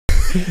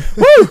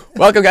Woo!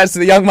 Welcome, guys, to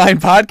the Young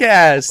Mind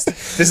Podcast.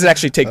 This is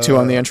actually take 2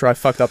 on the intro. I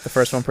fucked up the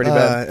first one pretty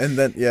bad. And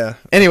then, yeah.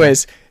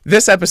 Anyways,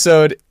 this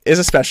episode is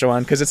a special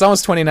one because it's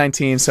almost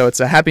 2019, so it's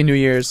a Happy New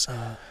Year's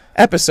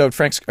episode.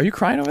 Frank, are you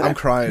crying over there? I'm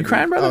crying. You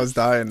crying, brother? I was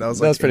dying. That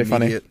was pretty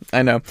funny.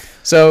 I know.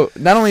 So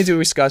not only do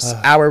we discuss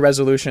our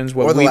resolutions,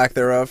 or the lack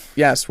thereof.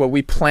 Yes, what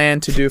we plan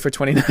to do for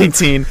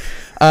 2019.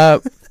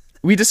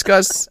 We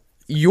discuss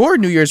your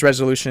New Year's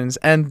resolutions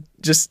and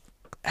just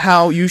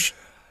how you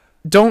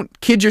don't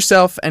kid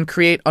yourself and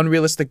create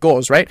unrealistic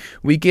goals, right?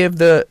 We give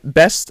the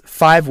best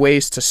 5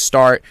 ways to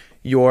start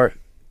your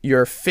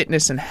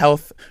fitness and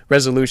health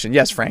resolution.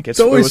 Yes, Frank, it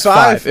was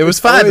 5. It was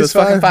 5. It was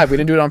fucking 5. We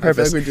didn't do it on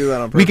purpose. I feel like we do that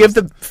on purpose. We give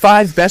the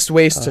 5 best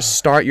ways to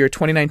start your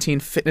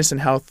 2019 fitness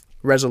and health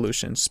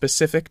resolution,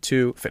 specific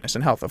to fitness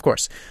and health, of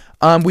course.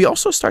 We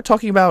also start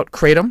talking about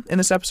Kratom in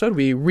this episode.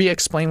 We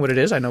re-explain what it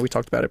is. I know we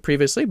talked about it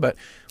previously, but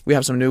we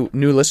have some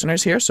new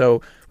listeners here,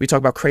 so we talk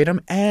about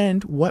Kratom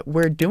and what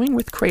we're doing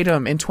with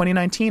Kratom in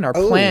 2019, our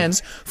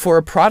plans for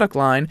a product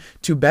line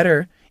to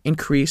better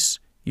increase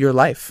your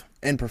life.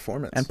 And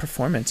performance.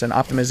 And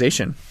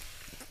optimization.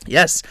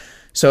 Yes.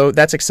 So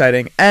that's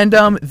exciting. And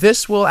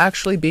this will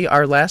actually be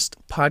our last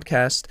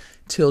podcast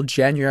till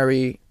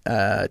January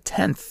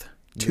 10th.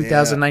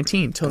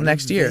 2019 till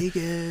next year,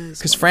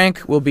 because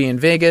Frank will be in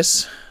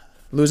Vegas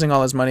losing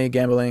all his money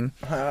gambling,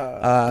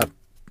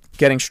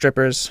 getting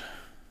strippers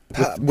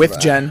with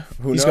Jen.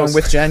 He's going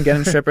with Jen,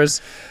 getting strippers.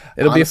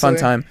 It'll be a fun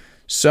time.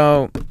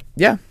 So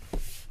yeah,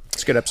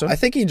 it's a good episode. I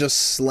think he just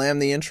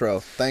slammed the intro.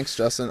 Thanks,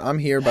 Justin. I'm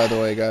here, by the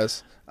way,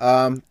 guys.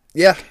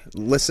 Yeah,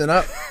 listen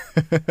up.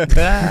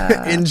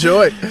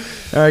 Enjoy.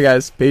 All right,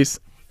 guys, peace.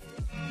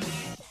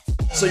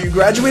 So you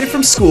graduated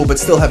from school but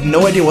still have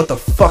no idea what the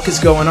fuck is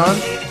going on?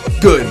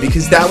 Good,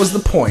 because that was the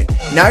point.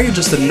 Now you're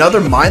just another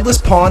mindless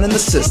pawn in the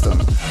system.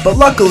 But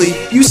luckily,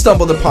 you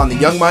stumbled upon the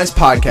Young Minds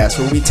Podcast,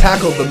 where we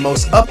tackle the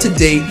most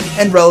up-to-date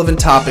and relevant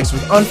topics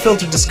with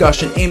unfiltered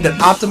discussion aimed at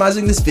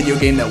optimizing this video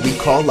game that we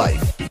call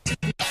life.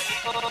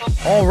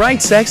 All right,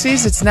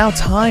 sexies, it's now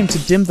time to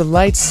dim the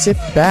lights, sit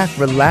back,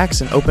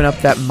 relax, and open up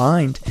that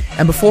mind.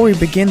 And before we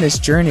begin this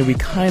journey, we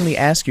kindly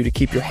ask you to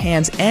keep your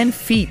hands and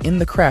feet in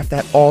the craft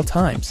at all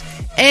times.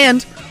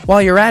 And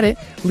while you're at it,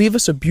 leave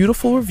us a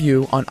beautiful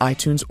review on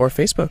iTunes or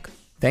Facebook.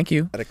 Thank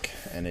you.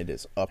 And it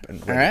is up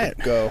and ready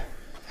to go.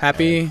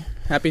 Happy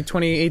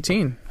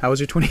 2018. How was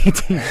your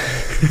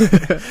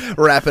 2018?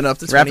 Wrapping up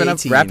the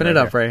 2018. Wrapping it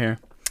up right here.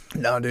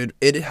 No, dude,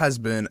 it has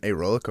been a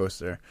roller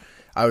coaster.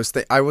 I was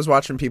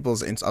watching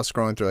people's. I was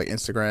scrolling through like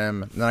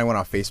Instagram, and then I went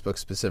on Facebook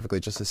specifically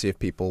just to see if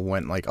people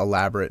went like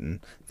elaborate, and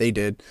they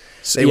did.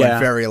 They went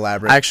very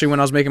elaborate. Actually, when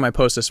I was making my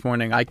post this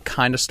morning, I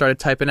kind of started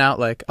typing out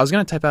like I was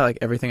gonna type out like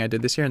everything I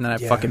did this year, and then I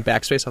fucking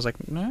backspace. I was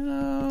like,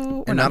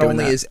 no. And not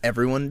only is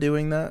everyone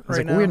doing that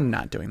right now, we're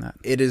not doing that.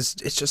 It's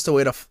just a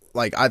way to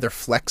like either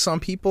flex on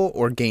people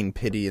or gain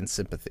pity and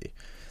sympathy.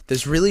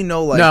 There's really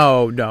no like...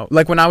 No.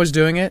 Like when I was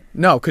doing it,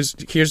 no, because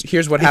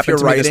here's what happened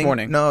to me this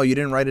morning. No, you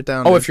didn't write it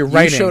down. Oh, if you're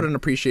writing... You showed an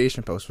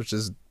appreciation post, which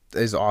is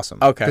awesome.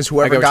 Okay. Because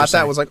whoever got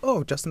that was like,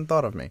 oh, Justin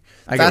thought of me.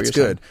 That's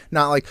good.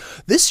 Not like,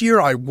 this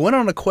year I went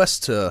on a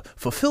quest to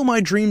fulfill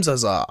my dreams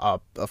as a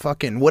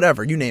fucking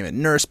whatever, you name it.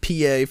 Nurse,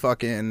 PA,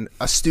 fucking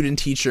a student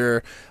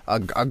teacher,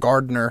 a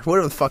gardener,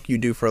 whatever the fuck you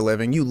do for a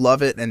living. You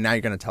love it, and now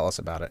you're going to tell us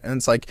about it. And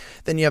it's like,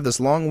 then you have this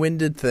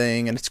long-winded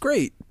thing, and it's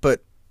great,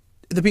 but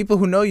the people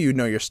who know you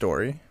know your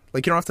story.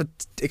 Like, you don't have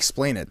to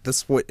explain it.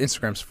 That's what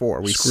Instagram's for.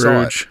 We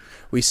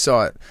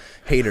saw it.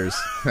 Haters.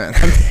 Man.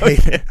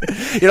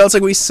 You know, it's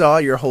like we saw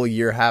your whole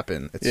year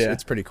happen.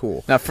 It's pretty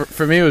cool. Now,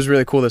 for me, it was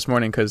really cool this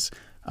morning because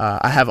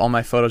I have all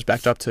my photos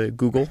backed up to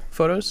Google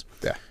Photos.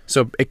 Yeah.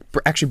 So it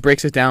actually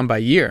breaks it down by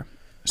year.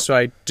 So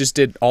I just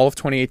did all of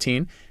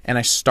 2018, and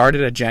I started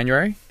at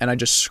January, and I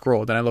just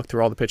scrolled, and I looked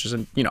through all the pictures.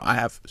 And, you know, I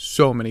have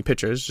so many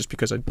pictures just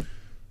because I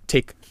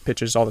take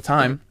pictures all the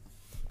time.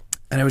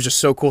 And it was just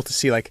so cool to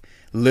see, like,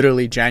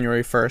 literally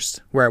January 1st,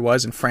 where I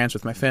was in France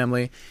with my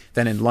family,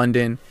 then in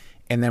London,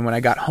 and then when I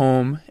got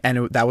home,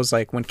 and that was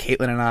like when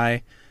Caitlin and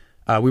I,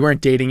 we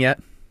weren't dating yet,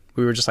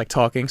 we were just like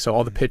talking, so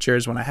all the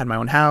pictures when I had my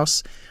own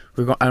house,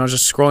 I was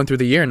just scrolling through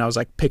the year, and I was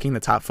like picking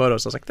the top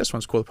photos. I was like, this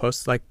one's cool to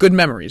post, like good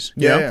memories,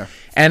 you know? Yeah.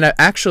 And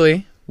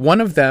actually,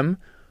 one of them,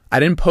 I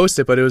didn't post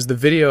it, but it was the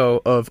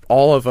video of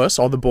all of us,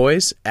 all the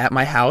boys at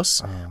my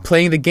house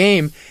playing the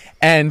game.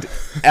 And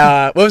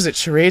what was it,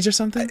 charades or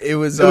something? It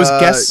was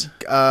guess.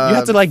 You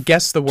have to like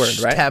guess the word,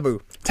 right?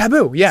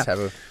 Taboo, yeah.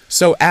 Taboo.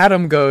 So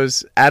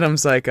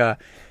Adam's like,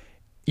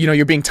 you know,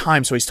 you're being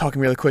timed, so he's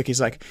talking really quick.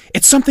 He's like,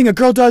 it's something a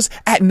girl does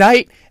at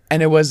night,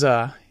 and it was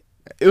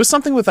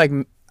something with like,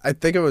 I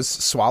think it was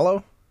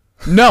swallow.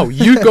 No,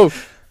 you go.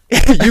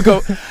 You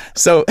go.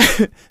 So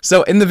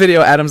in the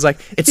video, Adam's like,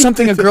 it's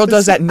something a girl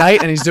does at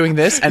night, and he's doing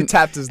this, and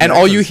tapped his and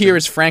all you hear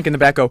is Frank in the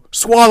back go,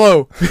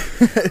 swallow.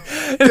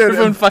 And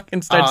everyone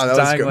fucking starts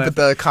dying. But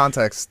the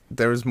context,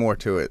 there was more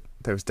to it.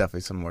 There was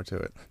definitely some more to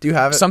it. Do you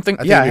have it? Something?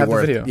 I have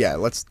the video. Yeah,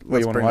 let's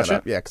bring that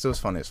up. It? Yeah, because it was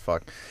funny as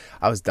fuck.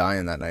 I was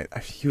dying that night.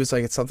 He was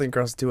like, "It's something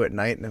girls do at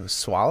night," and it was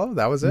swallow.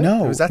 That was it.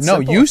 No, it was that no.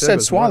 simple. You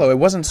said swallow. It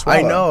wasn't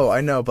swallow. I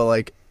know, but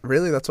like,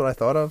 really, that's what I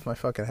thought of. My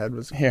fucking head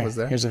was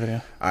there. Here's a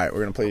video. All right, we're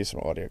gonna play you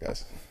some audio,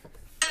 guys.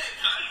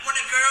 When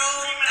a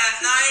girl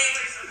at night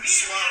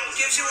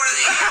gives you one of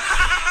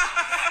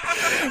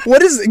these.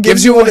 What is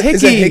gives you a hickey?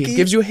 Is it hickey?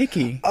 Gives you a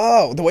hickey.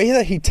 Oh, the way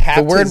that he tapped.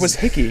 The word was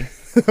hickey.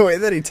 The way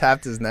that he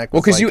tapped his neck.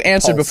 Well, because like you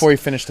answered pulse. before you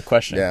finished the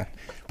question. Yeah.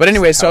 But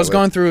anyway, so I was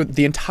going through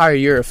the entire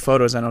year of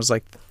photos, and I was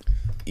like,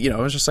 I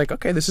was just like,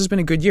 okay, this has been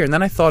a good year. And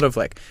then I thought of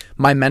like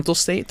my mental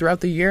state throughout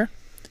the year,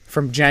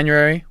 from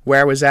January, where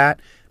I was at,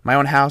 my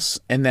own house,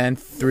 and then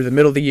through the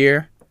middle of the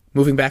year,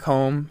 moving back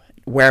home,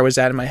 where I was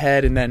at in my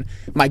head, and then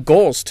my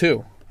goals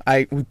too.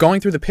 Going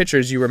through the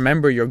pictures, you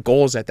remember your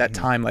goals at that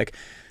time. Like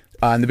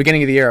in the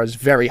beginning of the year, I was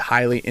very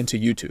highly into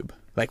YouTube.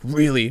 Like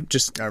really,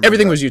 just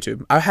everything was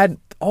YouTube. I had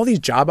all these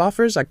job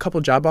offers, a couple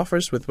job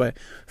offers with my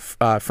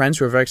friends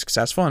who were very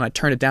successful, and I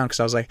turned it down because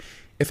I was like,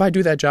 if I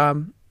do that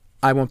job,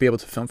 I won't be able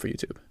to film for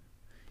YouTube.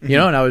 You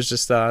know, and I was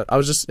just,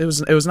 it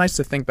was nice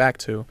to think back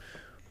to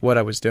what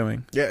I was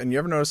doing. Yeah, and you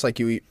ever notice like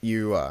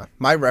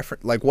my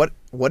reference, like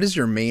what is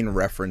your main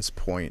reference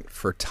point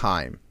for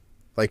time?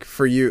 Like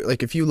for you,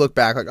 like if you look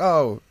back, like,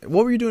 oh,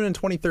 what were you doing in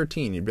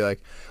 2013? You'd be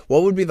like,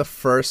 what would be the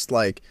first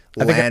like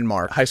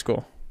landmark? High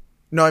school.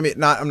 No, I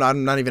mean, I'm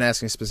not even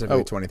asking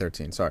specifically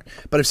 2013. Sorry,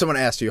 but if someone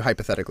asked you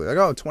hypothetically, like,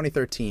 oh,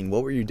 2013,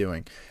 what were you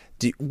doing?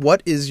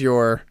 What is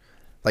your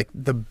like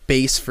the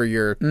base for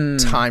your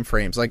time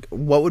frames? Like,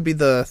 what would be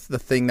the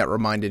thing that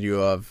reminded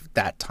you of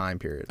that time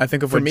period? I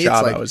think of what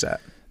job I was at.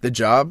 The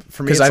job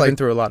for me, because I've been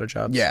through a lot of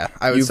jobs. Yeah,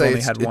 I would say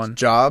only had one.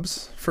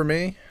 Jobs for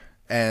me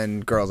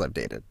and girls I've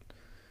dated.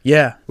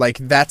 Yeah, like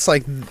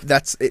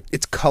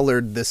it's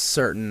colored this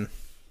certain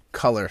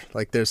color.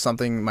 Like there's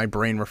something my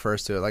brain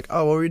refers to. Like,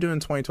 oh, what were you doing in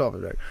 2012?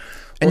 Like,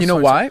 and you know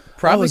why?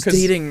 Probably I was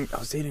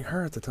dating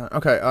her at the time.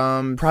 Okay,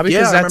 probably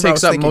because that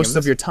takes up most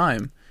of your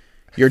time.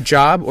 Your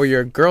job or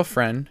your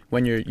girlfriend,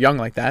 when you're young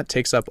like that,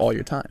 takes up all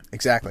your time.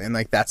 Exactly, and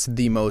like that's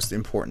the most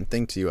important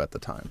thing to you at the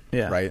time.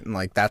 Yeah, right. And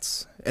like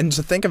and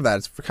to think of that,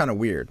 it's kind of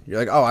weird. You're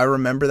like, oh, I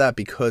remember that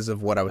because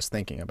of what I was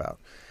thinking about,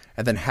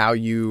 and then how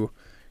you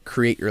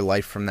create your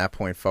life from that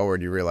point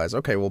forward. You realize,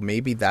 okay, well,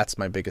 maybe that's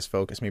my biggest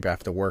focus. Maybe I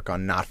have to work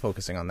on not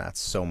focusing on that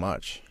so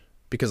much,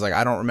 because like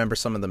I don't remember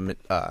some of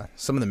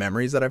the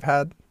memories that I've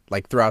had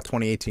like throughout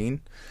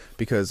 2018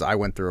 because I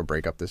went through a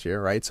breakup this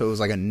year, right? So it was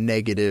like a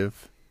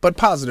negative but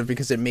positive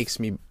because it makes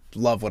me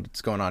love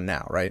what's going on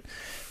now, right?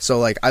 So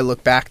like I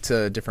look back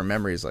to different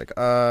memories, like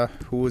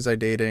who was I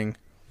dating,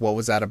 what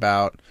was that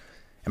about,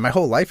 and my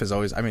whole life is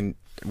always, I mean,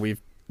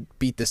 we've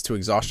beat this to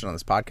exhaustion on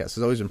this podcast, it's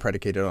always been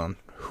predicated on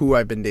who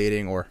I've been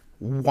dating or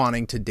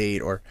wanting to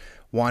date or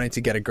wanting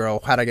to get a girl.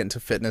 How'd I get into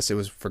fitness? It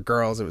was for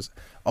girls. It was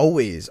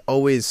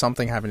always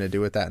something having to do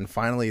with that. And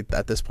finally,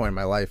 at this point in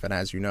my life, and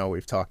as you know,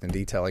 we've talked in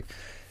detail, like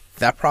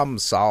that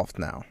problem's solved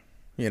now,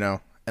 you know?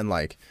 And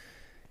like,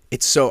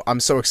 I'm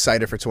so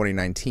excited for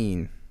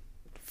 2019,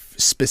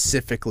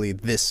 specifically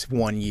this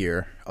 1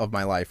 year of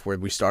my life where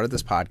we started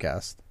this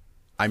podcast.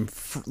 I'm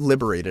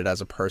liberated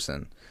as a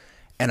person,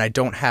 and I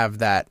don't have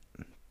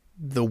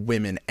the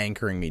women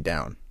anchoring me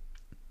down.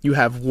 You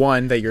have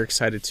one that you're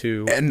excited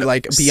to and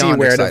like see beyond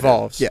where excited. It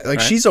evolves. Yeah, like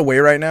right? She's away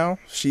right now.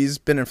 She's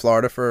been in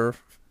Florida for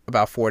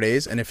about 4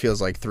 days, and it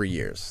feels like 3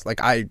 years.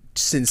 Like I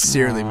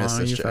sincerely miss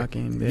this chick.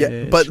 Fucking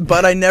bitch. Yeah,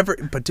 but I never.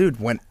 But dude,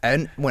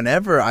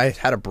 whenever I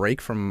had a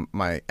break from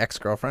my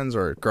ex-girlfriends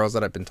or girls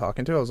that I've been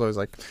talking to, I was always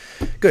like,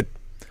 good,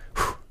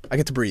 whew, I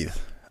get to breathe.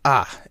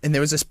 And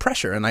there was this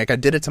pressure, and like I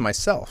did it to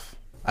myself.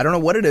 I don't know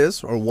what it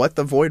is or what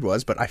the void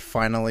was, but I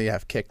finally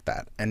have kicked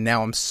that. And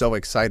now I'm so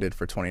excited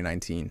for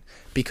 2019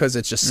 because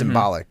it's just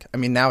symbolic. I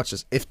mean, now it's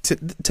just, if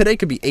today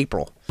could be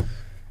April,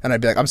 and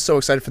I'd be like, I'm so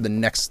excited for the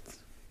next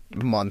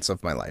months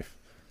of my life.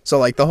 So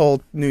like the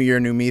whole new year,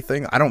 new me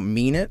thing, I don't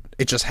mean it.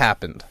 It just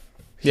happened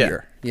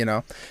here, you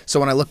know? So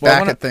when I look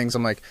back at things,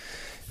 I'm like,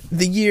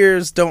 the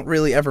years don't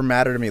really ever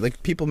matter to me.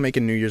 Like people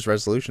making New Year's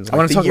resolutions. I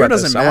want to talk about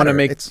this. I want to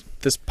make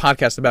this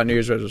podcast about New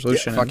Year's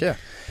resolution. Yeah, fuck yeah.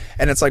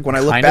 And it's like when I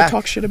look back, kind of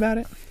talk shit about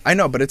it. I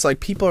know, but it's like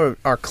people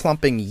are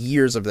clumping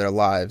years of their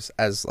lives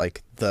as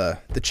like the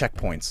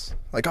checkpoints.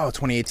 Like, oh,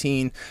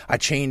 2018, I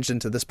changed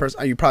into this person.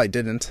 Oh, you probably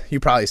didn't. You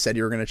probably said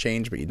you were going to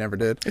change, but you never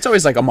did. It's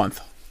always like a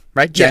month,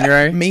 right?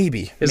 January, yeah,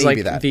 maybe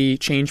like that. The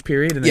change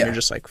period, and then you're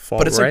just like fall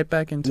right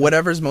back into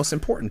whatever's most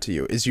important to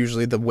you is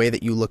usually the way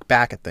that you look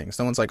back at things.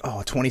 No one's like,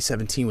 oh,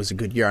 2017 was a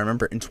good year. I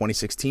remember in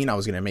 2016 I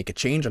was going to make a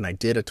change, and I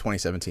did at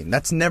 2017.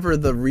 That's never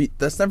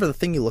the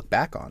thing you look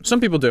back on. Some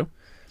people do.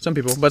 Some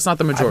people, but it's not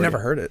the majority. I've never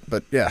heard it,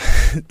 but yeah.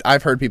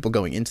 I've heard people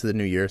going into the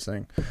new year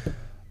saying,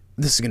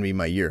 this is going to be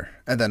my year.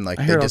 And then like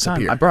they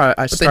disappear.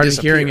 I started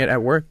hearing it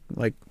at work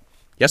like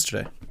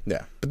yesterday.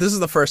 Yeah. But this is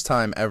the first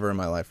time ever in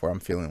my life where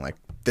I'm feeling like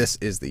this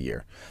is the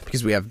year.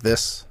 Because we have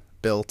this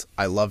built.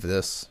 I love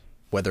this.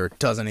 Whether it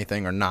does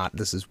anything or not,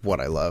 this is what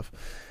I love.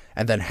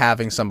 And then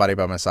having somebody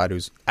by my side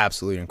who's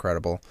absolutely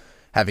incredible.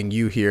 Having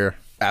you here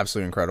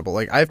absolutely incredible.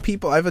 Like I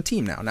have a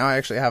team now. Now I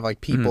actually have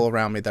like people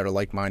around me that are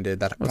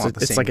like-minded that want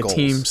the same goals. It's like a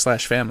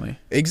team/family.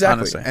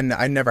 Exactly. Honestly. And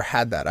I never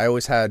had that. I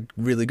always had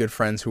really good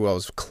friends who I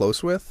was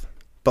close with,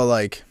 but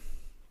like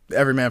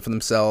every man for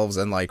themselves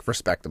and like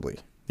respectably.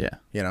 Yeah.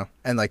 You know?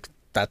 And like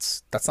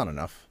that's not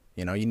enough.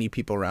 You know, you need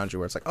people around you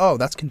where it's like, oh,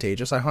 that's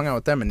contagious. I hung out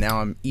with them and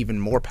now I'm even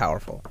more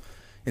powerful.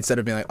 Instead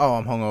of being like, oh,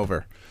 I'm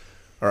hungover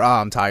or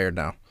I'm tired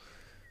now.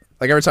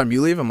 Like every time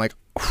you leave, I'm like,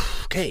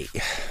 okay,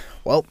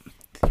 well,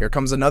 here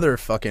comes another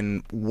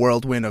fucking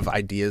whirlwind of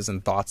ideas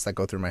and thoughts that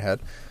go through my head.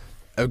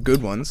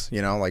 Good ones,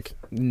 you know, like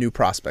new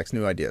prospects,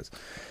 new ideas.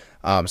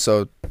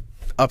 So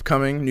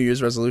upcoming New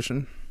Year's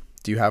resolution,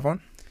 do you have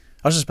one?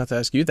 I was just about to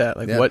ask you that.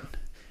 Like what?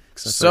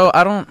 So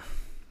I don't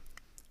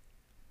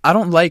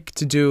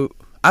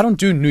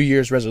do New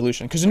Year's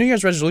resolution because the New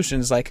Year's resolution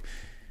is like,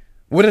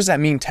 what does that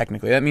mean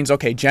technically? That means,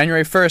 okay,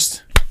 January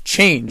 1st,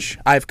 change.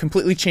 I've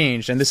completely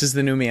changed and this is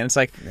the new me. And it's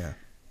like,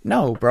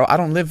 no, bro,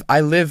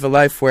 I live a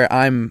life where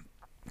I'm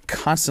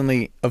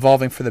constantly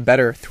evolving for the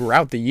better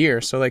throughout the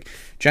year. So like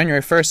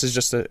January 1st is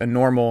just a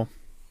normal,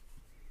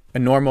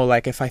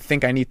 like if I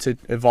think I need to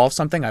evolve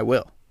something, I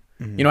will.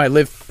 You know, I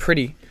live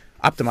pretty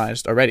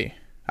optimized already.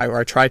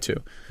 I try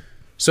to.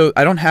 So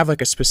I don't have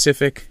like a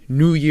specific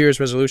New Year's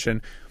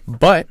resolution,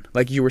 but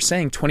like you were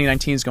saying,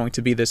 2019 is going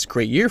to be this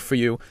great year for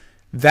you.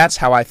 That's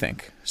how I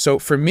think. So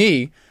for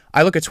me,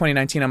 I look at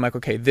 2019, I'm like,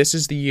 okay, this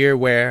is the year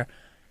where,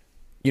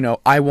 you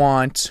know, I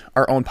want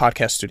our own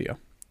podcast studio.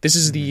 This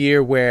is the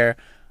year where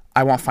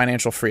I want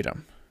financial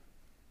freedom.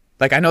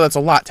 Like, I know that's a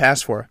lot to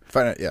ask for.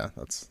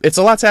 It's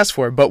a lot to ask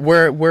for, but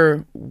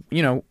we're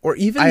you know, or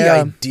even the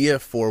idea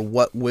for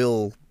what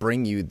will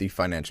bring you the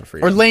financial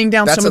freedom, or laying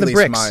down some of the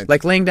bricks,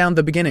 like laying down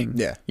the beginning.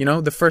 Yeah, you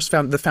know, the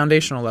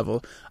foundational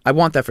level. I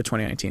want that for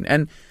 2019.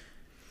 And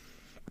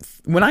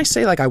when I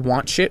say like I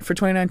want shit for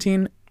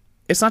 2019,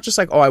 it's not just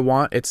like, oh, I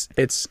want.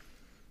 It's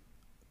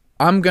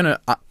I'm gonna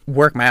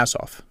work my ass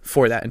off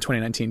for that in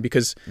 2019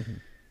 because.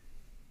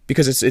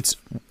 Because it's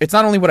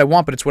not only what I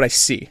want, but it's what I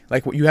see.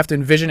 Like you have to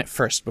envision it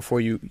first before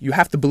you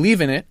have to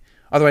believe in it.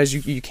 Otherwise,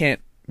 you can't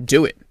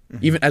do it.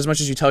 Even as much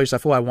as you tell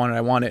yourself, "Oh, I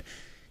want it,"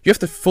 you have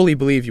to fully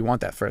believe you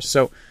want that first.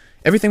 So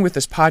everything with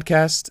this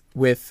podcast,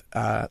 with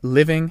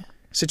living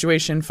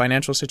situation,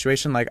 financial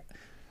situation, like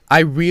I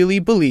really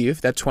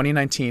believe that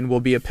 2019 will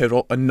be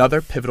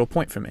another pivotal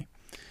point for me,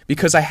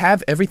 because I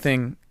have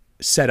everything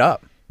set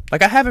up.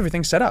 Like I have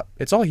everything set up.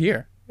 It's all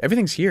here.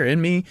 Everything's here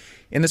in me,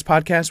 in this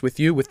podcast, with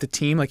you, with the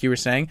team, like you were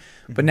saying.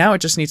 But now it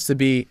just needs to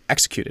be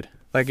executed.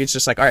 Like it's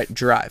just like, all right,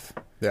 drive.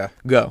 Yeah.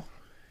 Go.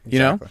 You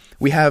know?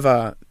 We have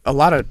a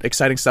lot of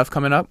exciting stuff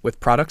coming up with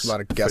products. A lot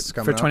of guests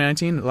coming for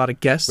 2019. A lot of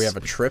guests. We have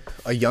a trip,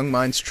 a Young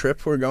Minds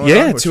trip we're going on.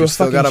 Yeah, to a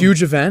fucking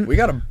huge event. We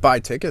got to buy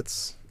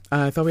tickets.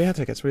 I thought we had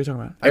tickets. What are you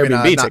talking about?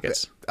 Airbnb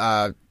tickets.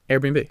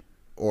 Airbnb.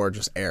 Or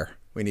just air.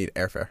 We need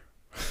airfare.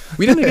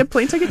 We didn't get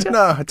plane tickets yet?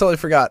 No, I totally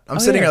forgot. I'm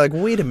sitting here like,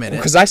 wait a minute.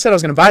 Because I said I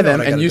was going to buy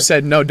them, and you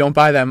said, no, don't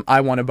buy them.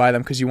 I want to buy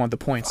them because you want the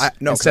points.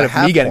 Instead of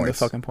me getting the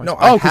fucking points.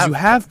 No, because you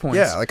have points.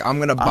 Yeah, like I'm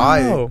going to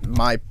buy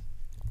my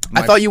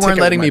I thought you weren't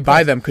letting me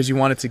buy them because you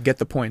wanted to get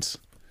the points.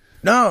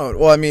 No,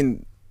 well, I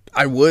mean,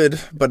 I would,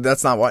 but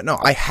that's not why. No,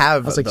 I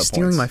have. I was like,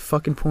 stealing my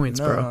fucking points,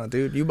 bro. No,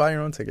 dude, you buy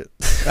your own ticket.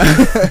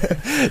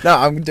 No,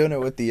 I'm doing it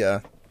with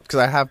the... because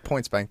I have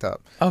points banked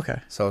up. Okay.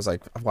 So I was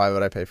like, why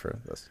would I pay for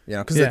this? You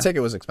know, because the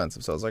ticket was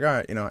expensive. So I was like, all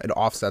right, you know, it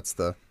offsets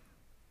the,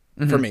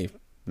 for me,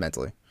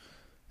 mentally.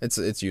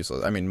 It's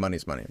useless. I mean,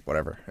 money's money,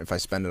 whatever. If I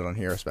spend it on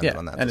here or spend it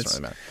on that, it doesn't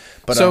really matter.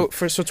 But, so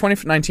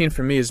 2019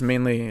 for me is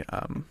mainly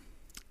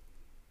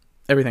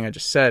everything I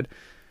just said.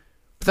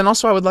 But then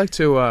also I would like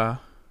to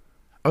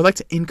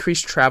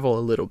increase travel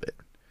a little bit.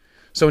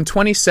 So in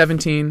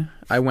 2017,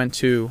 I went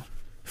to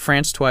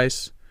France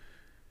twice,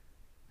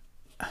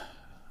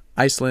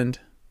 Iceland.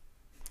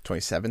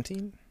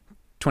 2017?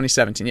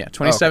 2017, yeah.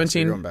 2017, so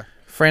you're going back.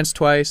 France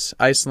twice,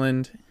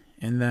 Iceland,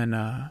 and then,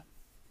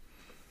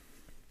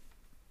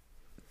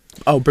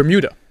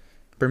 Bermuda.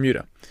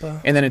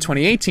 And then in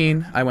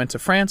 2018, I went to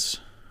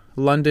France,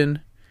 London,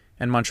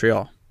 and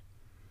Montreal.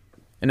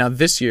 And now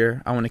this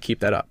year, I want to keep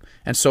that up.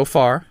 And so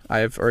far, I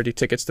have already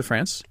tickets to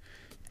France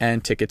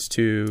and tickets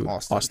to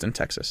Austin,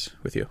 Texas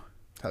with you.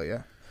 Hell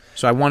yeah.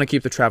 So I want to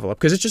keep the travel up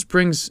because it just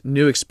brings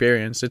new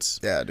experience.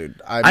 Yeah,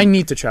 dude. I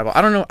need to travel.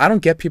 I don't know. I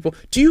don't get people.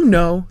 Do you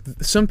know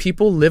some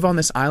people live on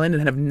this island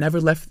and have never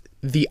left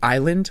the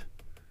island?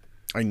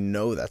 I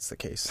know that's the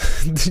case.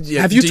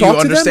 Have you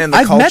talked to them?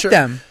 I've met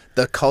them.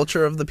 The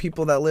culture of the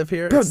people that live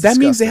here? Bro, that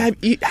means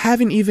they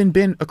haven't even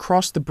been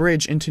across the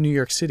bridge into New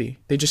York City.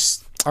 They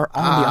just are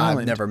on the island.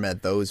 I've never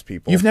met those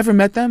people. You've never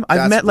met them?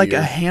 I've met like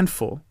a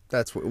handful.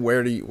 That's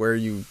where are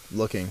you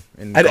looking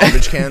in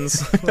garbage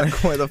cans? Like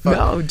where the fuck?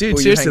 No, dude,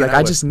 seriously, like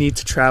I just need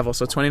to travel.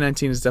 So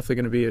 2019 is definitely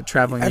going to be a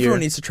traveling year. Everyone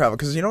needs to travel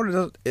because you know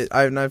what it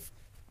does.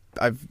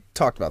 I've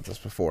talked about this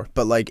before,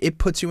 but like it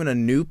puts you in a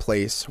new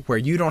place where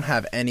you don't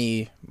have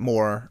any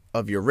more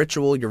of your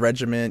ritual, your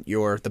regiment,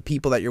 the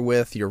people that you're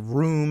with, your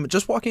room.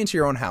 Just walking into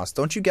your own house,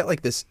 don't you get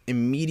like this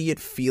immediate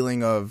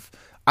feeling of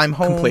I'm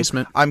home.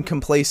 Complacent. I'm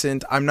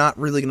complacent. I'm not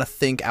really gonna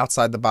think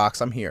outside the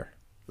box. I'm here.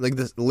 Like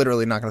this,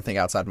 literally not gonna think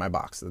outside my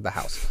box, the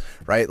house,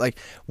 right? Like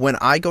when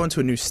I go into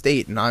a new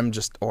state and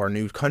or a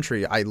new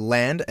country, I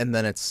land and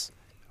then it's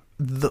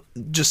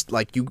just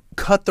like you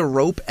cut the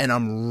rope and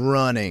I'm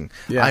running.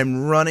 Yeah.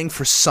 I'm running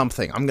for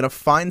something. I'm gonna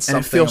find something.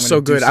 And it feels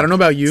so good. I don't know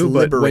about you, it's but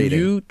liberating.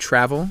 when you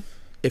travel,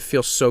 it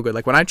feels so good.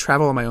 Like when I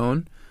travel on my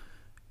own,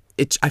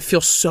 I feel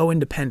so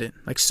independent.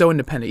 Like so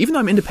independent. Even though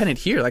I'm independent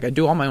here, like I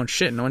do all my own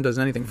shit. No one does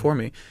anything for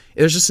me.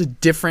 There's just a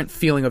different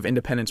feeling of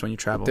independence when you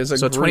travel. So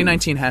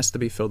 2019 has to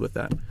be filled with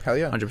that. Hell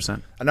yeah.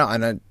 100%. No,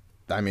 and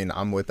I mean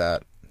I'm with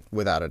that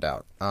without a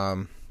doubt.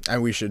 And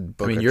we should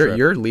book. I mean, a you're trip.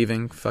 you're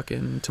leaving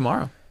fucking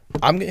tomorrow.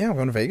 I'm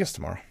going to Vegas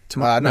tomorrow.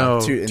 No,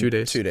 2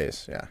 days. 2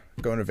 days. Yeah,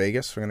 going to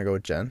Vegas. We're gonna go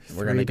with Jen.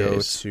 We're gonna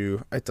go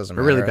to. It doesn't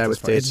matter. We're really at bad this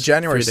with point. dates. It's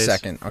January 3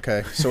 days. 2nd.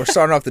 Okay, so we're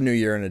starting off the new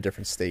year in a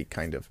different state,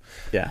 kind of.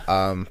 Yeah.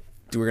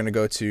 We're gonna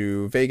go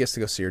to Vegas to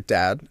go see your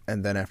dad,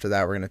 and then after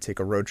that, we're gonna take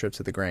a road trip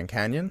to the Grand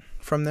Canyon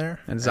from there.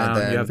 And Zion.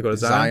 then You have to go to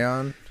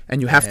Zion.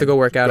 And you have to go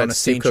work out going at to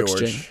Steve St. Cook's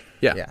George. gym.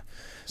 Yeah. Yeah.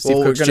 Steve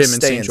Well, Cook's we're gonna gym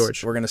in stay St.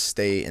 George. We're gonna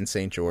stay in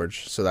St.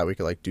 George so that we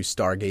could like do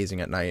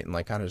stargazing at night and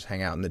like kind of just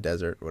hang out in the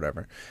desert,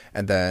 whatever,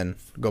 and then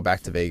go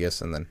back to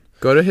Vegas and then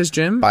Go to his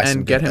gym buy some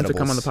and get good him to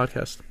come on the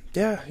edibles.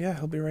 podcast. yeah,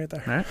 he'll be right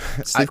there. All right.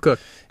 Steve Cook.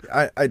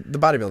 The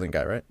bodybuilding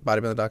guy, right?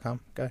 Bodybuilding.com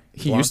guy.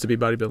 He Blonde? used to be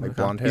bodybuilding. Like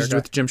blonde hair He's guy?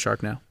 with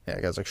Gymshark now. Yeah,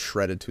 the guy's like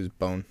shredded to his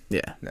bone.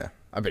 Yeah. Yeah,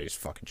 I bet he's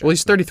fucking. Well,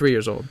 he's jacked, man. 33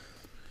 years old.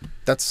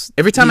 That's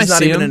Every time he's I not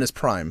see even him- in his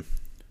prime.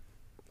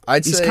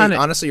 I'd He's say kinda-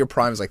 honestly, your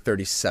prime is like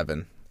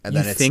 37. And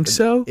You then think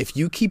so? If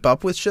you keep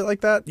up with shit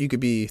like that, you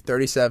could be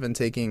 37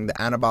 taking the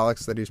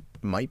anabolics that he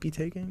might be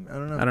taking. I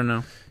don't know. I don't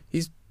know.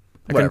 He's.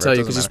 I whatever, couldn't tell it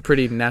you doesn't because he's matter.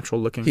 pretty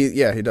natural looking.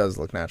 He does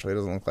look natural. He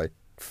doesn't look like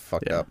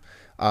fucked Yeah.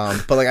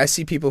 up. But like I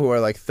see people who are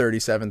like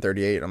 37,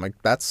 38. I'm like,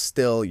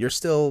 you're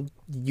still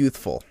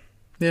youthful.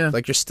 Yeah.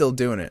 Like you're still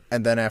doing it.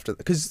 And then after,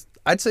 because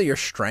I'd say your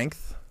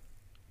strength,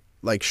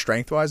 like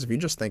strength wise, if you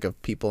just think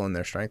of people in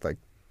their strength, like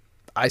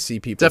I see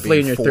people Definitely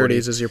in being your 40.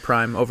 30s is your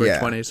prime, over Yeah.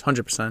 20s,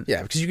 100%.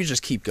 Yeah, because you could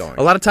just keep going.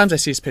 A lot of times I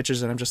see his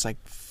pictures and I'm just like,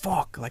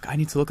 fuck, like I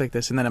need to look like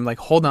this. And then I'm like,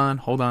 hold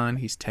on.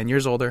 He's 10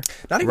 years older.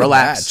 Not even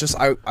Relax. that. Just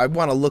I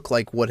want to look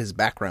like what his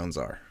backgrounds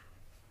are.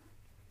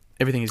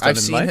 Everything he's done I've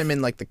in seen life. him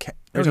in like What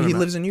are you he talking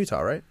lives in Utah,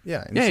 right?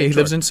 Yeah. Yeah, St. he lives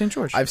George. in St.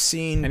 George. I've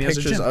seen And he has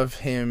a pictures gym. of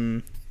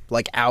him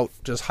like out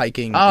just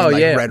hiking Oh, in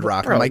like yeah. Red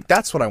Rock. Bro. I'm like,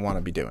 that's what I want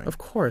to be doing. Of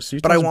course.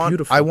 But Utah's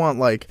beautiful. I want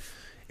like,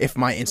 if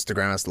my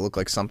Instagram has to look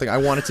like something, I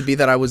want it to be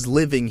that I was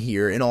living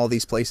here in all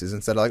these places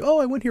instead of like, oh,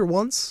 I went here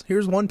once.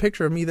 Here's one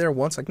picture of me there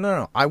once. Like,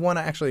 no. I want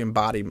to actually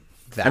embody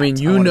that. I mean,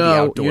 wanna be you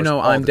outdoors know,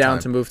 all I'm the down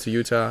time. to move to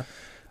Utah,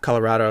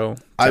 Colorado.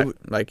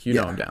 Like, you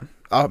know, I'm down.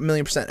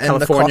 1,000,000%.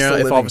 And the California, cost of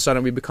if all of living- a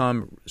sudden we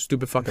become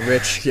stupid fucking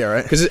rich. Yeah,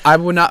 right. Because I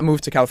would not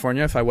move to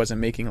California if I wasn't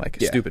making like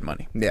Yeah. stupid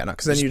money. Yeah, no,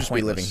 because then It's you just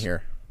be living pointless.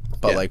 here,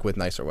 but Yeah. like with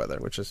nicer weather,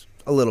 which is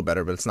a little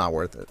better, but it's not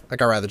worth it.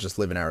 Like I'd rather just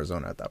live in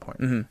Arizona at that point,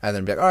 Mm-hmm. and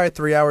then be like, all right,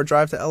 3-hour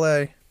drive to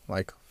LA,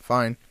 like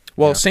fine.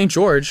 Well, Yeah. St.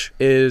 George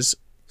is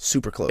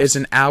Super close.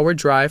 an hour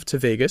drive to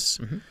Vegas.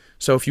 Mm-hmm.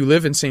 So if you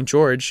live in St.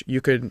 George, you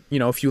could,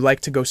 if you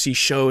like to go see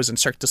shows and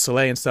Cirque du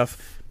Soleil and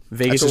stuff,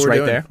 Vegas That's what is we're right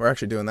doing. there. We're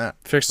actually doing that.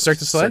 Cirque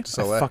du Soleil? Cirque du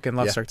Soleil. I fucking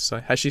love Yeah. Cirque du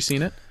Soleil. Has she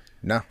seen it?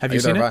 No, Have you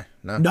either seen have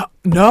it? I.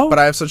 No. But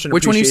I have such an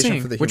Which one are you appreciation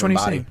seeing? for the Which human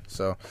one are you body.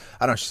 seeing? So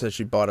I don't know. She said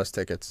she bought us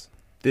tickets.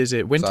 Is it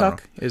So I don't Wintuck?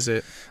 Is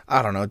it?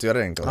 I don't know, dude. I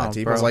didn't go that Oh,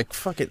 deep. bro. I was like,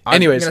 fuck it.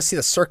 Anyways, I'm gonna see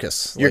the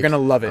circus. you're Like, gonna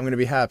love it. I'm gonna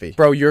be happy.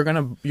 Bro, your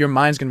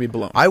mind's gonna be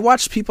blown. I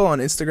watched people on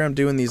Instagram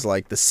doing these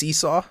like the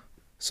seesaw.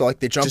 So like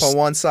they jump Just- on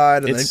one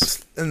side and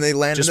it's- they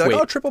land and just they're like,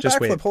 wait. oh, triple Just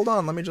backflip. wait. Hold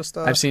on, let me just.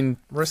 I've seen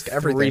risk 3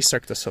 everything.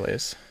 Cirque du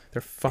Soleils.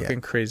 They're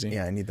fucking crazy.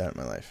 Yeah, I need that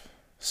in my life.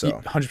 So,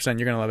 100%.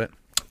 You're gonna love it.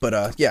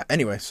 but yeah.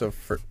 Anyway, so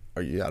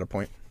are you out of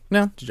point?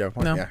 No. Did you have a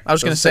point? No. Yeah. I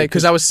was gonna say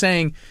because I was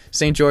saying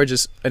St. George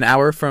is an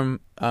hour from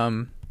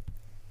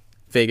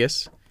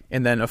Vegas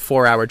and then a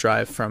 4-hour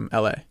drive from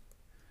LA.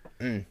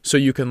 So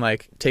you can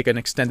like take an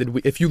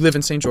extended. If you live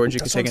in St. George, you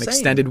can That's take what an I'm saying.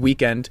 extended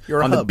weekend You're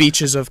a on the hub.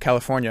 beaches of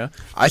California.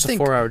 I Just think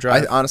a 4-hour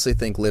drive. I honestly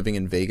think living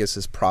in Vegas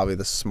is probably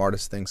the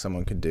smartest thing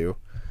someone could do,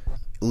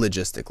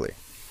 logistically,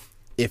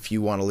 if you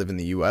want to live in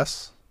the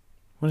U.S.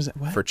 What is it?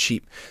 What? for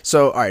cheap.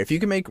 So, all right, if you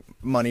can make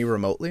money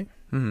remotely,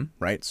 Mm-hmm.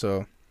 right?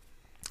 So,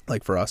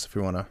 like for us, if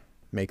we want to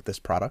make this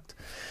product,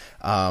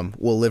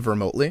 we'll live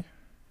remotely.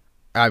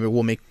 I mean,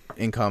 we'll make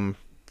income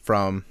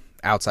from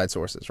outside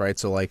sources, right?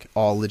 So, like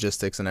all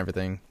logistics and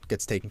everything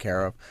gets taken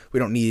care of. We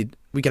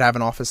could have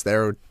an office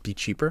there. It would be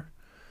cheaper.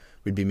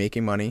 We'd be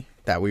making money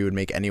that we would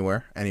make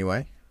anywhere,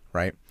 anyway,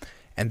 right?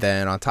 And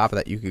then on top of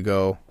that, you could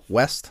go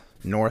west,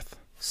 north,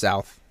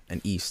 south, and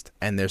east,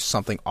 and there's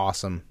something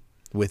awesome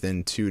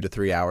within 2 to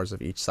 3 hours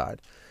of each side.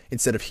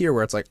 Instead of here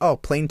where it's like, oh,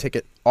 plane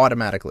ticket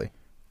automatically.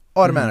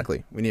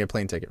 We need a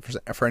plane ticket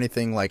for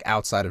anything like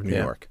outside of New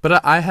York.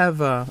 But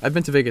I've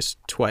been to Vegas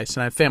twice,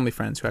 and I have family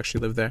friends who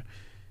actually live there.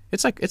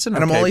 It's an And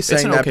okay, I'm only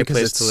saying that okay because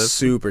place it's to live.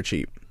 super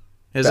cheap.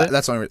 Is it?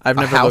 That's the only reason. I've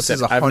A never house looked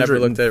is at. I've never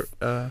 100 looked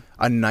at.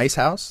 a nice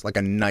house, like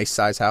a nice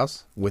size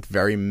house with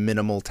very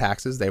minimal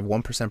taxes. They have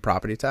 1%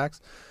 property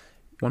tax.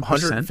 1%?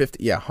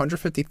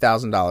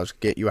 $150,000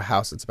 get you a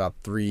house that's about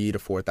 3,000 to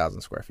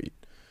 4,000 square feet.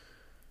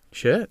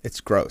 Shit.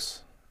 It's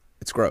gross.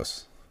 It's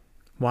gross.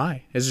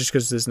 Why? Is it just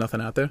because there's nothing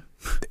out there?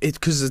 It's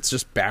because it's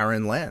just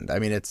barren land. I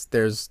mean,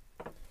 there's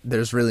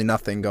really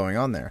nothing going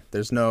on there.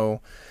 There's not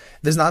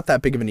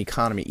that big of an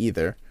economy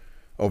either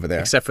over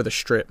there. Except for the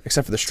Strip. It's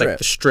like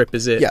the Strip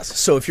is it. Yes.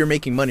 So if you're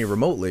making money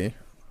remotely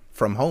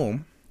from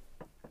home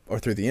or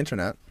through the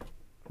internet,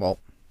 well,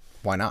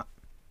 why not?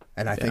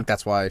 And I think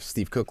that's why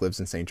Steve Cook lives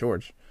in St.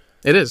 George.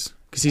 It is.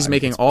 Because he's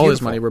making all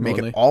his money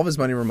remotely. Making all of his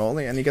money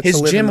remotely, and he gets his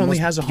to live gym in the only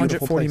most has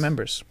 140 place.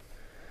 members.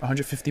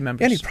 150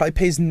 members. Yeah, and he probably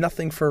pays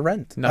nothing for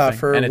rent. Nothing.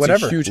 For and it's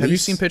whatever. huge. Have you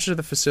Lease. seen pictures of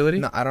the facility?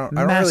 No, I don't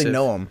Massive. really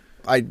know him.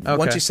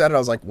 Once you said it, I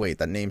was like, wait,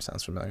 that name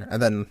sounds familiar.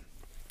 And then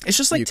it's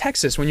just like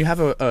Texas. When you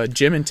have a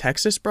gym in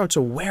Texas, bro, it's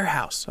a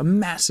warehouse, a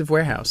massive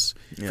warehouse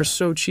for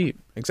so cheap.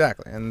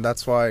 Exactly, and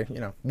that's why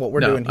what we're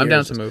doing here. I'm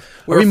down to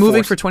move. Are we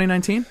moving for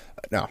 2019?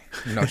 No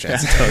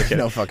chance.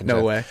 No fucking no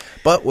chance. way.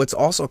 But what's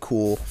also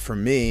cool for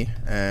me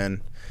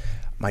and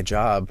my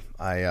job,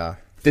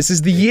 This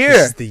is the year.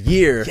 This is the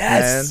year.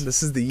 Yes. Man.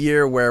 This is the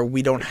year where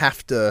we don't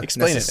have to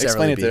Explain it to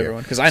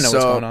everyone, because I know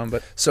what's going on.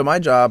 But so my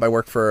job, I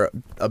work for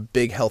a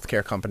big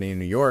healthcare company in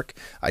New York.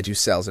 I do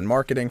sales and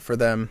marketing for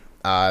them.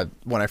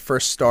 When I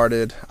first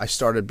started, I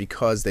started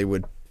because they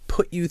would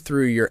put you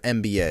through your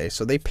MBA.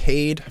 So they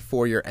paid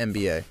for your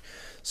MBA.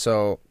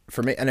 So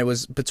for me, and it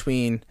was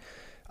between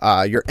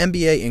your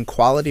MBA in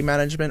quality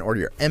management or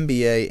your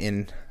MBA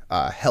in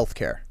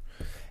healthcare.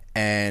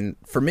 And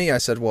for me, I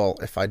said, well,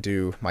 if I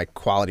do my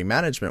quality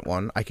management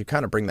one, I could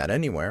kind of bring that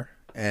anywhere.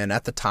 And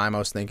at the time, I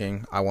was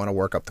thinking, I want to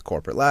work up the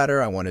corporate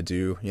ladder. I want to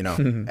do,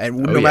 and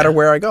no matter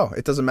where I go,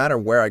 it doesn't matter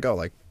where I go.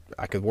 Like,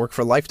 I could work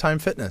for Lifetime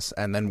Fitness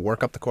and then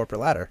work up the corporate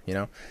ladder,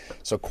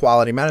 So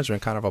quality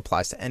management kind of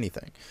applies to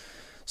anything.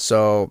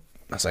 So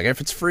I was like,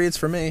 if it's free, it's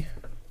for me.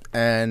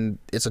 And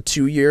it's a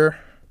two-year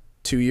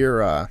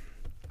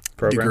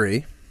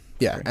degree.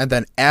 Yeah. And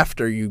then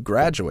after you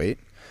graduate,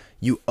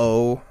 you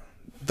owe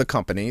the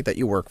company that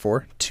you work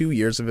for 2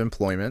 years of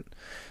employment.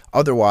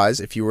 Otherwise,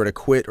 if you were to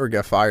quit or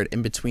get fired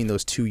in between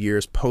those 2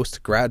 years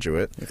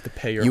postgraduate,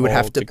 you would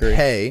have to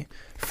pay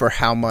for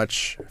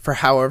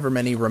however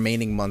many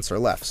remaining months are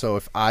left. So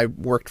if I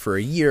worked for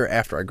a year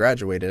after I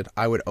graduated,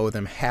 I would owe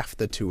them half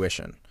the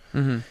tuition.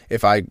 Mm-hmm.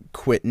 If I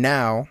quit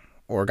now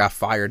or got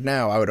fired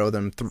now, I would owe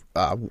them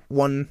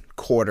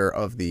 1/4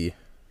 of the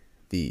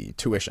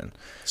tuition.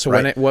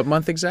 So what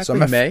month exactly?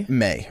 So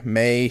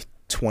May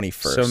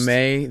 21st. So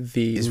May,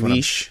 the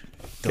leash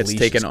gets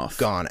taken off.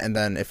 Gone. And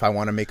then if I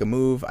want to make a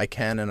move, I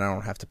can, and I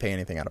don't have to pay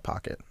anything out of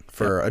pocket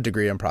for a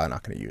degree I'm probably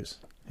not going to use.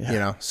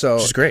 Yeah. So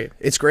which is great.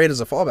 It's great as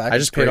a fallback. I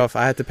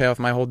had to pay off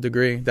my whole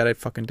degree that I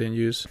fucking didn't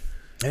use.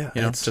 Yeah.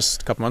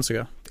 Just a couple months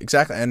ago.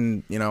 Exactly.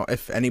 And,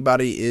 if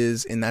anybody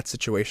is in that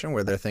situation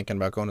where they're thinking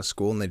about going to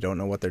school and they don't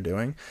know what they're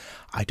doing,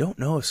 I don't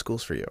know if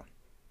school's for you.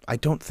 I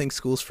don't think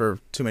school's for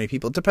too many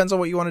people. It depends on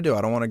what you want to do.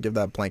 I don't want to give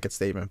that blanket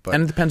statement, but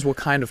and it depends what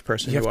kind of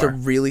person you are. You have to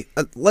really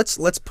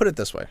let's put it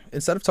this way.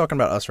 Instead of talking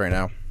about us right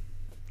now,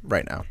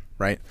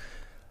 right?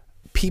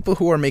 People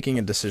who are making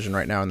a decision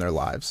right now in their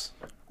lives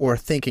or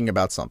thinking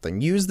about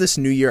something, use this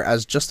new year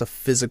as just a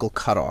physical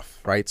cutoff,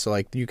 right? So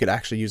like you could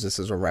actually use this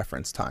as a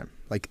reference time.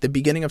 Like the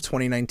beginning of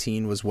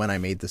 2019 was when I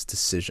made this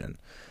decision.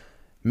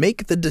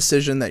 Make the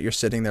decision that you're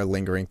sitting there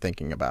lingering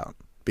thinking about.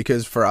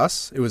 Because for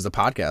us, it was the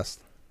podcast.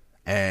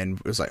 And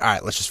it was like, all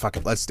right,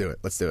 let's do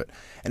it.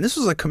 And this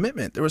was a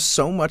commitment. There was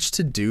so much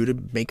to do to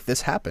make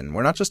this happen.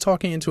 We're not just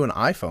talking into an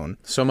iPhone.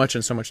 So much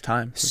and so much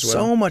time.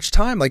 So much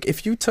time. Like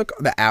if you took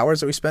the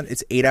hours that we spent,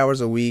 it's 8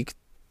 hours a week,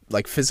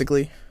 like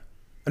physically.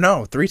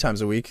 No, 3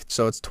 times a week.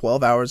 So it's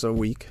 12 hours a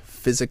week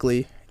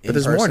physically. But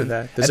there's more to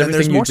that. There's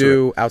everything you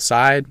do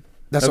outside.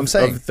 That's what I'm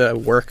saying. Of the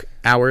work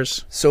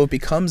hours. So it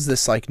becomes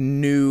this like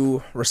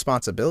new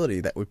responsibility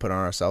that we put on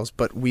ourselves.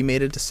 But we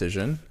made a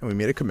decision and we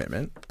made a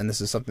commitment, and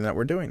this is something that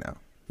we're doing now.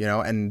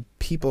 And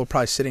people are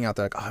probably sitting out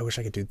there like, oh, I wish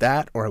I could do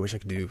that, or I wish I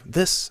could do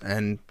this,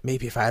 and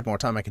maybe if I had more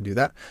time, I can do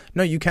that.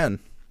 No, you can.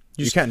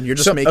 You can. You're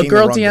just making the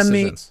wrong decisions. A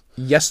girl DM'd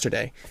me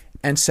yesterday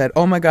and said,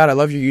 oh my God, I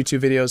love your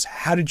YouTube videos.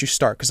 How did you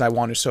start? Because I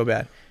wanted so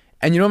bad.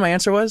 And you know what my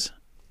answer was?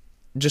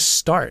 Just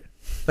start.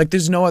 Like,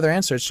 there's no other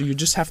answer. So you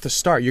just have to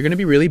start. You're going to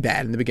be really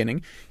bad in the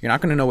beginning. You're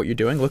not going to know what you're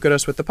doing. Look at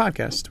us with the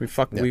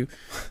podcast.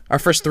 Our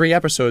first 3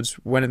 episodes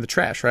went in the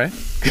trash, right?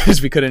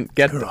 Because we couldn't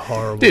get them.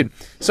 Horrible. Dude,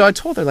 so I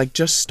told her, like,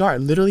 just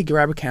start. Literally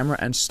grab a camera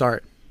and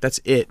start. That's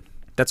it.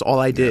 That's all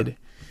I did. Yeah.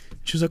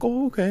 She was like,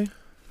 oh, okay.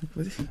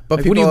 But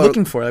like, what are you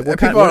looking for? Like, what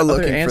kind of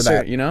looking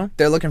answer, for that?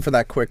 They're looking for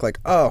that quick, like,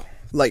 oh,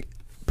 like,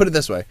 put it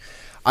this way.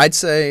 I'd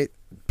say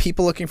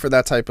people looking for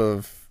that type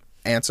of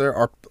answer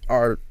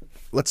are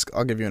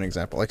I'll give you an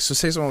example. Like, so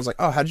say someone was like,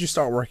 oh, how did you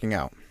start working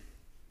out?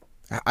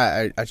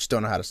 I just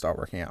don't know how to start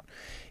working out.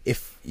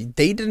 If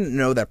they didn't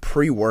know that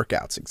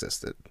pre-workouts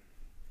existed,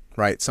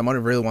 right? Someone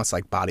who really wants to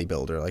like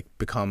bodybuilder, like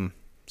become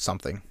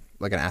something,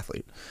 like an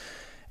athlete.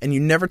 And you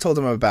never told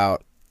them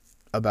about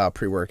about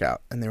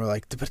pre-workout, and they were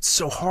like, but it's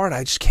so hard.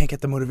 I just can't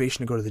get the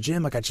motivation to go to the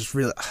gym. Like, I just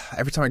really,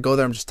 every time I go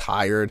there, I'm just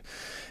tired.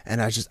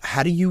 And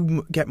how do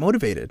you get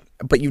motivated?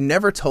 But you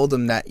never told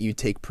them that you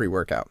take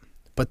pre-workout.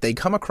 But they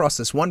come across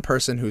this one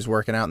person who's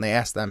working out, and they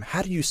ask them,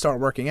 how do you start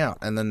working out?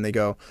 And then they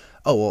go,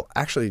 oh, well,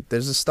 actually,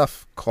 there's this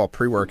stuff called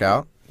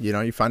pre-workout. You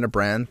know, you find a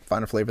brand,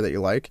 find a flavor that you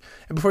like,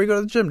 and before you go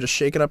to the gym, just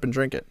shake it up and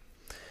drink it.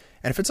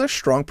 And if it's a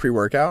strong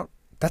pre-workout,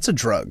 that's a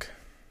drug,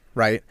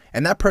 right?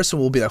 And that person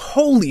will be like,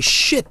 holy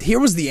shit, here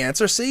was the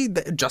answer. See,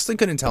 Justin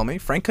couldn't tell me.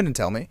 Frank couldn't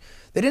tell me.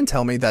 They didn't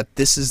tell me that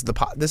this is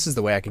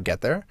the way I could get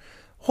there.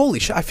 Holy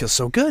shit, I feel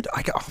so good.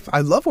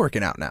 I love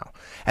working out now.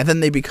 And then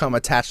they become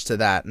attached to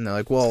that, and they're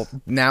like, well,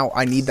 now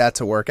I need that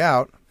to work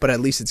out, but at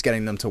least it's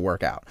getting them to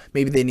work out.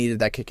 Maybe they needed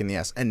that kick in the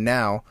ass. And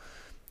now,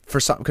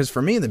 because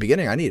for me in the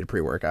beginning, I needed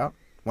pre-workout.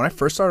 When I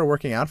first started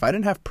working out, if I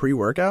didn't have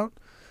pre-workout,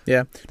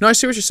 yeah, no, I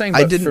see what you're saying.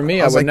 But for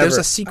me, I would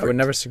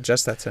never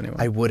suggest that to anyone.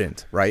 I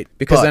wouldn't, right?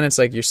 Because then it's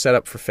like you're set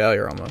up for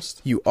failure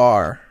almost. You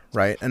are,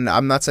 right? And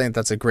I'm not saying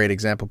that's a great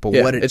example, but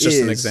what it's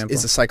just an example.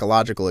 Is a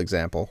psychological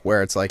example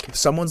where it's like if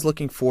someone's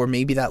looking for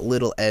maybe that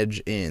little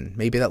edge in,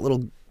 maybe that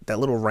little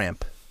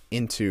ramp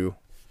into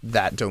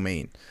that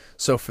domain.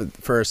 So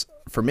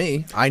for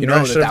me, I know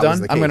that was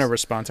the case. I'm going to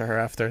respond to her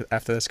after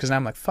this because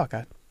I'm like, fuck,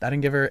 I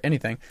didn't give her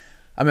anything.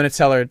 I'm going to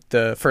tell her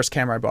the first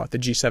camera I bought, the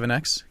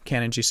G7X,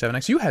 Canon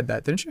G7X. You had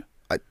that, didn't you?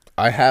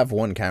 I have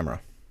one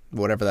camera,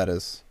 whatever that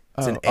is.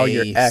 It's an A60.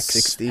 Your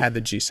ex had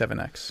the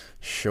G7X.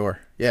 Sure,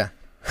 yeah.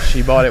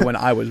 She bought it when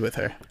I was with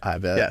her. I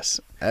bet. Yes.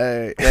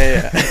 Hey.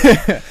 Yeah.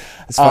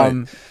 It's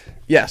funny.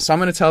 Yeah, so I'm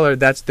going to tell her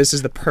this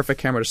is the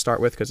perfect camera to start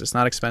with because it's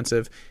not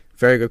expensive,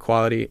 very good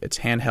quality, it's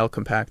handheld,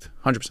 compact,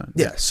 100%.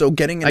 Yeah, so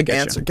getting an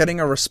answer, getting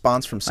a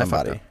response from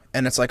somebody,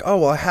 and it's like, oh,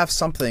 well, I have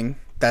something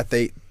that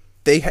they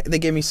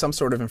gave me some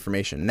sort of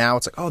information. Now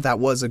it's like, oh, that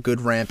was a good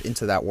ramp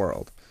into that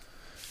world,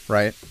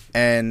 right?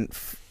 And,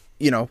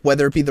 you know,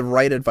 whether it be the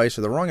right advice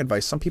or the wrong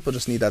advice, some people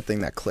just need that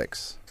thing that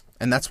clicks.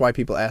 And that's why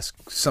people ask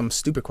some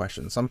stupid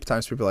questions.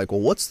 Sometimes people are like,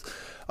 well, what's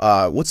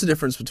the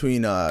difference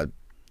between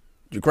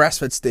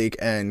grass-fed steak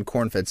and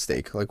corn-fed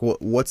steak? Like,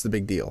 what's the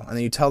big deal? And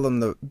then you tell them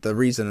the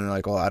reason, and they're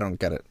like, well, I don't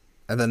get it.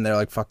 And then they're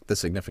like, fuck the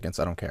significance,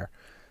 I don't care.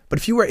 But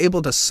if you were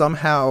able to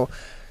somehow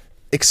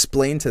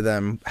explain to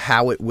them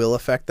how it will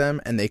affect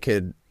them, and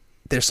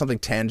there's something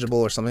tangible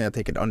or something that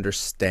they could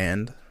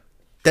understand,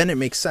 then it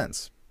makes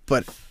sense.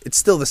 But it's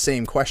still the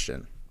same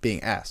question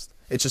being asked.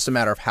 It's just a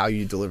matter of how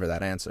you deliver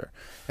that answer.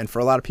 And for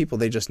a lot of people,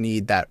 they just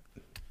need that.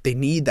 They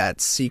need that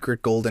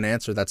secret golden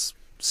answer that's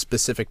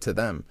specific to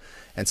them.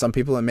 And some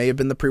people, it may have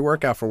been the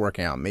pre-workout for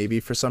working out. Maybe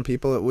for some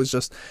people, it was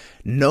just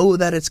know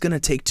that it's going to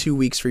take 2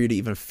 weeks for you to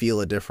even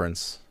feel a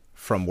difference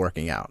from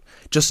working out.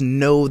 Just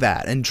know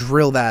that and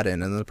drill that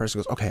in. And then the person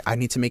goes, okay, I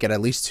need to make it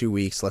at least 2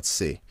 weeks. Let's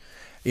see.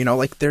 You know,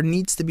 like there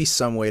needs to be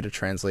some way to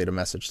translate a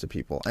message to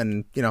people.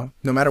 And, you know,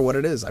 no matter what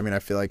it is, I mean, I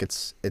feel like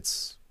it's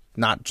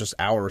not just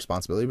our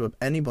responsibility, but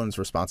anyone's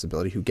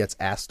responsibility who gets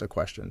asked a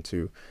question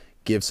to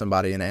give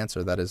somebody an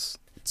answer that is,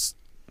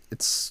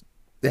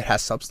 it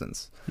has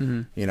substance,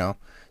 you know?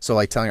 So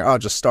like telling her, oh,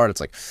 just start.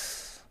 It's like,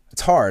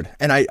 it's hard.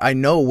 And I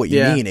know what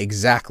you mean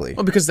exactly.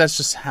 Well, because that's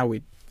just how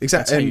we,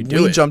 exactly. And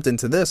we jumped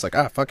into this like,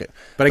 fuck it.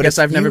 But I guess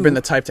I've never been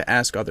the type to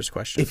ask others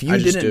questions.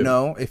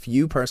 If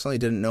you personally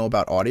didn't know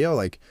about audio,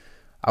 like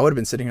I would have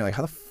been sitting here like,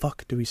 how the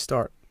fuck do we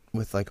start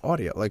with like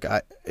audio? Like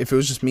if it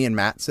was just me and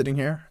Matt sitting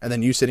here and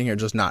then you sitting here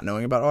just not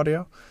knowing about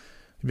audio,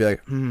 you'd be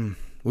like,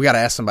 we got to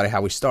ask somebody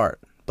how we start.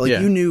 But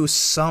like you knew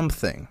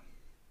something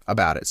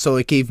about it. So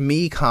it gave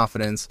me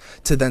confidence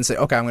to then say,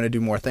 okay, I'm going to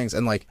do more things.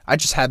 And like, I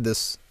just had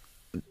this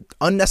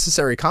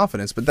unnecessary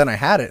confidence, but then I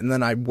had it. And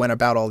then I went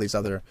about all these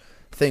other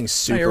things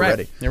super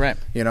ready. You're right.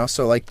 You know,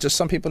 so like just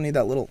some people need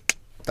that little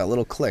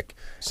click.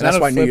 So and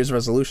that's why New Year's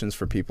resolutions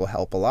for people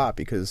help a lot,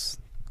 because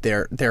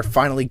they're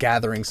finally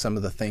gathering some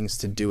of the things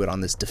to do it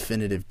on this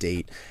definitive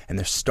date, and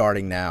they're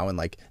starting now, and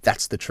like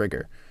that's the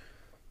trigger,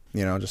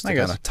 you know, just to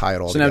kind of tie it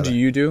all together. So now, do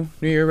you do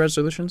New Year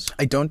resolutions?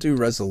 I don't do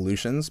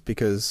resolutions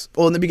because,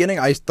 well, in the beginning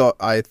I thought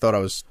I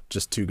was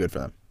just too good for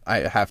them. I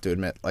have to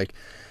admit, like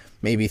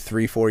maybe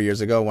 3-4 years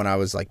ago when I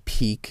was like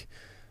peak,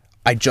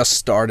 I just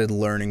started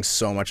learning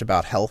so much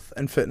about health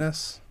and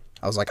fitness.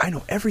 I was like, I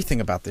know everything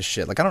about this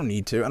shit. Like I don't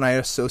need to, and I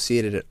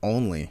associated it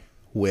only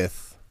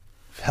with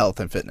health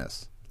and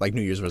fitness. Like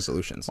New Year's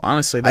resolutions. Well,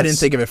 honestly, I didn't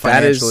think of it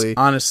financially. That is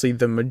honestly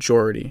the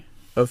majority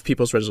of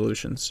people's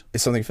resolutions.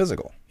 It's something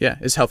physical. Yeah,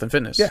 it's health and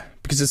fitness. Yeah,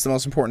 because it's the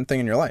most important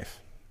thing in your life.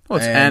 Well,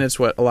 it's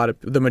what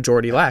the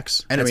majority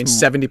lacks. And I mean,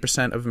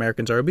 70% of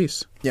Americans are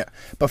obese. Yeah,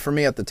 but for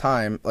me at the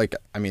time, like,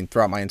 I mean,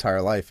 throughout my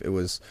entire life, it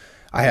was,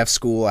 I have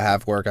school, I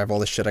have work, I have all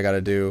this shit I got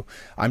to do.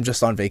 I'm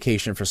just on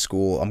vacation for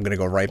school. I'm going to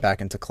go right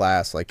back into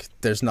class. Like,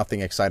 there's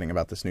nothing exciting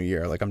about this new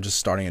year. Like, I'm just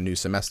starting a new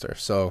semester.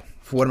 So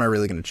what am I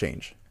really going to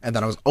change? And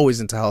then I was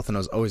always into health and I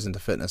was always into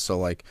fitness. So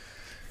like,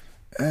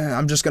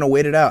 I'm just going to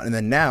wait it out. And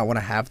then now when I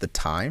have the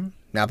time,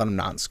 now that I'm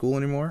not in school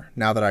anymore,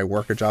 now that I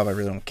work a job I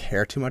really don't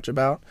care too much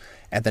about,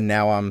 and then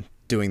now I'm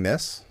doing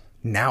this,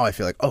 now I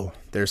feel like, oh,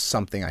 there's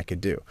something I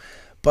could do.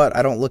 But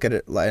I don't look at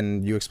it,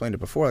 and you explained it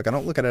before, like I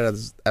don't look at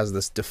it as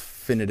this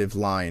definitive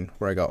line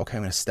where I go, okay,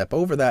 I'm going to step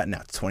over that.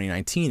 Now it's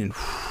 2019 and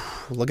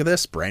look at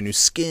this, brand new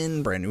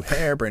skin, brand new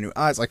hair, brand new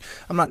eyes. Like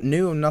I'm not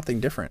new, I'm nothing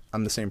different.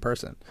 I'm the same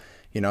person,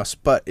 you know,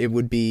 but it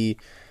would be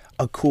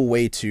a cool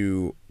way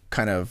to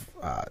kind of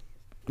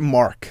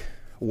mark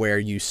where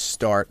you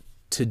start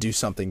to do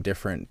something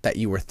different that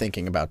you were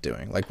thinking about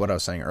doing. Like what I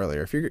was saying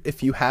earlier,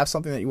 if you have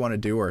something that you want to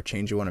do or a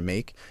change you want to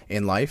make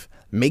in life,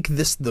 make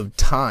this the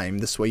time.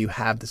 This way you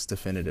have this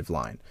definitive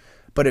line.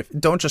 But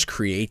don't just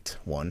create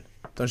one.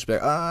 Don't just be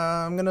like,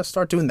 I'm gonna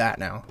start doing that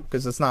now,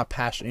 because it's not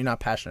passion. You're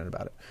not passionate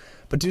about it.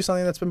 But do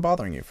something that's been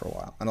bothering you for a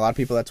while. And a lot of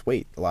people that's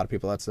weight. A lot of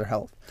people that's their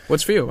health.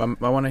 What's for you?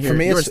 I want to hear for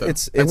me, yours.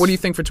 It's like, what do you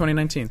think for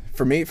 2019?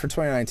 For me, for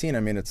 2019, I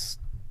mean, it's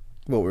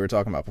what we were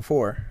talking about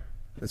before.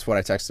 It's what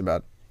I texted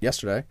about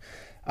yesterday.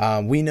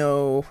 We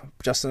know,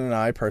 Justin and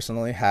I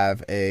personally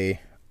have a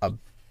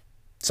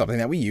something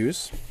that we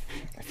use.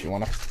 If you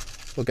want to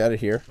look at it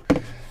here,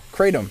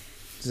 Kratom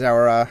is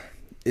our.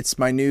 It's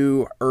my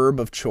new herb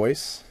of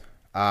choice,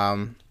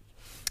 and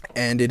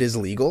it is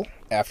legal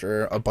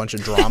after a bunch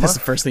of drama. That's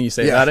the first thing you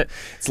say about it.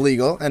 It's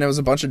legal, and there was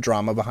a bunch of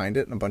drama behind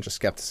it and a bunch of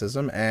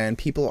skepticism, and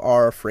people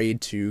are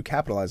afraid to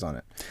capitalize on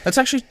it. Let's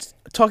actually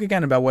talk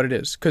again about what it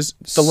is, because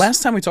the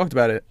last time we talked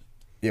about it,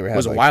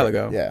 was a while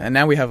ago, and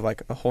now we have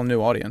like a whole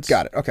new audience.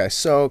 Got it. Okay,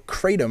 so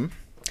Kratom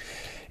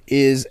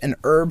is an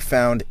herb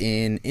found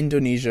in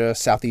Indonesia,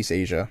 Southeast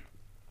Asia.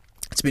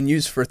 It's been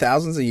used for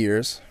thousands of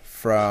years,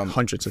 from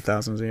hundreds of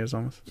thousands of years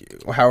almost,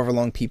 however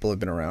long people have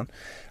been around,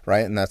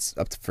 right? And that's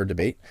up for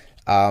debate.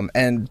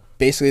 And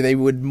basically, they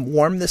would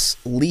warm this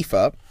leaf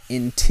up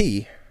in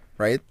tea,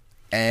 right?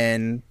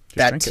 And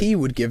that tea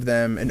would give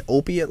them an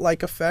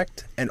opiate-like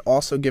effect and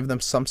also give them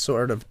some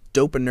sort of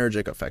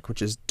dopaminergic effect,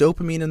 which is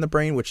dopamine in the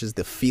brain, which is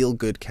the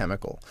feel-good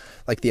chemical,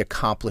 like the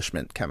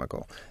accomplishment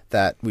chemical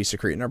that we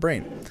secrete in our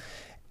brain.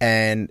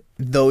 And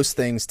those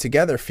things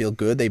together feel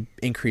good. They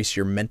increase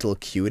your mental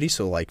acuity,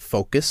 so like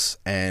focus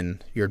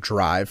and your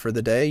drive for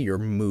the day, your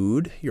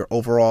mood, your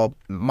overall.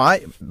 My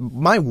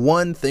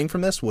one thing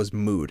from this was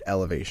mood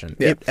elevation.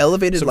 Yeah. It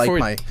elevated my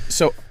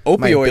opioids,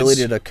 my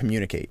ability to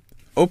communicate.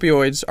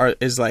 Opioids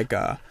is like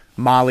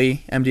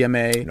Molly,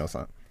 MDMA. No, it's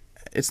not.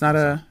 It's not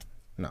a...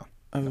 No.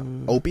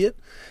 Opiate?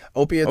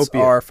 Opiates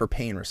are for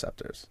pain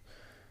receptors.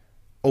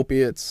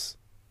 Opiates,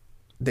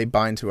 they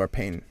bind to our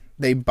pain.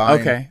 They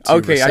bind to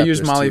receptors. I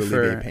use Molly to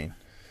for pain.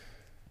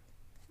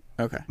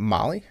 Okay.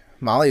 Molly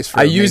is for...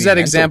 I use that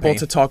example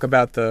to talk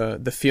about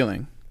the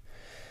feeling.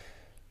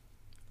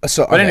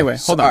 So, but anyway,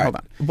 hold on.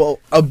 Well,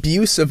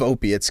 abuse of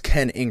opiates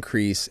can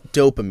increase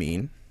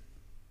dopamine,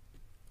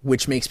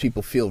 which makes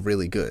people feel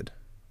really good.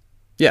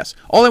 Yes.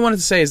 All I wanted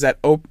to say is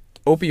that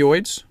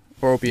opioids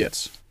or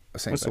opiates.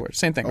 What's the word?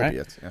 Same thing, right?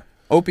 Opiates, yeah.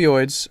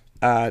 Opioids,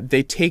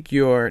 they take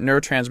your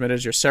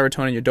neurotransmitters, your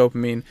serotonin, your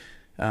dopamine,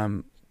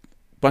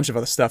 bunch of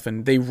other stuff,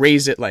 and they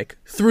raise it like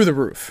through the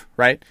roof,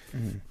 right?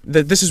 Mm-hmm.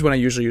 This is when I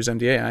usually use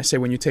MDA. And I say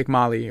when you take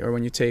Molly or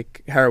when you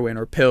take heroin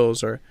or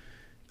pills or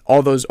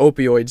all those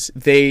opioids,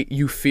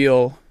 you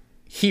feel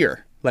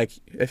here. Like,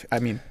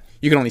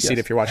 you can only see it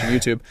if you're watching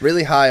YouTube.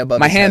 Really high above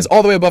my hands,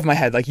 all the way above my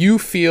head. Like, you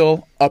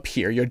feel up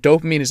here. Your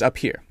dopamine is up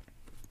here.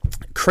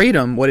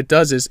 Kratom, what it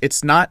does is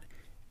it's not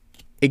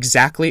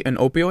exactly an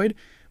opioid,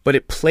 but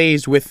it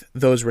plays with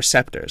those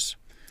receptors.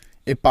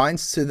 It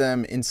binds to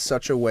them in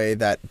such a way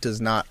that does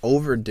not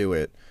overdo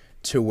it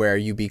to where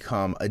you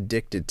become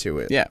addicted to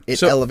it. Yeah.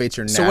 It elevates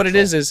your natural. So what it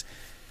is,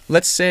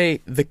 let's say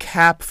the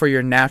cap for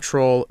your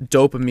natural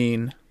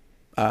dopamine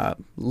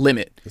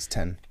limit is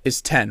 10.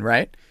 Is 10,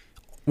 right?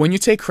 When you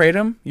take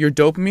Kratom, your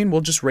dopamine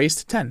will just raise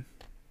to 10.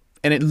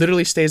 And it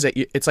literally stays at,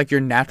 it's like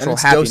your natural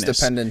happiness. And it's dose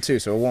dependent too,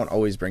 so it won't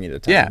always bring you to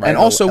 10. Yeah, right? And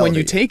also when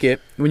you take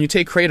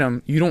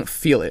Kratom, you don't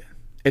feel it.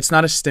 It's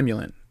not a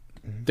stimulant.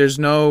 Mm-hmm. There's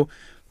no,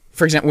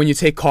 for example, when you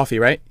take coffee,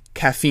 right?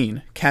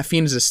 Caffeine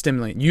is a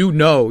stimulant. You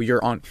know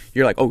you're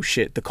like, oh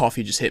shit, the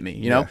coffee just hit me,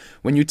 you know?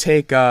 When you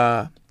take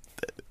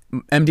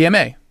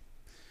MDMA,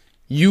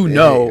 you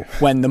know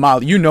when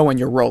when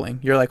you're rolling.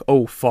 You're like,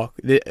 oh fuck,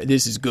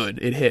 this is good.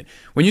 It hit.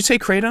 When you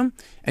take Kratom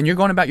and you're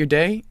going about your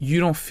day, you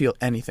don't feel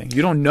anything.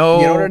 You don't know.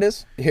 You know what it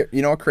is? Here,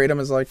 you know what Kratom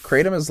is like?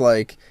 Kratom is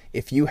like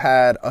if you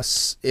had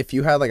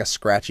like a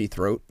scratchy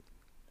throat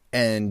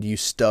and you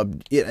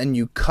stubbed it and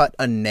you cut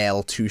a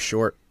nail too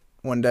short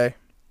one day.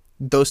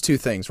 Those two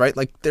things, right?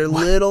 Like they're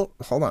little.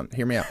 Hold on,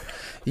 hear me out.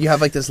 You have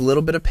like this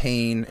little bit of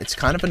pain. It's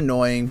kind of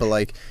annoying, but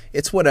like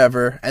it's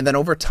whatever. And then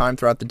over time,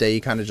 throughout the day,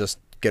 you kind of just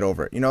get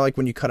over it. You know, like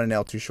when you cut a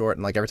nail too short,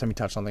 and like every time you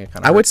touch something, it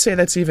kind of. I would say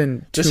that's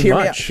even just too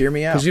much. Hear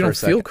me out. Because you don't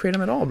feel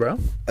Kratom at all, bro.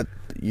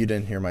 You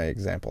didn't hear my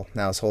example.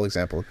 Now this whole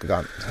example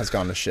has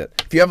gone to shit.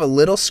 If you have a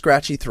little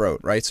scratchy throat,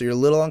 right? So you're a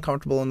little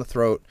uncomfortable in the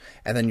throat,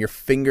 and then your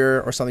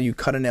finger or something, you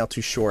cut a nail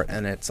too short,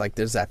 and it's like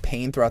there's that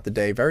pain throughout the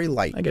day, very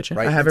light. I get you.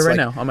 Right? I have it right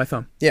now on my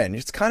thumb. Yeah, and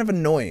it's kind of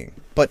annoying,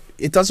 but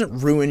it doesn't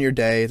ruin your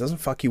day. It doesn't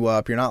fuck you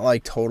up. You're not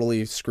like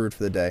totally screwed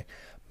for the day.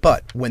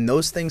 But when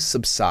those things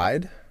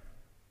subside,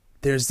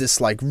 there's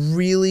this like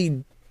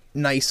really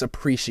nice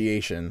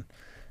appreciation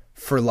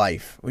for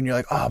life. When you're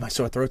like, oh, my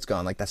sore throat's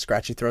gone, like that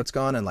scratchy throat's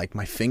gone, and like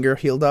my finger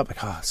healed up,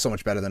 like, oh, so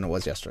much better than it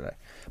was yesterday.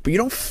 But you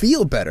don't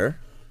feel better.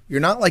 You're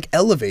not like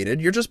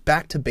elevated. You're just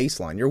back to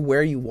baseline. You're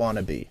where you want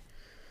to be,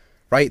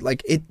 right?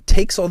 Like it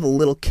takes all the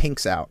little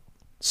kinks out.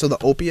 So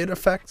the opiate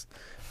effect,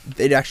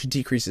 it actually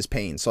decreases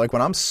pain. So like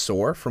when I'm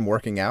sore from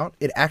working out,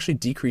 it actually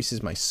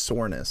decreases my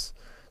soreness.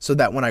 So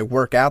that when I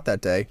work out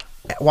that day,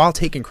 while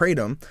taking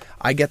Kratom,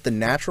 I get the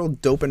natural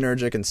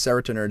dopaminergic and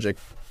serotonergic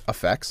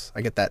effects.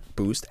 I get that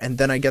boost, and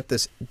then I get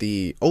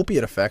the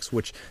opiate effects,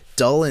 which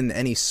dull in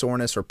any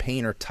soreness or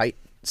pain or tight,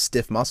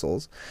 stiff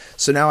muscles.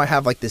 So now I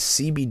have like this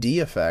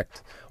CBD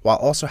effect while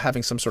also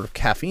having some sort of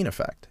caffeine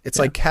effect. It's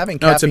like having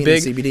caffeine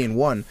and CBD in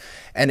one,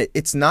 and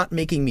it's not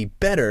making me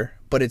better,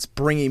 but it's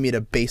bringing me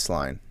to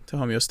baseline. To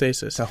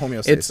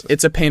homeostasis.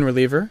 It's a pain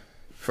reliever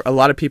for a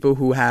lot of people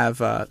who have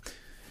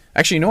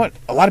actually, you know what?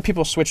 A lot of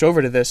people switch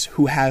over to this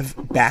who have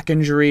back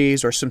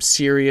injuries or some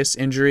serious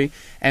injury,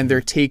 and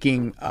they're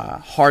taking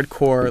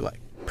hardcore like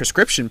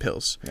prescription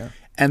pills. Yeah.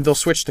 And they'll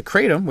switch to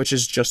Kratom, which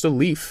is just a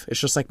leaf. It's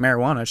just like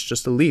marijuana. It's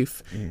just a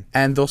leaf.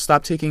 And they'll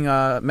stop taking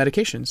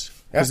medications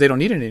because they don't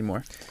need it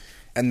anymore.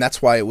 And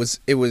that's why it was.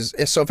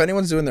 So if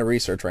anyone's doing their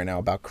research right now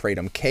about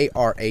Kratom,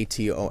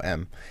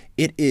 Kratom,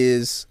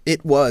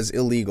 it was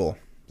illegal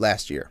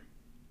last year.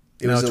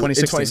 It was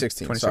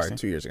 2016. 2016. Sorry,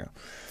 2 years ago.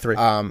 3.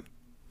 All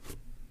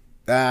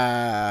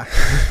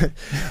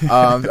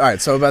right,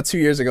 so about 2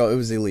 years ago, it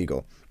was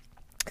illegal.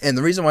 And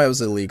the reason why it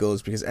was illegal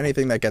is because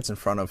anything that gets in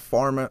front of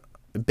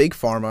big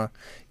pharma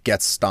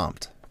gets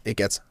stomped. It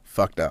gets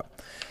fucked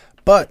up.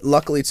 But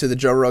luckily to the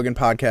Joe Rogan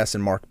podcast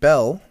and Mark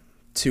Bell,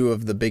 two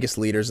of the biggest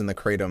leaders in the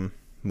Kratom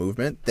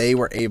movement, they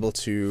were able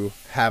to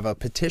have a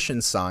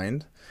petition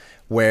signed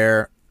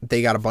where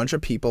they got a bunch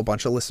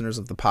of listeners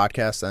of the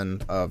podcast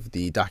and of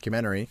the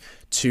documentary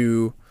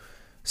to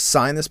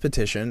sign this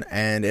petition,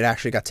 and it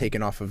actually got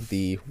taken off of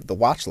the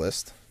watch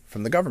list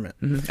from the government.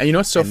 And you know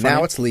what's so funny?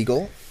 Now it's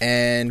legal,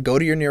 and go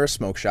to your nearest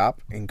smoke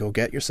shop and go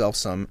get yourself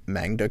some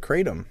Mangda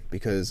Kratom,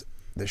 because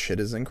this shit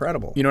is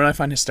incredible. You know what I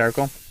find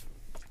hysterical?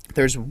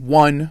 There's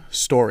one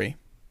story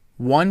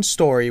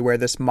where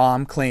this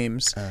mom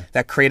claims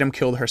that Kratom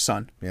killed her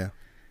son. Yeah.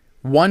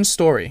 One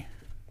story.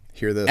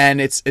 Hear this. And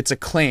it's a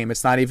claim.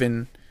 It's not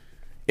even...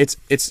 It's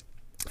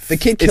the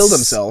kid killed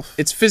himself.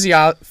 It's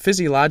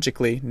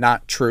physiologically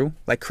not true.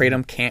 Like,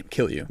 Kratom can't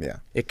kill you. Yeah.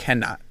 It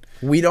cannot.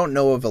 We don't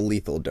know of a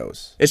lethal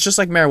dose. It's just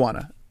like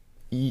marijuana.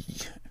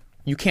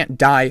 You can't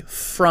die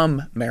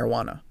from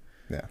marijuana.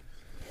 Yeah.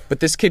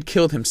 But this kid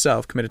killed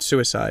himself, committed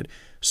suicide.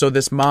 So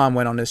this mom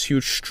went on this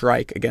huge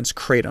strike against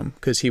Kratom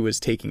because he was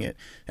taking it.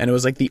 And it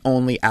was like the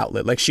only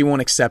outlet. Like, she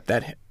won't accept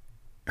that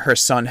her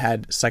son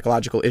had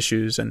psychological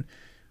issues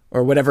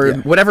or whatever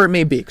it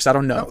may be, because I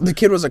don't know. No, the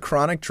kid was a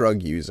chronic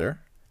drug user.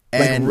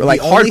 And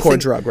like hardcore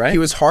drug, right? He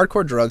was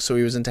hardcore drug, so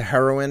he was into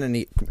heroin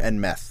and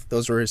meth.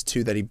 Those were his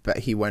two that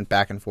he went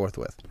back and forth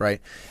with,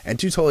 right? And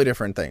two totally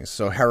different things.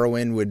 So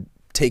heroin would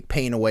take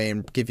pain away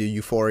and give you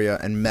euphoria,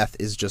 and meth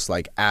is just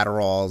like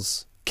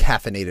Adderall's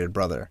caffeinated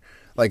brother.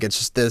 Like, it's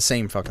just the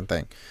same fucking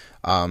thing.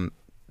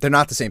 They're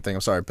not the same thing,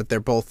 I'm sorry, but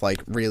they're both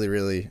like really,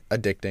 really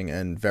addicting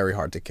and very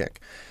hard to kick.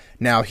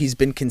 Now, he's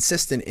been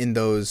consistent in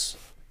those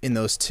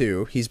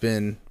two. He's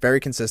been very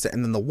consistent.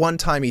 And then the one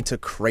time he took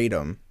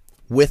Kratom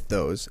with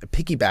those,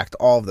 piggybacked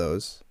all of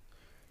those,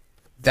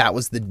 that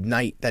was the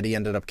night that he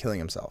ended up killing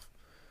himself.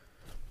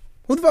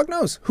 Who the fuck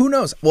knows? Who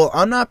knows? Well,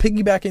 I'm not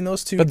piggybacking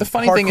those two. But the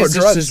funny thing is,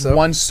 this is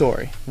one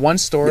story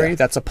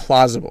that's a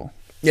plausible.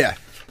 Yeah,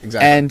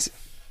 exactly. And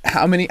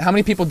how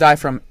many people die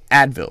from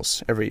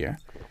Advils every year?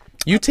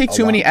 You take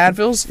too many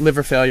Advils,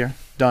 liver failure,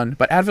 done.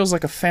 But Advil's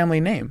like a family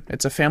name.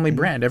 It's a family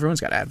brand. Everyone's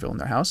got Advil in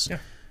their house. Yeah.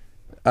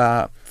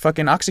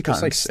 Fucking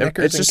OxyContin. Like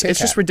it's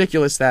just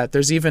ridiculous that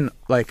there's even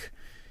like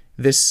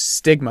this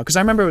stigma. Because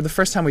I remember the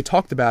first time we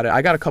talked about it,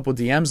 I got a couple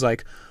DMs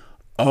like,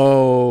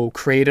 "Oh,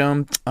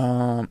 Kratom,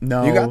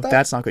 no, you got that?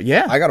 That's not good."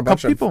 Yeah, I got a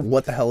bunch of people.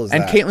 What the hell is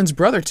and that? And Caitlin's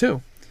brother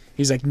too.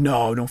 He's like,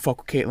 "No, don't fuck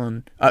with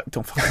Caitlin.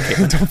 Don't fuck with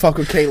Caitlin. Don't fuck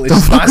with Caitlin.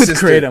 Don't fuck with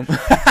Kratom."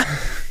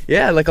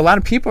 Yeah, like a lot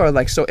of people are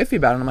like so iffy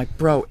about it. And I'm like,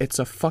 bro, it's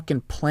a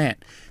fucking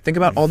plant. Think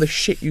about all the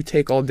shit you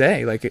take all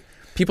day. Like,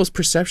 people's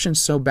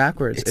perception's so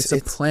backwards. It's a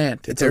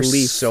plant. It's a leaf.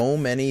 There's so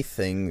many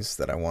things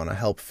that I want to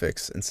help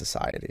fix in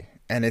society.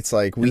 And it's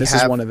like this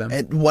is one of them.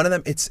 And one of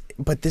them,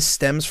 but this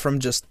stems from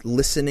just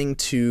listening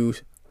to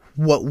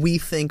what we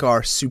think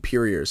are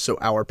superiors. So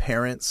our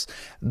parents,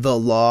 the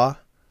law,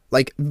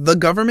 like the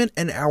government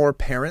and our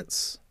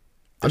parents.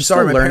 I'm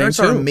sorry, my parents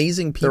too. are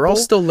amazing people. They're all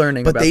still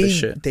learning about this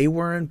shit. They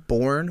weren't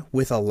born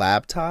with a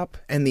laptop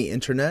and the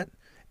internet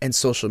and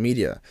social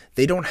media.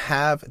 They don't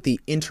have the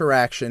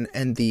interaction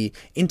and the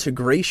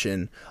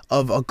integration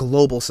of a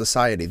global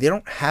society. They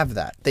don't have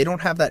that. They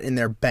don't have that in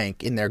their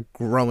bank, in their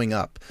growing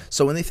up.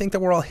 So when they think that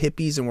we're all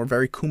hippies and we're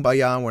very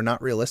kumbaya and we're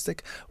not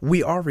realistic,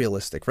 we are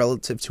realistic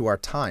relative to our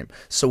time.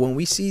 So when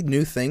we see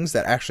new things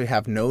that actually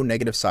have no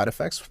negative side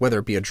effects, whether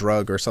it be a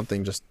drug or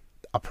something, just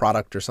a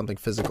product or something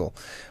physical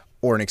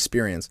or an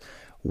experience,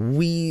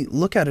 we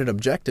look at it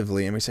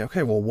objectively and we say,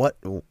 okay, well,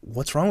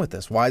 what's wrong with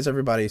this? Why is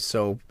everybody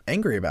so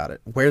angry about it?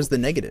 Where's the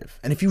negative?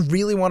 And if you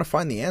really want to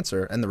find the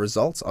answer and the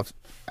results of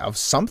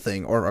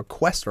something or a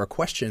quest or a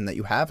question that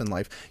you have in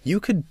life, you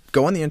could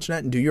go on the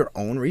internet and do your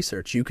own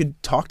research. You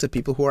could talk to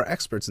people who are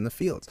experts in the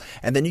fields,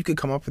 and then you could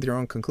come up with your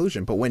own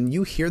conclusion. But when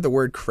you hear the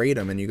word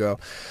kratom and you go,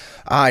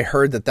 I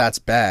heard that that's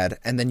bad,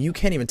 and then you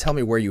can't even tell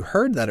me where you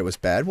heard that it was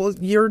bad, well,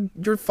 you're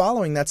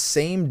following that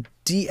same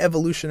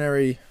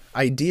de-evolutionary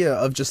idea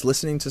of just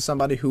listening to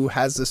somebody who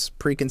has this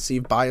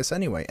preconceived bias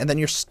anyway, and then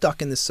you're stuck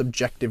in this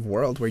subjective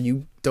world where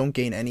you don't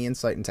gain any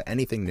insight into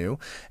anything new,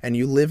 and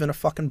you live in a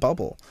fucking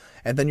bubble,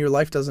 and then your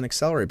life doesn't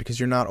accelerate because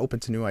you're not open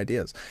to new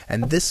ideas.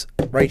 And this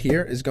right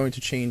here is going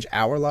to change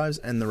our lives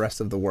and the rest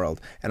of the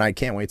world, and I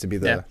can't wait to be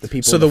the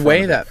people. So the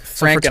way that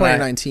Frank for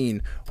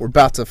 2019, we're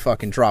about to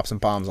fucking drop some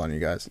bombs on you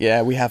guys.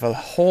 Yeah, we have a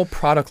whole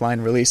product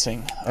line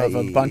releasing of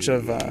a bunch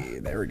of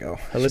there we go.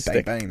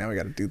 Holistic. Bang, bang. Now we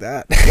got to do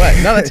that. What?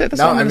 No, that's it.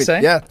 That's all I'm gonna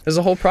say. Yeah, there's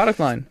a whole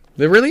product line.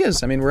 There really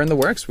is. I mean, we're in the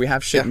works. We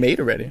have shit made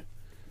already.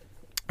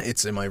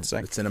 It's in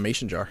a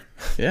mason jar.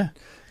 Yeah.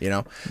 You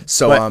know?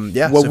 So, so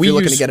if you're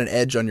looking to get an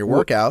edge on your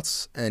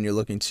workouts and you're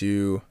looking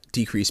to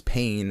decrease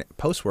pain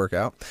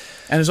post-workout.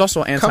 And there's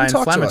also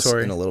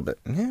anti-inflammatory in a little bit.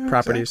 Yeah,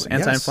 properties. Exactly.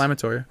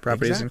 Anti-inflammatory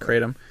properties in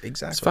kratom.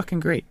 Exactly. It's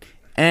fucking great.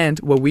 And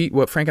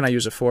what Frank and I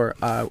use it for,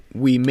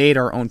 we made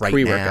our own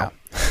pre-workout.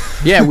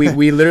 Yeah,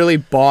 we literally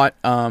bought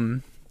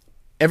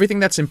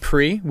everything that's in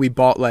pre, we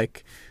bought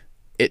like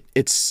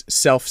it's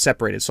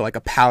self-separated. So like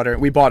a powder.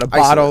 We bought a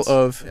bottle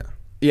of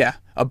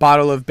a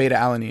bottle of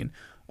beta-alanine,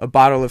 a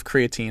bottle of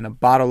creatine, a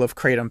bottle of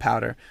kratom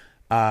powder.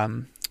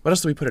 What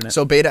else do we put in it?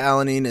 So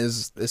beta-alanine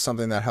is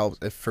something that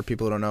helps, for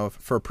people who don't know,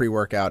 for a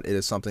pre-workout, it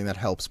is something that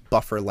helps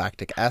buffer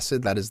lactic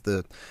acid. That is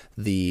the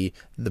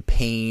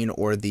pain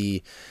or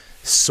the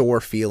sore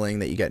feeling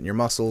that you get in your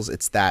muscles.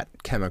 It's that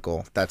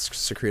chemical that's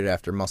secreted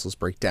after muscles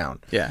break down.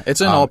 Yeah,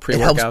 it's in all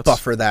pre-workouts. It helps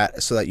buffer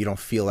that so that you don't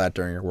feel that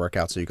during your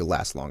workout, so you could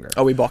last longer.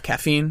 Oh, we bought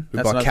caffeine.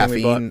 We bought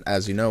caffeine,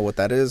 as you know what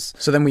that is.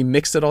 So then we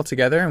mixed it all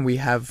together, and we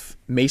have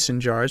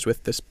mason jars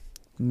with this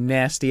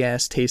nasty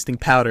ass tasting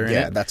powder in it.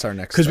 Yeah, that's our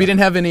next. Because we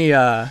didn't have any.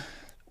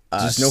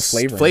 Just no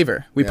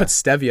flavor. We put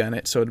stevia in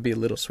it, so it'd be a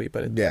little sweet,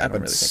 but I don't really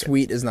think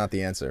sweet is not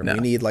the answer. No.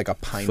 We need like a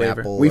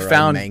pineapple. We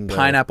found a mango.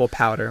 Pineapple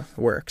powder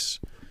works.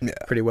 Yeah.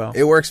 Pretty well.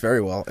 It works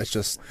very well. It's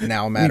just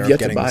now a matter of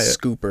getting the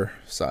scooper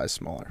size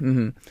smaller.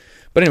 Mm-hmm.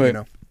 But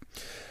anyway,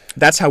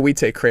 that's how we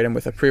take kratom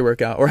with a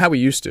pre-workout, or how we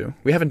used to.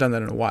 We haven't done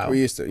that in a while. We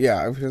used to,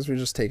 because we're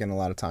just taking a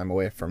lot of time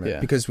away from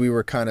it because we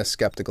were kind of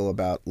skeptical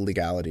about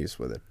legalities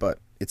with it. But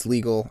it's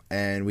legal,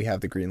 and we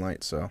have the green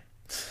light, so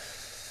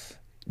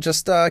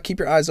just keep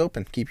your eyes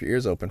open, keep your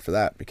ears open for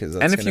that, because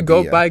that's and if you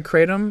go buy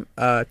kratom,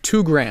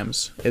 2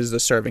 grams is the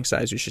serving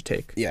size you should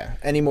take. Yeah,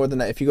 any more than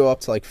that, if you go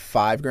up to like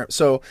 5 grams.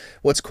 So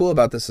what's cool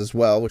about this as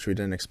well, which we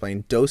didn't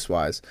explain dose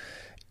wise,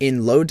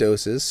 in low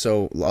doses,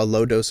 so a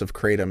low dose of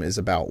kratom is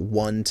about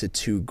 1 to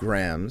 2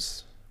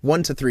 grams.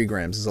 1 to 3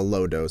 grams is a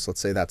low dose. Let's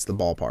say that's the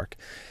ballpark.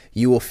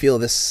 You will feel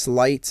this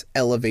slight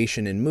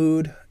elevation in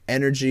mood,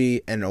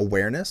 energy, and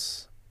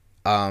awareness.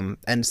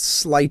 And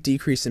slight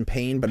decrease in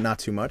pain, but not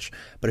too much.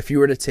 But if you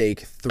were to take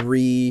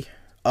 3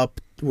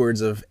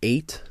 upwards of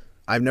 8,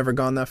 I've never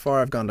gone that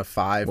far. I've gone to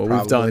 5. Well,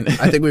 probably.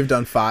 I think we've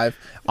done 5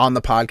 on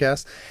the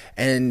podcast,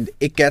 and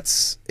it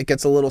gets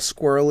a little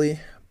squirrely.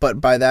 But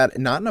by that,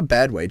 not in a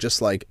bad way.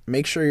 Just like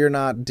make sure you're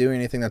not doing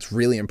anything that's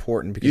really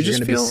important, because you're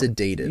going to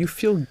be sedated. You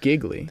feel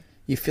giggly.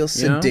 You feel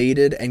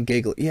sedated and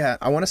giggly. Yeah,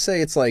 I want to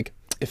say it's like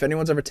if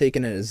anyone's ever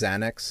taken a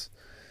Xanax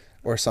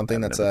or something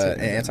that's an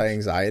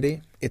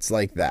anti-anxiety, it's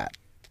like that.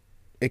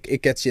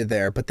 It gets you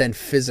there, but then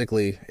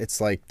physically,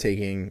 it's like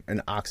taking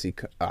an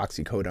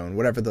oxycodone,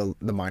 whatever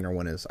the minor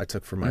one is. I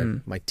took for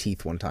my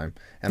teeth one time,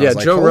 and I was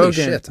like, Joe holy Rogan.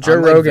 shit, Joe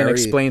Rogan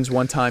explains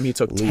one time he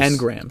took 10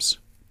 grams.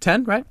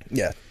 10, right?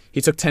 Yeah. He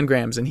took 10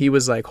 grams, and he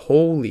was like,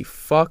 "Holy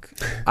fuck,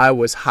 I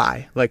was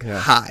high,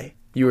 high.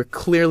 You were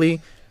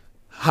clearly."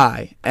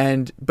 High,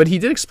 but he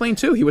did explain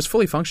too. He was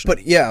fully functional.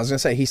 But yeah, I was gonna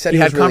say he said he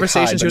had was really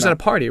conversations. High, he was at a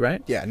party,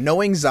 right? Yeah,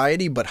 no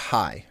anxiety, but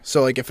high.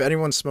 So like, if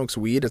anyone smokes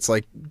weed, it's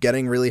like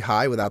getting really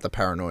high without the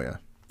paranoia.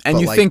 And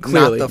you think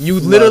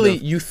clearly.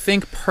 You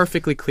think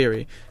perfectly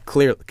clearly.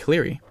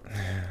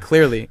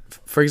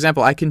 For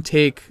example, I can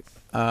take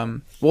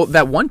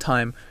that one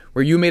time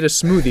where you made a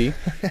smoothie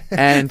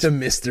and it's a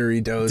mystery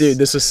dose. Dude,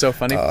 this is so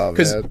funny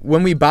because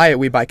when we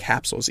buy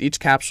capsules. Each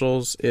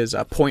capsule is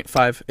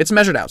 0.5. It's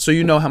measured out, so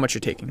you know how much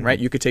you're taking, right?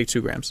 You could take 2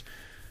 grams.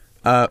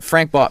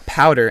 Frank bought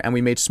powder, and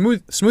we made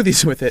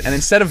smoothies with it. And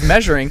instead of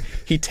measuring,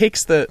 he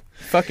takes the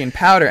fucking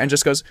powder and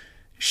just goes,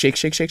 shake,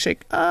 shake, shake,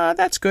 shake.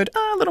 That's good.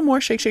 A little more,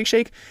 shake, shake,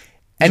 shake.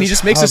 And he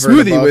just makes a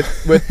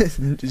smoothie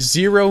with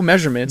 0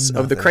 measurements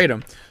of the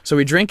kratom. So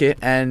we drink it,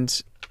 and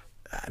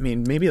I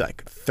mean, maybe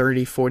like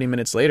 30, 40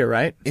 minutes later,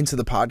 right? Into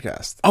the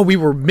podcast. Oh, we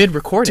were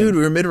mid-recording. Dude,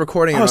 we were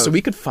mid-recording. Oh, so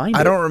we could find it.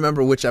 I don't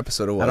remember which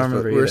episode it was. I don't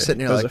remember We were sitting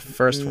here like... It was the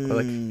first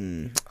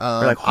one.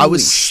 We're like, holy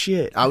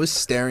shit. I was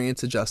staring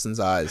into Justin's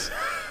eyes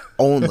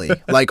only.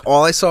 Like,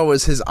 all I saw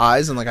was his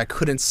eyes, and like I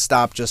couldn't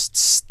stop just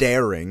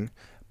staring.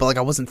 but like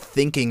I wasn't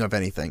thinking of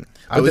anything.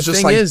 But I was the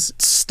just thing like is,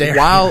 staring.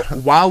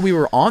 while we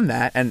were on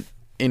that and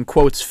in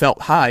quotes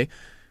felt high,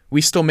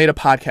 we still made a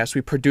podcast.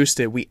 We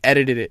produced it. We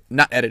edited it,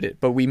 not edited,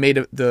 but we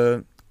made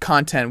the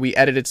content. We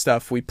edited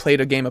stuff. We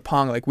played a game of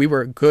Pong. Like we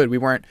were good. We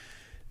weren't.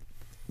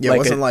 Yeah, it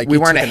wasn't like we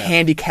you weren't a took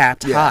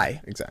handicapped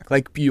high. exactly.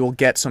 Like you'll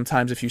get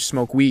sometimes if you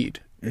smoke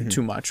weed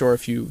too much, or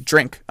if you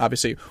drink,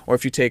 obviously, or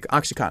if you take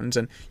Oxycontins,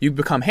 and you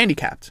become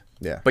handicapped.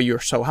 Yeah. But you're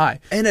so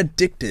high. And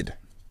addicted.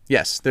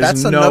 Yes, there's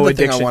That's no another thing I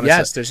addiction. wanna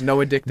Yes, say. there's no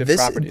addictive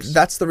properties.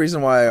 That's the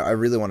reason why I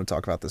really want to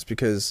talk about this,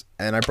 because,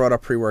 and I brought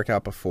up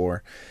pre-workout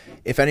before.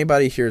 If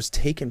anybody here has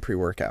taken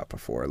pre-workout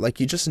before, like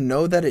you just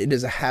know that it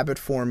is a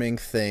habit-forming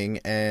thing,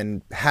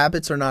 and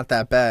habits are not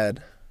that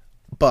bad,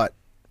 but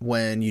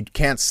when you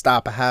can't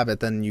stop a habit,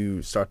 then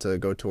you start to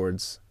go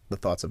towards the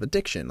thoughts of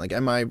addiction. Like,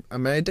 am I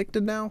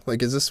addicted now?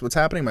 Like, is this what's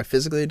happening? Am I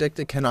physically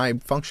addicted? Can I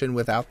function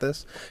without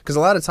this? Because a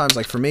lot of times,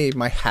 like for me,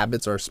 my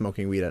habits are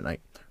smoking weed at night,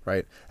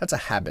 right? That's a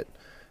habit.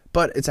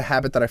 But it's a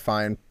habit that I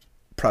find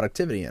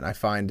productivity in. I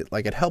find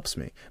like it helps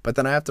me. But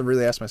then I have to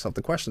really ask myself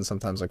the question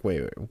sometimes, like,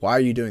 wait, why are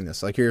you doing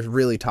this? Like, you're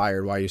really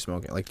tired. Why are you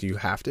smoking? Like, do you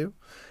have to?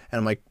 And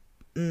I'm like,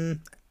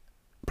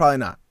 probably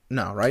not.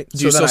 No, right?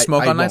 Do you still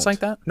smoke on nights like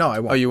that? No, I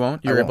won't. Oh, you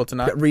won't? You're able to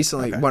not?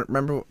 Recently, Okay.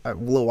 remember a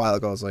little while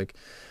ago, I was like,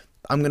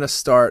 I'm going to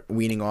start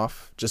weaning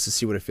off just to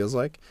see what it feels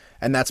like.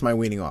 And that's my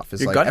weaning off.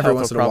 It's Your like gut every health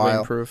once will in a probably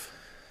while. improve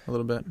a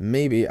little bit.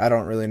 Maybe. I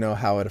don't really know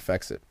how it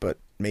affects it, but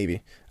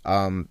maybe.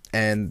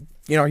 And,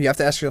 you know, you have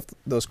to ask yourself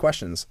those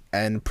questions.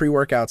 And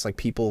pre-workouts, like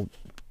people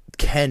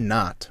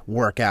cannot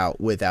work out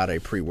without a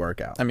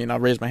pre-workout. I mean, I'll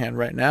raise my hand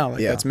right now.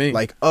 Like, that's me.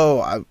 Like,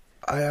 oh,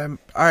 I'm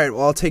all right.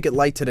 Well, I'll take it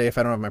light today if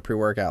I don't have my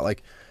pre-workout.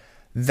 Like,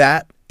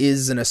 that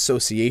is an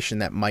association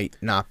that might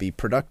not be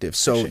productive.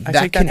 So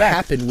that can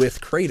happen with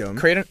Kratom.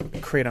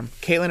 Kratom.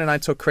 Caitlin and I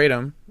took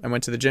Kratom and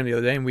went to the gym the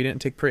other day, and we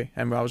didn't take pre.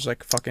 And I was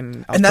like,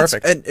 fucking, I was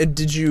perfect. And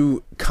did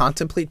you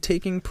contemplate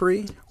taking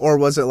pre, or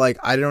was it like,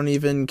 I don't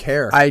even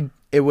care?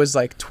 It was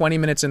like 20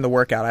 minutes in the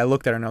workout. I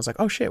looked at her and I was like,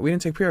 oh shit, we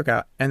didn't take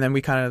pre-workout. And then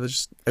we kind of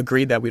just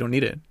agreed that we don't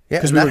need it. Yeah,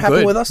 because and that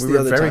happened with us we the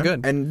other were very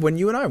time. good. And when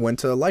you and I went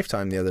to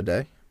Lifetime the other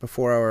day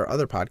before our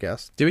other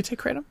podcast, Did we take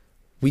Kratom?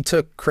 we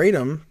took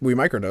Kratom. We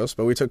microdosed,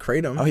 but we took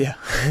Kratom. Oh yeah.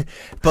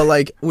 But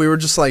like, we were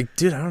just like,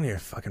 dude, I don't need a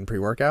fucking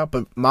pre-workout.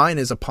 But mine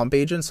is a pump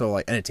agent, so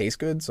like, and it tastes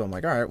good. So I'm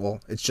like, all right, well,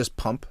 it's just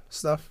pump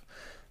stuff,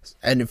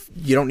 and if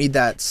you don't need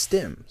that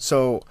stim.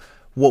 So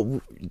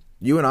what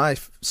you and I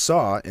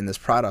saw in this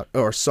product,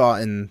 or saw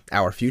in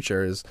our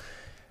future, is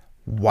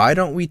why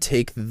don't we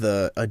take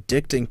the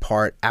addicting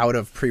part out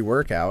of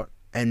pre-workout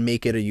and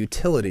make it a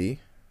utility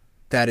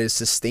that is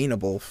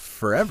sustainable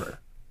forever,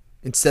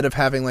 instead of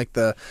having like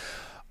the,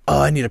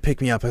 oh, I need to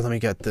pick me up, let me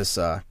get this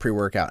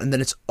pre-workout, and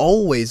then it's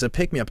always a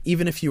pick me up,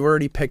 even if you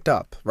already picked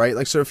up, right?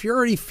 Like, so if you're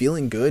already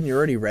feeling good and you're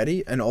already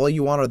ready, and all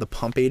you want are the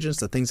pump agents,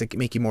 the things that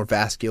make you more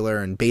vascular,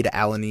 and beta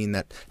alanine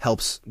that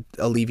helps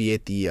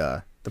alleviate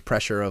the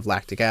pressure of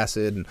lactic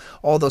acid, and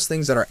all those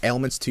things that are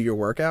ailments to your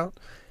workout,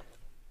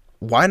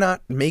 why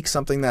not make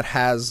something that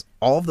has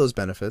all of those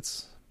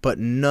benefits but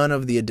none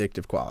of the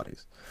addictive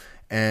qualities?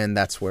 And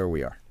that's where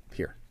we are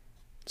here.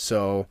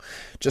 So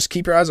just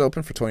keep your eyes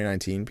open for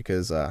 2019,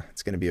 because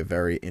it's going to be a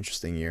very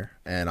interesting year,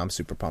 and I'm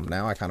super pumped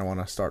now. I kind of want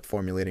to start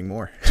formulating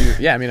more.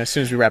 Yeah, I mean, as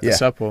soon as we wrap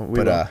this up, we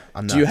will.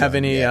 Do you have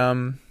any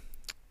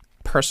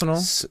personal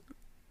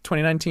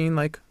 2019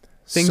 like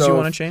things you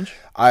want to change?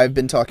 I've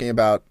been talking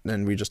about,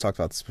 and we just talked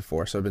about this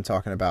before, so I've been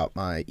talking about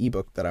my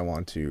ebook that I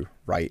want to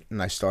write,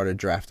 and I started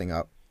drafting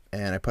up,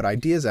 and I put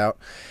ideas out,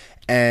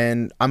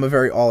 and I'm a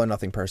very all or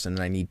nothing person,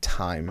 and I need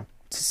time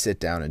to sit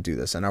down and do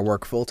this, and I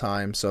work full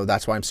time, so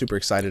that's why I'm super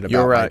excited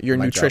about your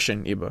my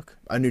nutrition ebook.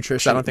 A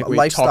nutrition, I don't think we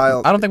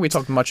lifestyle. I don't think we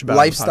talked much about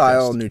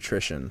lifestyle it on the podcast.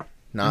 nutrition,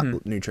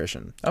 not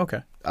nutrition.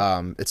 Okay.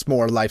 It's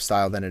more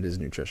lifestyle than it is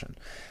nutrition.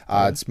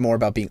 It's more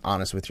about being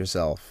honest with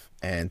yourself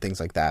and things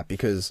like that,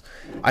 because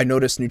I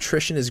noticed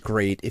nutrition is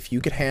great. If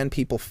you could hand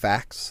people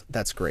facts,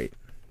 that's great.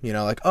 You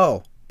know, like,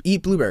 oh,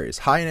 eat blueberries,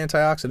 high in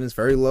antioxidants,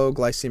 very low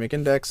glycemic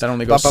index. That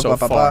only goes so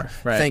far.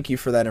 Right. Thank you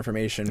for that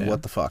information. Yeah.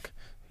 What the fuck?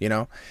 You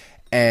know?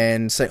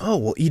 And say, oh,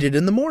 well, eat it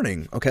in the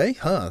morning. Okay,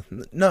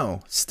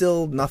 no,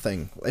 still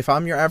nothing. If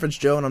I'm your average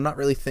Joe and I'm not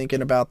really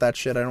thinking about that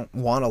shit, I don't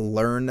want to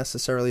learn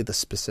necessarily the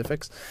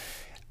specifics.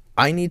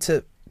 I need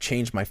to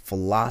change my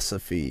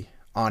philosophy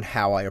on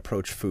how I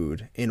approach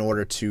food in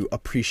order to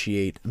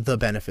appreciate the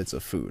benefits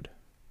of food.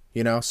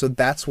 You know, so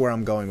that's where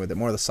I'm going with it.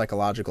 More of the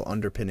psychological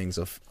underpinnings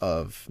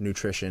of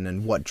nutrition,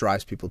 and what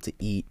drives people to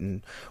eat,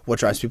 and what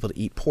drives people to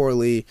eat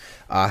poorly.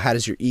 How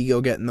does your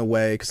ego get in the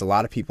way? Because a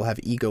lot of people have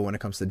ego when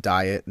it comes to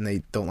diet, and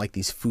they don't like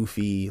these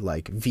foofy,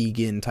 like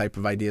vegan type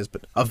of ideas.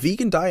 But a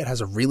vegan diet has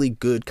a really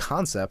good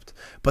concept,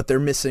 but they're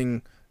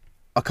missing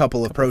a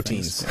couple of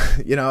proteins,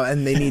 you know,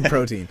 and they need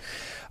protein.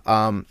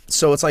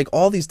 So it's like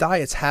all these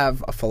diets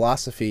have a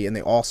philosophy, and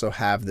they also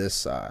have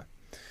this,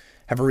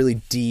 have a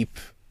really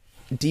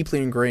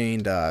deeply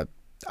ingrained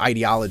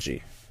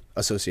ideology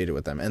associated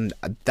with them, and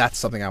that's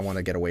something I want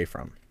to get away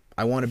from.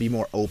 I want to be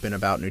more open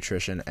about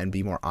nutrition and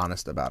be more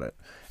honest about it.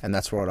 And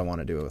that's what I want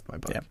to do with my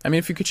book. Yeah. I mean,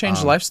 if you could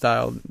change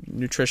lifestyle,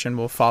 nutrition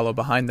will follow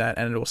behind that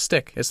and it will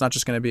stick. It's not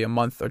just going to be a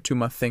month or 2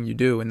 month thing you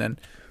do and then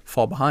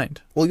fall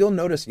behind. Well, you'll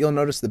notice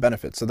the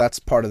benefits. So that's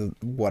part of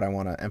what I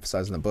want to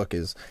emphasize in the book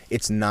is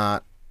it's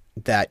not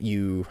that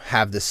you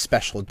have this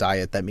special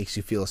diet that makes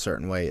you feel a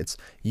certain way. It's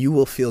you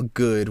will feel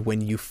good when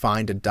you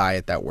find a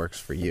diet that works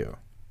for you.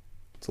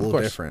 It's a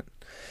little different,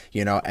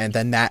 you know, and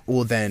then that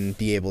will then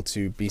be able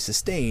to be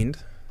sustained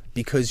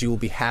because you will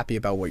be happy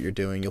about what you're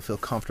doing. You'll feel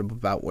comfortable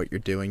about what you're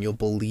doing. You'll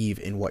believe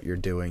in what you're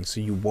doing,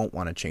 so you won't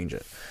want to change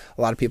it.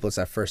 A lot of people, it's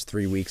that first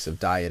 3 weeks of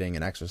dieting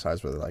and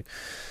exercise where they're like,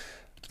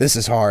 this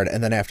is hard.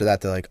 And then after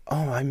that, they're like,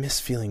 oh, I miss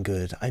feeling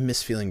good. I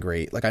miss feeling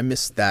great. Like, I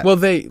miss that.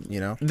 Well, you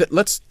know,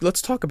 let's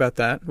talk about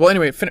that. Well,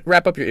 anyway,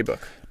 wrap up your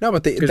ebook. No,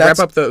 but wrap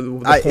up the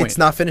point. It's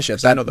not finished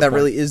yet. That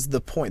really is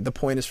the point. The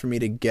point is for me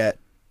to get,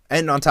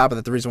 and on top of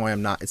that, the reason why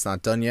it's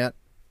not done yet.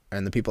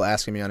 And the people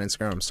asking me on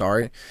Instagram, I'm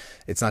sorry,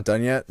 it's not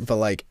done yet. But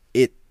like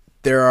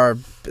there are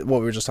what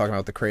we were just talking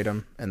about, the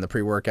Kratom and the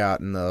pre-workout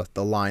and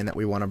the line that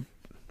we want to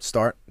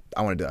start.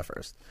 I want to do that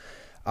first.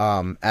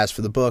 As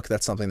for the book,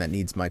 that's something that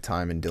needs my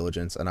time and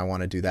diligence, and I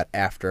want to do that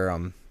after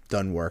I'm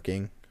done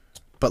working.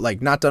 But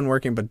like not done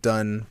working, but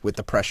done with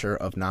the pressure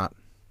of not,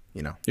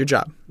 you know, your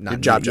job,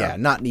 yeah,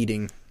 not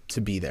needing to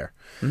be there.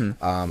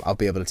 Mm-hmm. I'll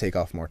be able to take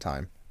off more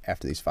time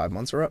after these 5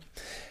 months are up,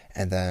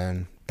 and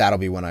then that'll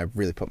be when I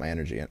really put my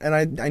energy in.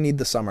 And I need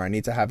the summer. I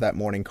need to have that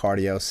morning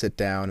cardio, sit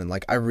down, and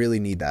like I really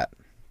need that.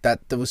 That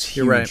was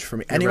huge for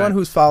me. Anyone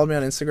who's followed me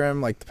on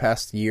Instagram like the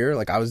past year,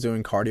 like I was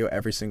doing cardio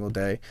every single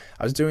day.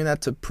 I was doing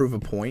that to prove a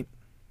point.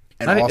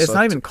 And it's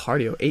not even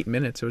cardio. 8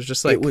 minutes. It was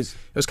just like it was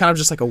kind of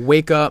just like a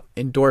wake up,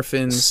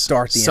 endorphins,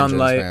 start the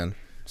sunlight, engines, man.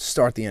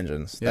 Start the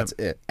engines. Yep. That's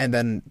it. And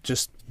then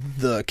just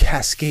the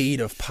cascade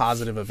of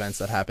positive events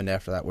that happened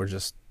after that were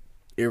just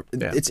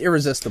it's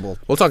irresistible.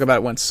 We'll talk about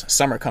it once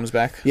summer comes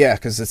back. Yeah,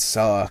 because it's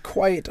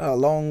quite a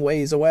long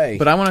ways away.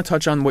 But I want to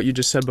touch on what you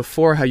just said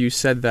before, how you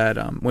said that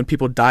when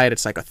people diet,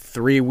 it's like a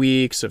 3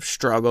 weeks of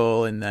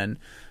struggle, and then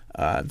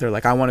they're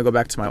like, I want to go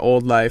back to my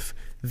old life.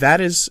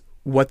 That is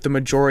what the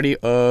majority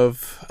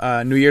of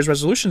New Year's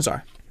resolutions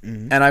are.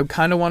 Mm-hmm. And I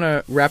kind of want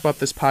to wrap up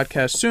this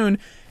podcast soon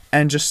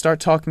and just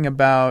start talking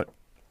about...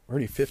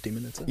 Already 50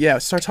 minutes in. Yeah,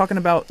 start talking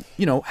about,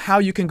 you know, how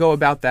you can go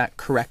about that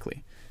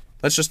correctly.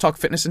 Let's just talk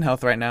fitness and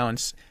health right now,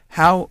 and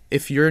how,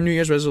 if your New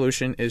Year's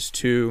resolution is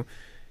to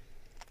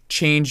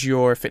change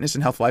your fitness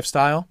and health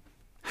lifestyle,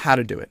 how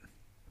to do it.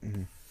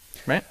 Mm-hmm.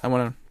 Right? I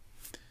want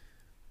to...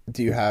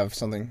 Do you have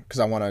something? Because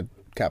I want to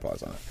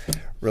capitalize on it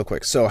real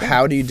quick. So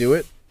how do you do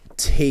it?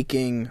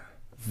 Taking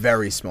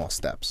very small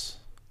steps.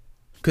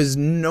 Because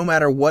no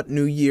matter what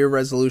New Year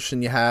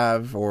resolution you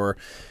have, or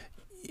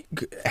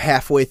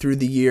halfway through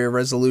the year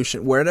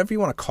resolution, whatever you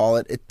want to call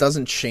it, it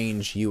doesn't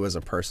change you as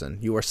a person.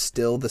 You are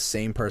still the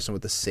same person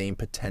with the same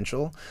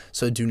potential.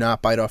 So do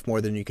not bite off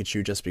more than you could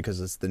chew just because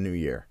it's the new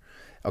year.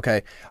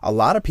 Okay? A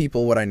lot of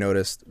people, what I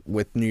noticed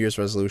with New Year's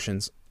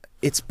resolutions,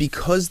 it's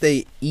because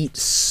they eat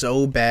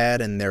so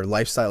bad and their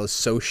lifestyle is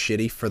so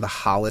shitty for the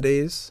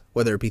holidays,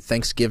 whether it be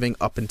Thanksgiving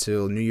up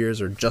until New Year's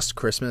or just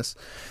Christmas.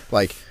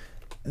 Like,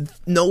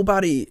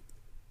 nobody...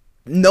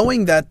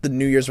 Knowing that the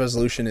New Year's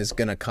resolution is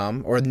going to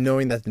come, or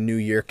knowing that the new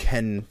year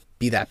can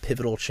be that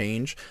pivotal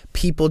change,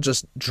 people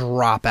just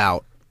drop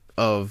out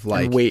of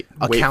like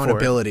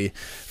accountability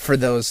for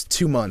those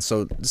 2 months.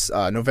 So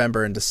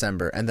November and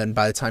December. And then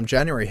by the time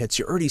January hits,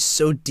 you're already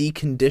so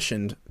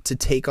deconditioned to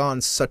take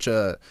on such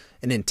an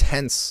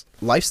intense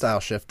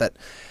lifestyle shift that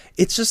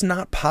it's just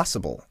not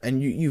possible.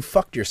 And you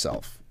fucked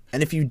yourself.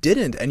 And if you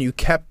didn't, and you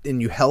kept and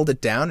you held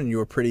it down, and you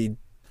were pretty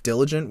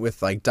diligent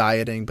with like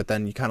dieting, but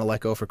then you kind of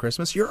let go for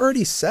Christmas, you're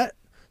already set.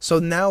 So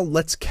now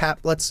let's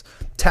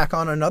tack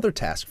on another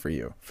task for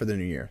you for the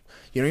new year.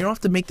 You know, you don't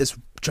have to make this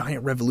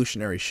giant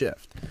revolutionary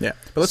shift. Yeah.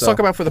 But let's talk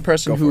about for the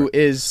person who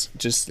is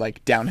just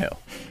like downhill,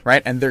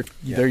 right? And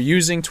they're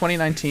using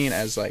 2019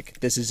 as like,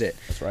 this is it.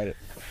 That's right.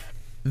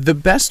 The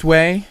best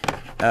way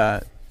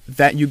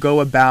that you go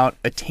about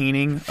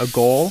attaining a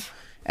goal,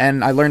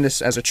 and I learned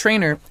this as a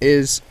trainer,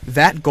 is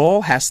that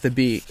goal has to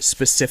be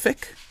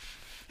specific,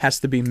 has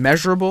to be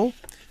measurable,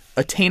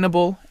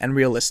 attainable, and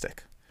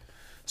realistic.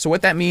 So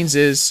what that means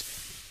is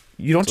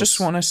you don't just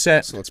want to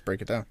set... So let's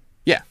break it down.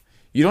 Yeah.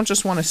 You don't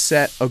just want to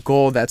set a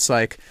goal that's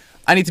like,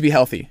 I need to be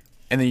healthy,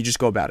 and then you just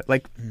go about it.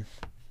 Like,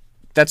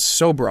 that's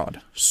so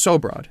broad. So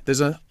broad. There's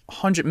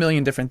 100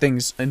 million different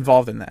things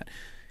involved in that.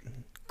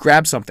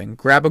 Grab something.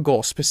 Grab a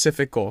goal,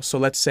 specific goal. So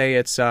let's say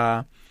it's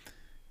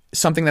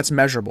something that's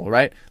measurable,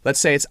 right?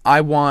 Let's say it's,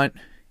 I want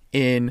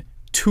in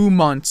 2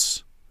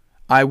 months,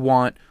 I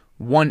want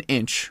 1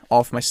 inch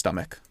off my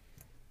stomach,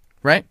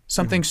 right?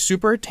 Something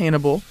super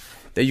attainable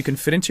that you can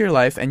fit into your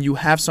life, and you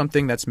have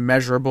something that's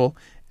measurable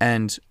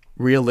and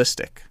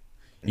realistic.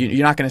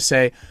 You're not going to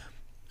say,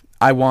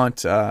 I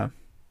want,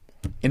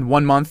 in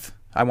 1 month,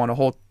 I want a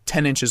whole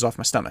 10 inches off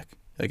my stomach.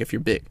 Like if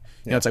you're big,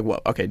 you know, it's like, whoa,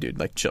 okay, dude,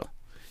 like chill.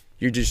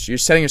 You're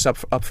setting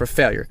yourself up for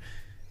failure.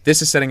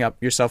 This is setting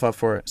up yourself up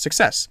for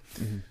success.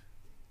 Mm-hmm.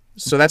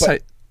 So that's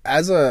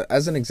as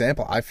an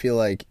example, I feel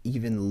like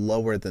even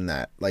lower than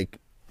that, like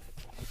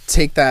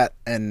take that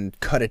and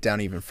cut it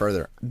down even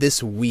further.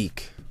 This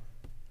week,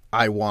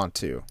 I want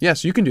to.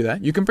 Yes, you can do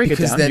that. You can break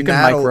Because it down. then You can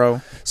that'll-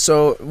 micro.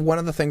 So one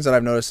of the things that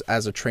I've noticed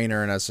as a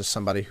trainer and as just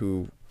somebody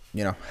who,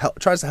 you know,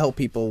 tries to help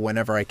people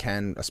whenever I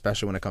can,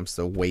 especially when it comes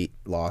to weight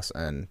loss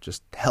and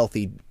just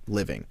healthy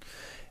living,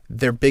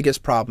 their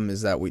biggest problem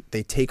is that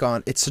they take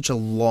on, it's such a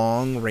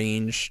long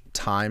range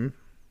time,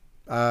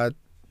 whatever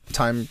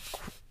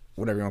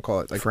you want to call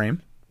it, like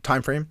Frame.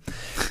 time frame.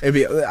 It'd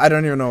be, I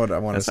don't even know what I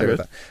want to say with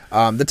good.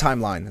 that. The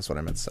timeline is what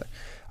I meant to say.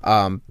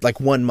 Like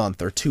 1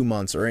 month or 2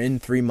 months or in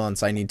 3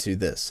 months I need to do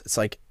this. It's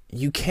like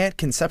you can't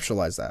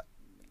conceptualize that.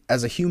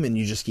 As a human,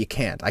 you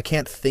can't. I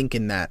can't think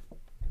in that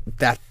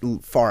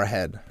far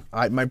ahead.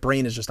 My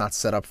brain is just not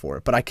set up for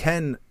it. But I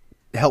can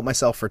help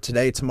myself for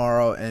today,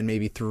 tomorrow, and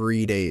maybe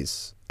 3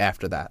 days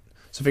after that.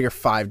 So figure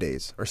 5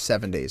 days or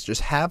 7 days.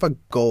 Just have a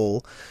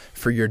goal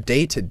for your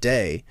day to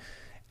day,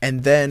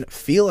 and then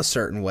feel a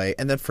certain way,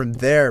 and then from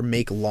there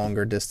make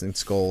longer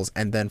distance goals,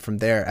 and then from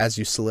there, as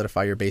you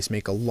solidify your base,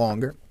 make a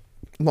longer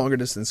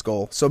distance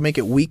goal. So make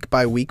it week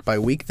by week by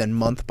week, then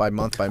month by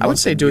month by month. I would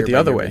say do it the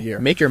other way. Year.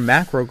 Make your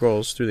macro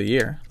goals through the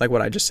year, like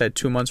what I just said,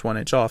 2 months, 1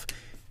 inch off.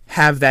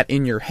 Have that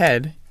in your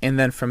head, and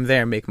then from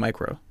there make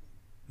micro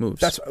moves.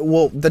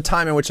 The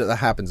time in which that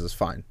happens is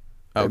fine.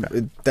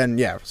 Okay. Then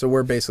yeah, so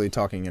we're basically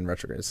talking in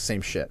retrograde. It's the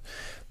same shit,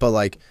 but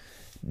like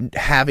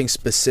having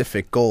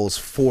specific goals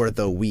for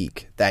the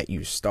week that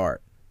you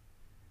start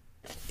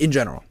in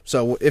general.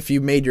 So if you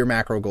made your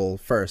macro goal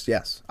first,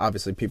 yes,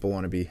 obviously people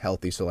want to be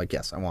healthy. So like,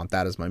 yes, I want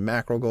that as my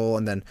macro goal.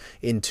 And then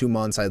in 2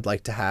 months, I'd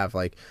like to have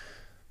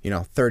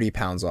 30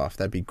 pounds off.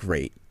 That'd be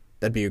great.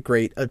 That'd be a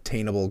great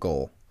attainable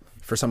goal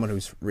for someone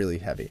who's really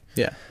heavy.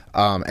 Yeah.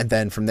 And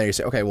then from there you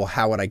say, okay, well,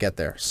 how would I get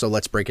there? So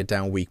let's break it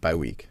down week by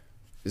week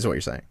is what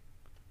you're saying.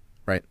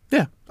 Right?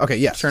 Yeah. Okay,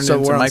 yeah. Turn So it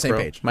into we're on the same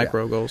page.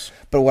 micro Yeah. goals.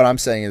 But what I'm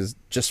saying is,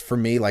 just for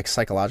me, like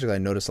psychologically, I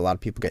notice a lot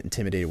of people get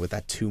intimidated with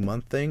that 2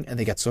 month thing, and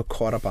they get so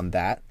caught up on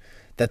that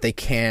they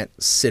can't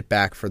sit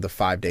back for the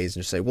 5 days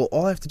and just say, well,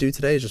 all I have to do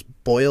today is just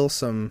boil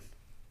some,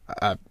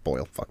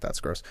 fuck, that's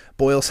gross.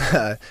 Roast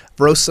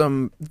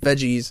some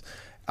veggies,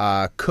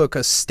 cook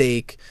a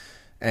steak,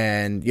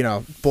 and,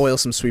 boil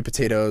some sweet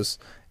potatoes,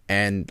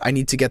 and I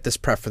need to get this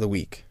prep for the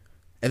week.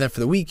 And then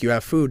for the week, you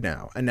have food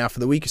now. And now for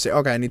the week, you say,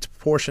 okay, I need to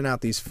portion out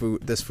this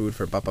food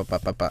for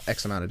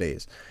X amount of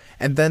days.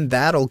 And then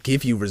that'll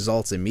give you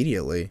results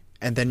immediately.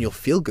 And then you'll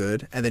feel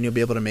good. And then you'll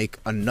be able to make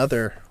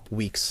another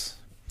week's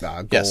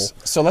goal. Yes.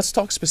 So let's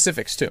talk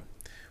specifics too.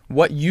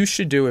 What you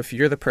should do if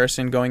you're the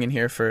person going in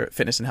here for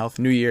fitness and health,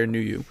 new year, new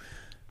you.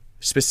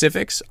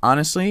 Specifics,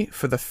 honestly,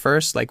 for the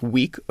first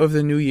week of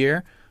the new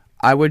year,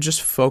 I would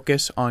just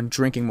focus on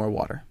drinking more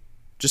water.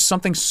 Just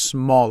something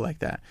small like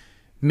that.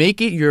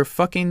 Make it your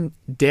fucking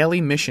daily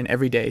mission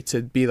every day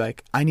to be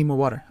like, I need more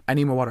water. I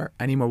need more water.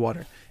 I need more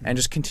water. And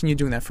just continue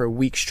doing that for a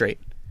week straight.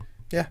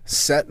 Yeah.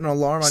 Set an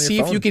alarm on your phone. See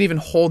if you can even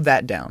hold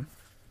that down.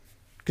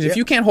 Because if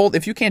you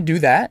can't do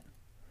that,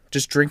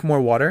 just drink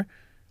more water.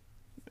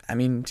 I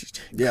mean,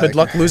 good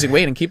luck losing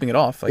weight and keeping it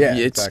off. It's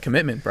exactly.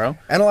 Commitment, bro.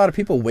 And a lot of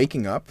people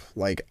waking up,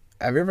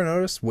 have you ever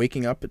noticed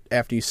waking up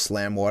after you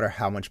slam water,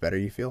 how much better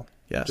you feel?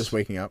 Yes. Just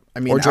waking up. I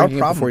mean, or drinking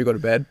it before you go to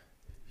bed.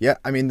 Yeah.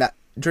 I mean,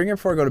 drinking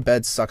before I go to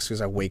bed sucks because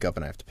I wake up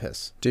and I have to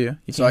piss. Do you?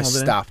 So I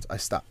stopped.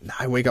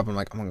 I wake up and I'm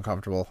like, I'm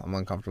uncomfortable.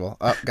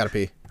 Oh, gotta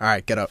pee. All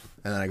right, get up.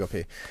 And then I go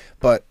pee.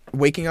 But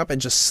waking up and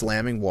just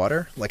slamming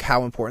water,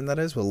 how important that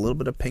is with a little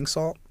bit of pink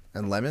salt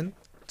and lemon,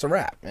 it's a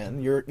wrap,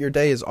 man. Your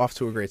day is off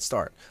to a great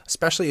start.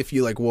 Especially if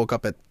you woke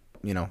up at,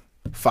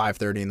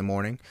 5:30 in the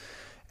morning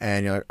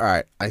and you're like, all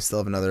right, I still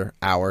have another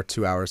hour,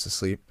 2 hours to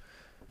sleep.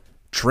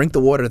 Drink the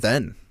water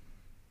then.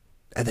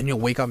 And then you'll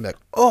wake up and be like,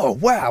 oh,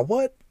 wow,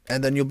 what?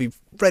 And then you'll be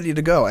ready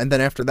to go. And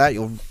then after that,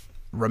 you'll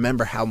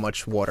remember how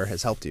much water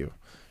has helped you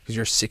because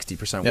you're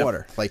 60%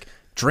 water.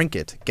 Drink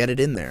it, get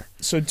it in there.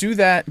 So do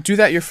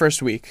that your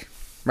first week,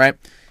 right?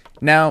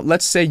 Now,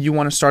 let's say you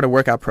want to start a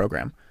workout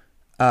program.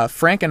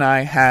 Frank and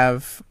I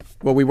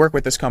we work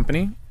with this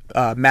company,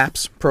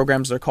 MAPS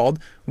programs they're called.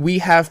 We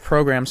have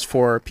programs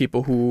for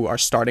people who are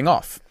starting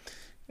off.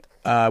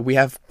 We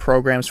have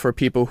programs for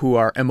people who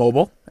are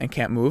immobile and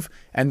can't move.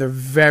 And they're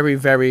very,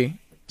 very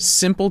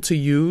simple to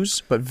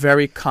use, but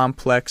very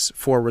complex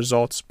for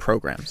results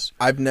programs.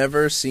 I've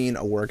never seen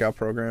a workout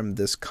program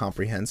this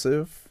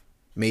comprehensive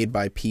made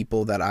by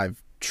people that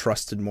I've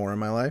trusted more in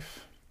my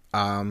life.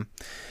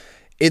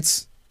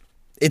 It's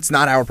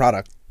not our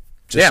product.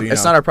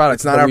 It's not our product.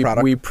 It's not our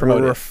product. We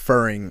promote We're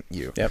referring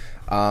you. Yep.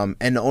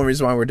 And the only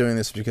reason why we're doing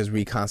this is because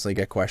we constantly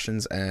get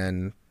questions,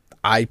 and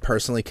I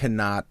personally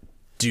cannot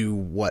do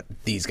what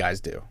these guys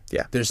do.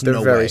 Yeah, there's they're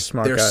no very way.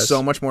 Smart They're guys.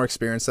 so much more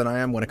experienced than I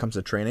am when it comes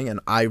to training, and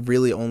I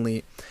really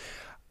only.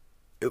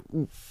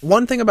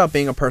 One thing about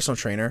being a personal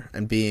trainer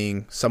and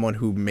being someone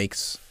who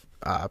makes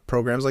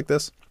programs like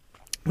this,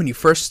 when you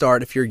first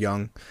start, if you're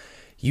young,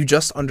 you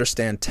just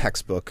understand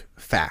textbook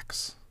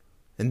facts,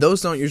 and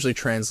those don't usually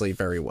translate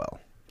very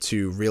well.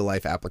 to real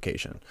life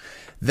application.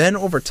 Then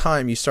over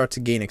time, you start to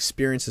gain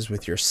experiences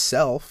with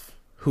yourself,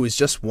 who is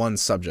just one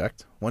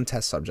subject, one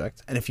test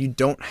subject. And if you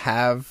don't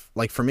have,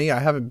 like for me, I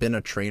haven't been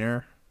a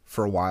trainer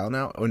for a while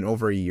now. In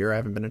over a year, I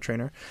haven't been a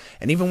trainer.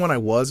 And even when I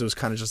was, it was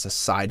kind of just a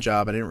side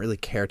job. I didn't really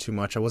care too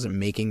much. I wasn't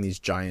making these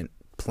giant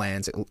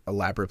plans,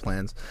 elaborate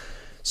plans.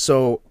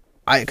 So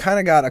I kind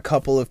of got a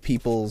couple of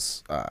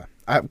people's, I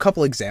have a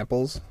couple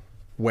examples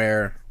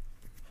where,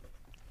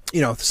 you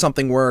know,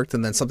 something worked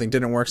and then something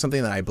didn't work.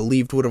 Something that I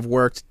believed would have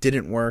worked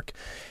didn't work.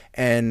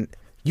 And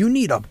you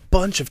need a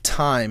bunch of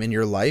time in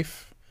your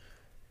life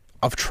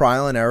of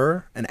trial and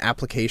error and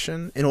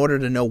application in order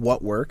to know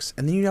what works.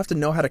 And then you have to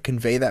know how to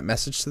convey that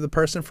message to the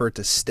person for it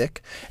to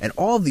stick. And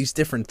all of these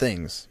different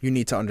things you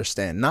need to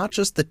understand. Not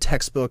just the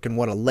textbook and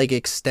what a leg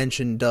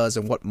extension does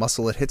and what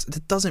muscle it hits.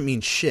 It doesn't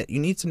mean shit. You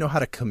need to know how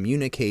to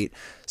communicate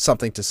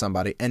something to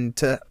somebody. And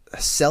to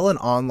sell an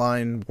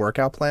online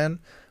workout plan,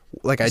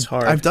 like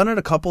I've done it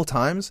a couple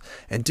times.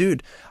 And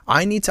dude,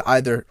 I need to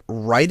either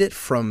write it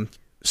from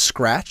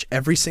scratch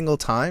every single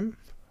time,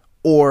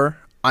 or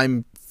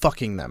I'm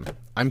fucking them.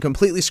 I'm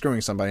completely screwing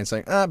somebody and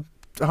saying,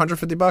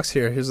 $150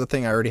 here. Here's the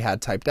thing I already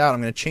had typed out.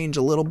 I'm going to change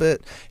a little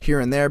bit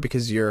here and there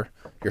because you're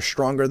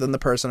stronger than the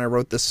person I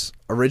wrote this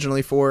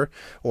originally for,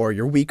 or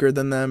you're weaker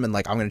than them, and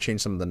like I'm going to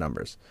change some of the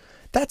numbers.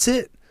 That's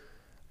it.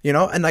 You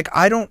know, and like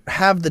I don't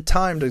have the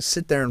time to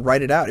sit there and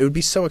write it out. It would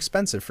be so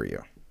expensive for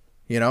you.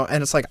 You know,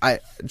 and it's like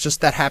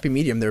just that happy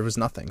medium, there was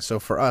nothing. So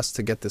for us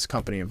to get this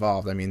company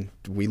involved, I mean,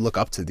 we look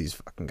up to these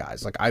fucking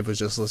guys. Like I was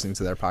just listening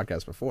to their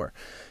podcast before,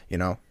 you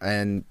know,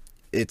 and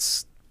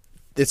it's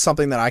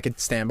something that I could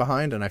stand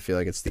behind, and I feel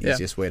like it's the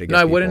easiest way to get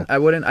people. I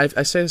wouldn't.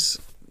 I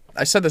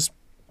said this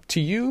to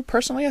you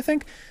personally, I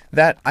think,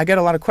 that I get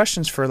a lot of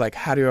questions for like,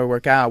 how do I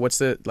work out? What's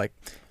the like,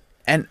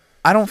 and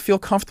I don't feel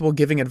comfortable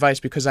giving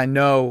advice because I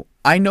know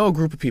a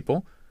group of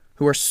people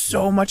who are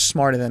so much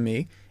smarter than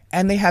me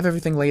and they have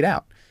everything laid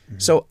out.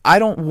 So I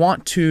don't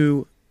want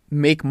to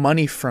make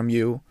money from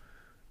you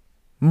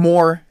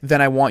more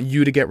than I want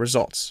you to get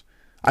results.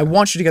 I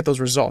want you to get those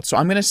results. So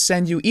I'm going to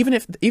send you, even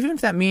if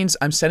that means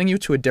I'm sending you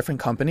to a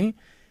different company,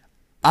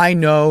 I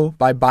know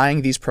by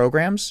buying these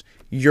programs,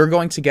 you're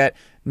going to get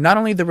not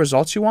only the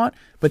results you want,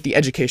 but the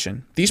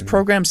education. These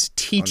programs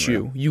teach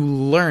you. You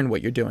learn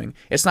what you're doing.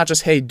 It's not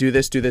just, hey, do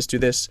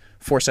this,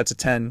 4 sets of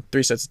 10,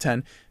 3 sets of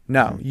 10.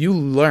 No, you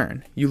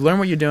learn. You learn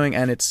what you're doing,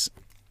 and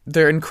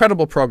they're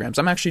incredible programs.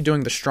 I'm actually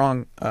doing the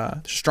strong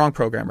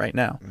program right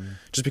now,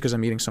 just because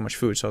I'm eating so much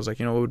food. So I was like,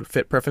 you know, it would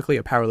fit perfectly,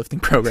 a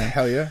powerlifting program.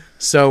 Hell yeah.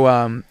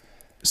 So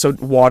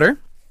water,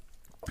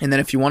 and then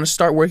if you want to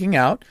start working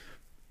out,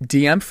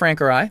 DM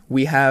Frank or I.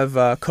 We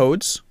have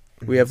codes.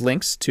 We have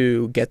links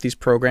to get these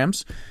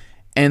programs,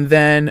 and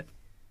then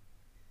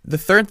the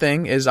third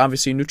thing is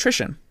obviously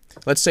nutrition.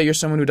 Let's say you're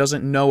someone who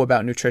doesn't know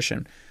about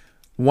nutrition.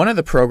 One of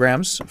the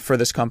programs for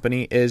this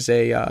company is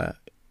a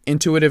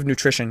intuitive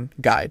nutrition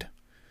guide.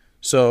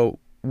 So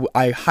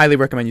I highly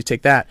recommend you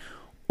take that.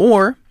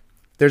 Or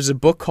there's a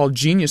book called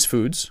Genius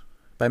Foods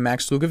by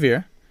Max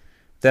Lugavere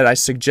that I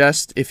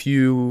suggest if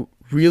you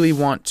really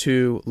want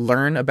to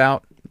learn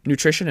about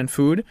nutrition and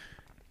food,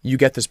 you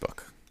get this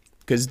book.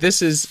 Because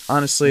this is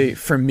honestly,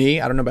 for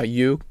me, I don't know about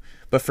you,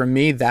 but for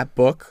me, that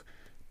book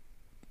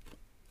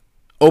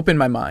opened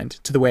my mind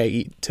to the way I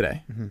eat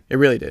today. It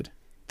really did.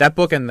 That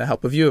book and the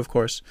help of you, of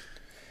course,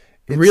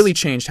 really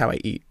changed how I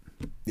eat.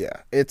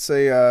 Yeah. It's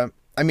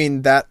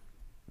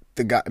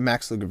the guy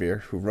Max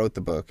Lugavere who wrote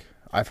the book,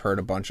 I've heard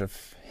him on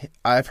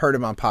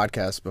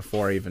podcasts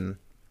before I even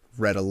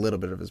read a little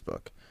bit of his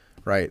book,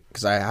 right?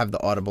 Because I have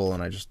the Audible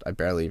and I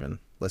barely even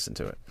listen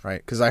to it,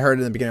 right? Because I heard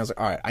it in the beginning, I was like,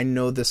 all right, I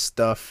know this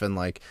stuff, and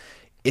like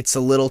it's a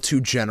little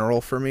too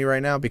general for me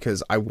right now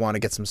because I want to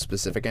get some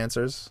specific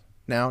answers.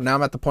 Now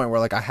I'm at the point where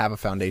like I have a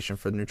foundation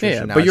for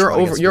nutrition. Yeah, but you're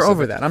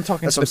over that. I'm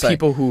talking to the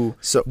people who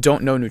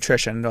don't know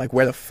nutrition. They're like,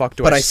 where the fuck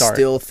do I start? But I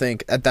still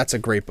think that's a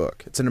great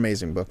book. It's an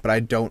amazing book, but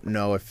I don't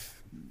know if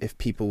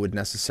people would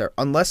necessarily,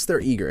 unless they're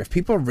eager. If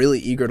people are really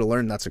eager to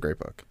learn, that's a great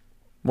book.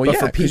 Well, but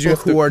for people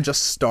who are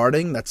just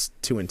starting, that's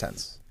too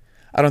intense.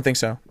 I don't think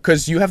so.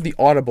 Because you have the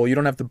Audible, you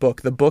don't have the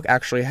book. The book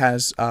actually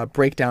has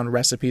breakdown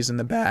recipes in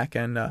the back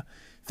and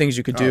things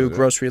you could do,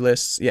 grocery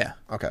lists. Yeah.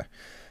 Okay.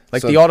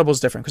 Like the Audible's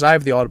different because I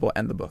have the Audible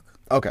and the book.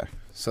 Okay.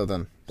 So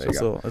then there you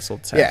go. It's a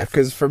little yeah,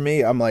 because for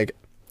me, I'm like,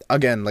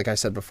 again, like I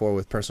said before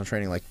with personal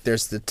training, like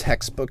there's the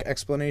textbook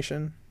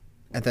explanation,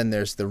 and then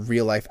there's the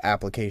real life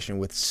application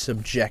with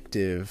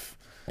subjective,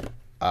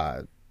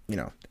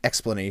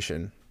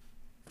 explanation,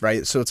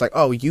 right? So it's like,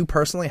 oh, you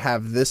personally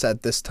have this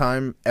at this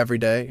time every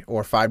day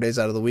or 5 days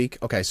out of the week.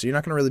 Okay, so you're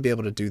not going to really be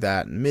able to do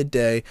that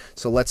midday.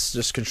 So let's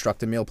just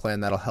construct a meal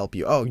plan that'll help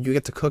you. Oh, you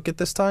get to cook at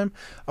this time?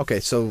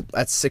 Okay, so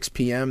at 6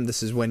 p.m.,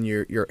 this is when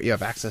you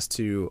have access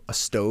to a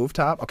stove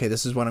top. Okay,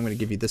 this is when I'm going to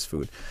give you this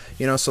food.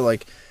 So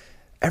like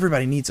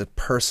everybody needs a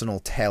personal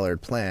tailored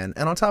plan.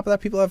 And on top of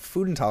that, people have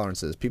food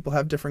intolerances. People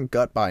have different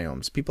gut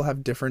biomes. People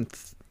have different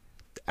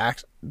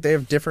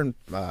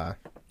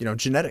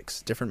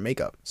genetics, different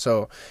makeup.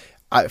 So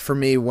for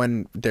me,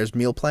 when there's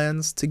meal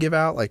plans to give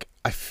out, like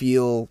I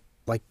feel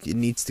like it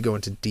needs to go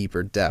into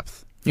deeper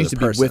depth. You need to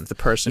be with the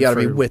person. You got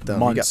to for be with them.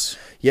 Months.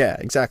 Yeah,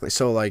 exactly.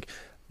 So like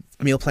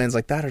meal plans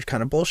like that are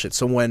kind of bullshit.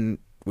 So when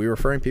we're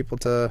referring people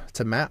to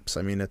maps,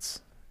 I mean,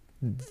 it's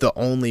the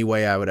only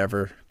way I would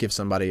ever give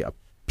somebody a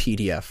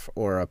PDF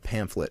or a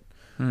pamphlet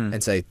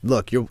and say,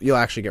 look, you'll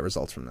actually get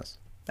results from this.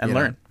 And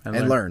learn.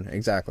 And learn,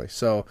 exactly.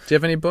 So do you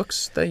have any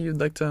books that you'd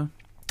like to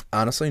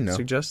honestly, no.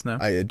 suggest? No.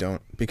 I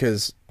don't,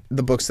 because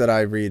the books that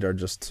I read are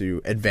just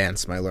to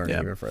advance my learning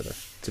even further,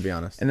 to be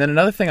honest. And then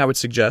another thing I would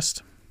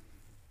suggest,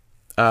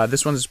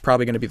 this one's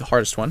probably going to be the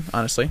hardest one,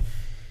 honestly,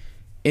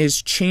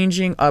 is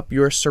changing up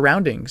your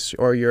surroundings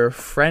or your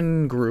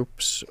friend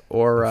groups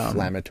or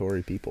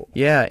inflammatory people.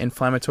 Yeah,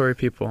 inflammatory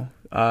people.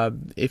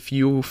 If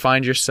you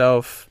find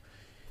yourself,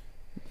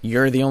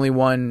 you're the only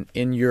one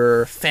in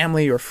your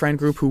family or friend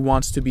group who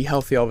wants to be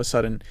healthy all of a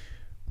sudden,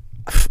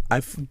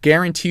 I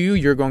guarantee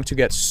you're going to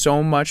get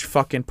so much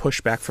fucking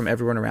pushback from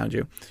everyone around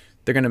you.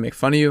 They're going to make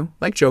fun of you,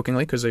 like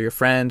jokingly, because they're your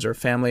friends or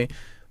family,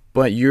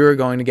 but you're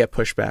going to get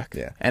pushback.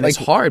 Yeah. And it's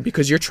hard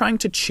because you're trying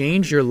to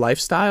change your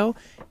lifestyle,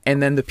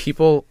 and then the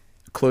people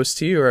close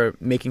to you are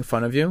making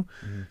fun of you.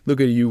 Look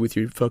at you with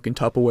your fucking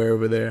Tupperware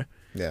over there.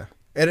 Yeah.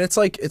 And it's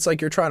like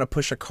you're trying to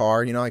push a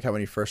car, you know, like how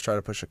when you first try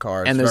to push a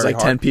car, and there's like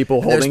hard. 10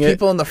 people holding it. There's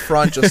people in the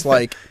front just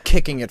like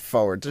kicking it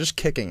forward. They're just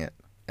kicking it.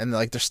 And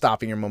like they're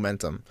stopping your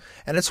momentum.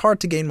 And it's hard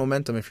to gain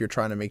momentum if you're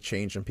trying to make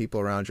change and people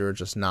around you are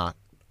just not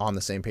on the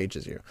same page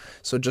as you.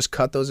 So just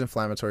cut those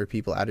inflammatory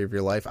people out of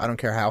your life. I don't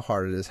care how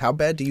hard it is. How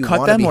bad do you want to be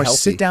healthy? Cut them or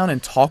sit down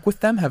and talk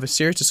with them, have a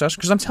serious discussion.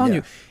 Because I'm telling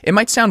you, it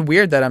might sound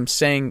weird that I'm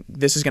saying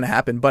this is going to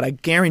happen, but I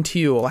guarantee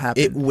you it will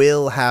happen. It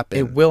will happen.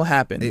 It will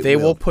happen. They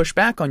will push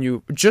back on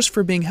you just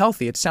for being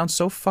healthy. It sounds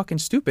so fucking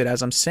stupid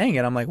as I'm saying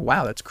it. I'm like,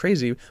 wow, that's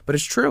crazy. But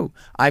it's true.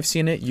 I've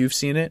seen it. You've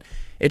seen it.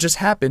 It just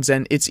happens.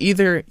 And it's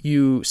either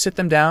you sit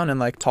them down and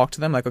like talk to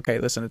them like, okay,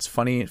 listen, it's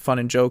funny, fun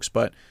and jokes,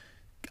 but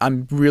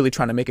I'm really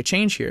trying to make a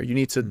change here. You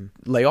need to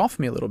lay off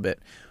me a little bit.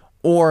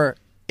 Or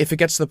if it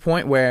gets to the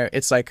point where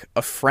it's like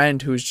a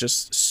friend who's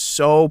just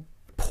so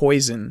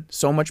poison,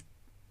 so much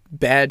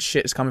bad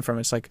shit is coming from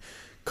it, it's like,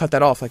 cut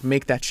that off, like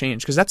make that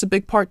change. Because that's a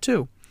big part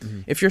too.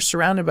 If you're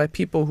surrounded by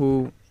people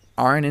who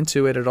aren't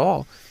into it at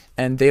all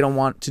and they don't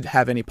want to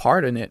have any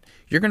part in it,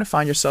 you're going to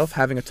find yourself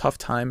having a tough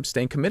time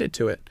staying committed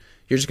to it.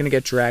 You're just going to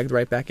get dragged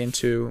right back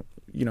into,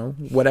 you know,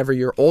 whatever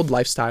your old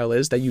lifestyle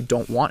is that you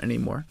don't want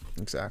anymore.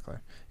 Exactly.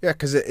 Yeah,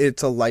 because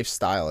it's a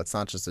lifestyle. It's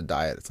not just a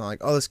diet. It's not like,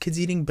 oh, this kid's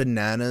eating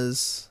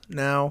bananas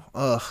now.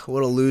 Ugh,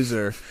 what a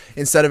loser.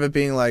 Instead of it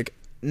being like,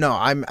 no,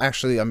 I'm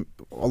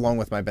along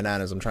with my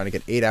bananas, I'm trying to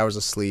get 8 hours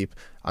of sleep.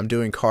 I'm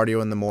doing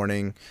cardio in the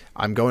morning.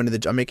 I'm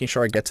making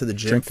sure I get to the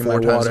gym Drinking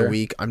 4 times water. a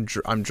week. I'm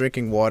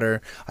drinking water.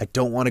 I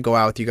don't want to go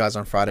out with you guys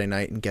on Friday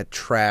night and get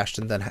trashed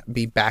and then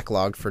be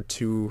backlogged for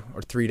 2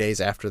 or 3 days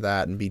after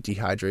that and be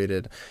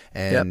dehydrated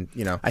and,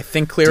 you know. I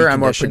think clearer. I'm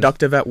more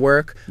productive at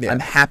work. Yeah.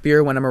 I'm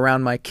happier when I'm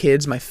around my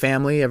kids, my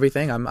family,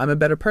 everything. I'm a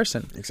better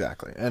person.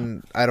 Exactly.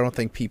 And I don't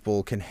think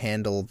people can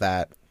handle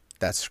that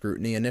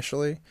scrutiny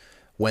initially.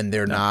 When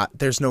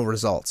there's no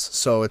results.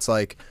 So it's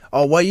like,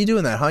 oh, why are you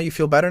doing that? Huh? You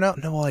feel better now?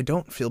 No, well, I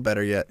don't feel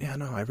better yet. Yeah,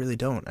 no, I really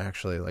don't,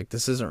 actually. Like,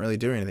 this isn't really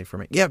doing anything for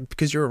me. Yeah,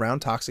 because you're around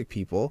toxic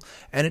people,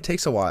 and it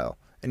takes a while.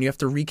 And you have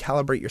to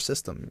recalibrate your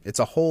system. It's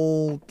a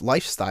whole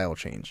lifestyle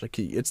change. Like,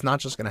 it's not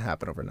just going to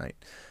happen overnight,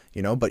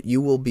 you know? But you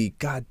will be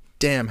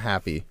goddamn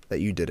happy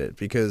that you did it.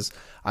 Because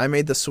I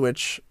made the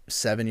switch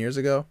 7 years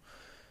ago,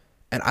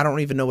 and I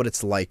don't even know what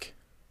it's like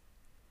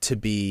to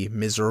be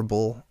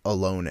miserable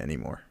alone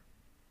anymore.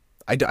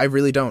 I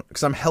really don't,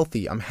 because I'm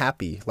healthy. I'm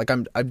happy. Like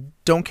I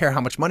don't care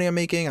how much money I'm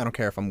making. I don't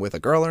care if I'm with a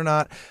girl or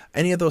not.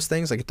 Any of those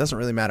things, like it doesn't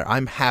really matter.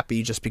 I'm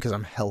happy just because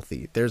I'm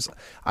healthy.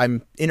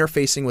 I'm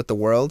interfacing with the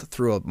world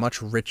through a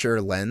much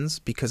richer lens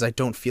because I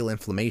don't feel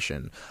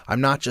inflammation. I'm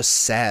not just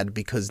sad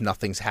because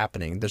nothing's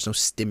happening. There's no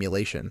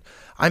stimulation.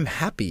 I'm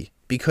happy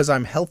because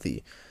I'm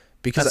healthy.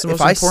 Because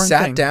if I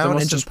sat down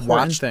and just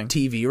watched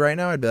TV right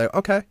now, I'd be like,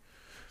 okay,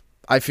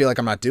 I feel like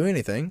I'm not doing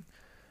anything,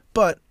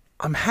 but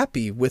I'm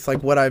happy with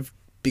like what I've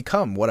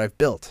become, what I've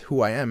built, who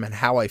I am, and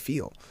how I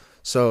feel.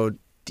 So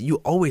you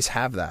always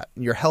have that.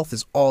 Your health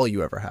is all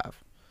you ever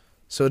have.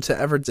 So to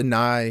ever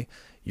deny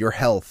your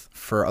health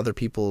for other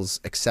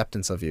people's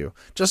acceptance of you,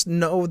 just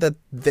know that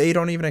they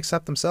don't even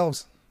accept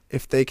themselves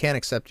if they can't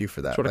accept you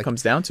for that. That's what it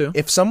comes down to.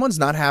 If someone's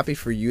not happy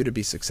for you to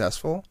be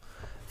successful,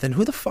 then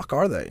who the fuck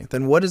are they?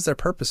 Then what is their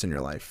purpose in your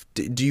life?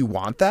 Do you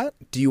want that?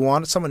 Do you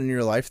want someone in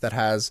your life that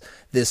has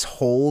this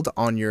hold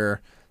on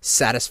your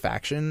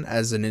satisfaction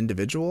as an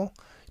individual?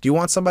 Do you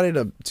want somebody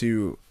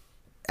to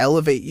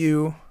elevate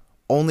you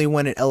only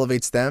when it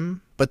elevates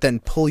them, but then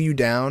pull you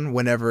down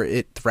whenever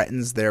it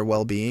threatens their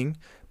well-being,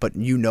 but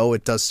you know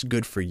it does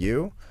good for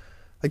you?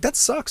 Like, that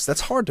sucks. That's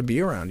hard to be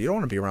around. You don't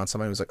want to be around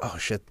somebody who's like, oh,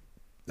 shit,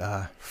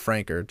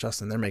 Frank or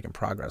Justin, they're making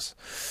progress.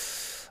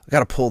 I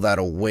got to pull that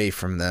away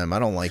from them. I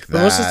don't like that.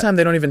 But most of the time,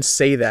 they don't even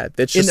say that.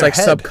 It's just like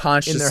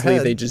subconsciously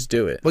they just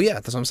do it. Well, yeah,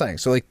 that's what I'm saying.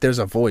 So like, there's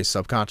a voice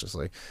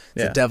subconsciously.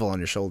 The devil on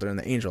your shoulder and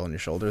the angel on your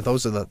shoulder.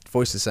 Those are the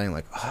voices saying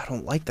like, oh, I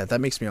don't like that.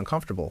 That makes me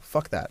uncomfortable.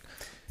 Fuck that.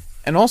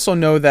 And also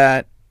know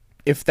that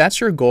if that's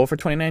your goal for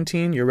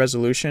 2019, your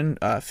resolution,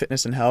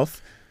 fitness and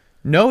health,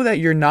 know that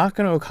you're not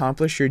going to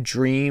accomplish your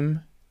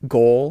dream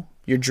goal,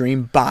 your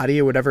dream body,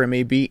 or whatever it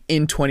may be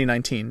in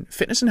 2019.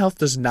 Fitness and health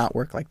does not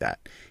work like that.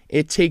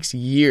 It takes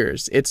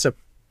years. It's a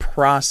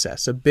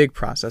process, a big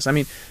process. I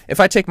mean, if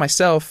I take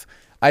myself,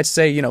 I'd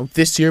say, you know,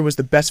 this year was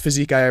the best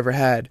physique I ever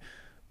had.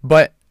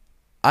 But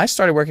I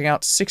started working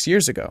out 6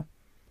 years ago.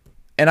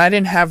 And I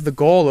didn't have the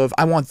goal of,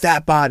 I want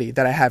that body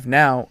that I have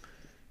now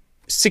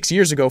 6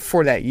 years ago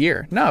for that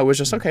year. No, it was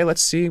just, okay,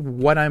 let's see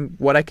what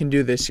I can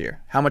do this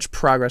year, how much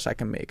progress I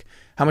can make,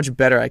 how much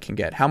better I can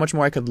get, how much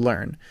more I could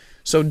learn.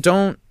 So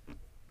don't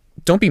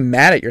be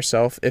mad at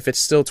yourself if it's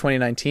still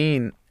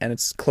 2019 and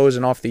it's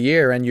closing off the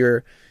year and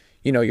you're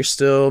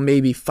still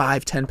maybe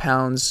 5-10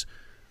 pounds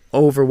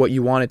over what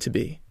you want it to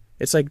be.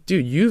 It's like,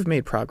 dude, you've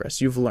made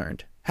progress. You've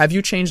learned. Have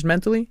you changed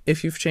mentally?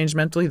 If you've changed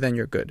mentally, then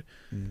you're good.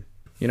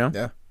 You know?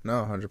 Yeah.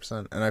 No,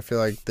 100%. And I feel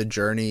like the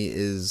journey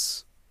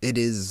is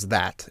there's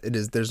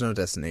no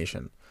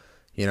destination,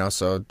 you know,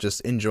 so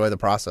just enjoy the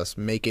process,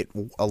 make it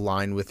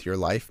align with your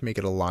life, make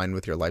it align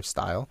with your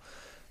lifestyle.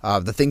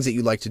 The things that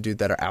you like to do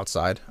that are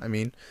outside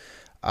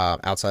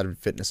of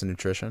fitness and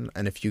nutrition.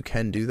 And if you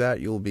can do that,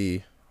 you'll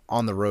be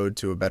on the road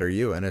to a better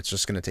you. And it's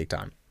just going to take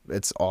time.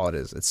 It's all it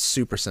is. It's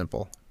super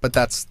simple. But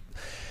that's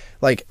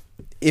like,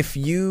 if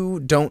you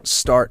don't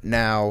start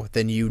now,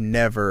 then you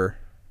never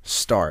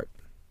start.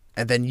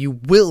 And then you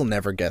will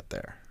never get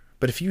there.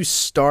 But if you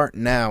start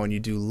now and you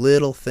do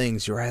little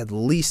things, you're at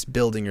least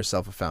building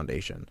yourself a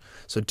foundation.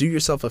 So do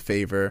yourself a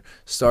favor,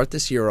 start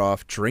this year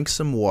off, drink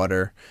some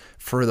water.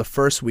 For the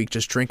first week,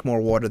 just drink more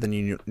water than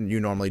you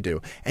normally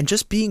do. And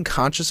just being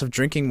conscious of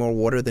drinking more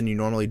water than you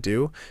normally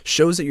do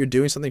shows that you're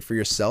doing something for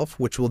yourself,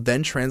 which will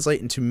then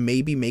translate into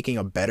maybe making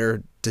a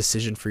better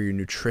decision for your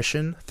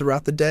nutrition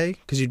throughout the day.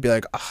 Because you'd be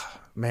like, oh,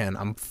 man,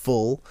 I'm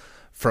full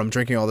from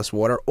drinking all this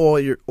water. Or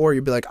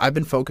you'd be like, I've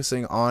been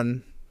focusing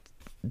on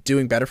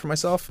doing better for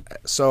myself,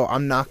 so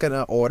I'm not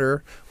gonna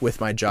order with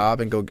my job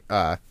and go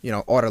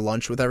order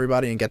lunch with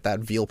everybody and get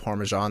that veal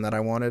parmesan that I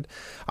wanted.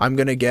 I'm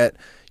gonna get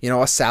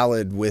a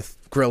salad with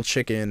grilled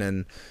chicken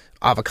and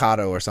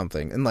avocado or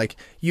something, and like,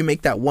 you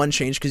make that one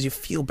change because you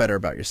feel better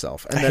about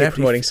yourself. And I hate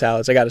promoting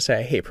salads. I gotta say,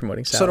 I hate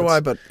promoting salads. So do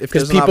I, but if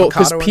there's an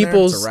avocado in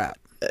there, it's a wrap.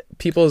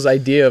 People's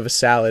idea of a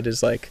salad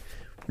is like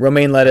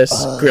romaine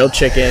lettuce, grilled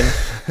chicken,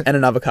 and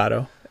an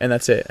avocado, and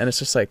that's it. And it's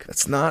just like,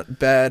 it's not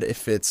bad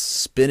if it's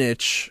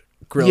spinach,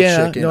 grilled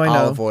chicken,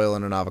 olive oil,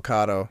 and an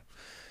avocado.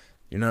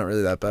 You're not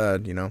really that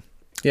bad, you know?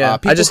 Yeah,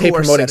 I just hate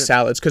promoting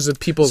salads because of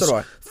people's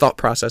thought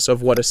process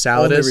of what a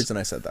salad is. Only reason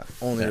I said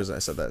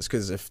that is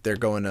because if they're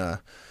going to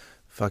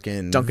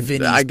fucking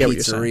Vinny's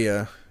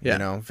Pizzeria,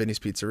 Vinny's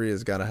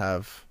Pizzeria's got to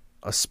have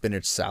a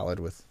spinach salad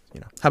with,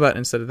 How about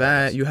instead of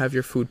that, you have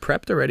your food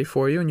prepped already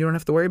for you and you don't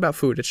have to worry about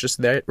food. It's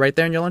just right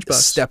there in your lunchbox.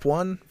 Step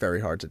one,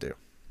 very hard to do.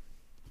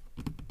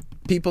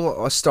 People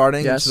are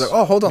starting. Yes, like,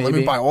 oh, hold on, let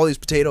me buy all these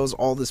potatoes,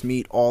 all this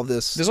meat, all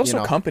this. There's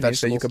also companies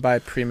vegetables. That you could buy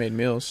pre-made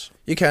meals.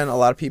 You can. A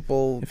lot of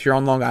people. If you're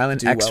on Long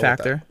Island, X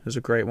Factor is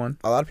a great one.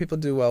 A lot of people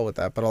do well with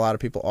that, but a lot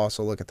of people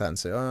also look at that and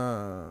say,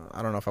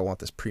 I don't know if I want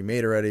this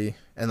pre-made already,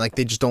 and like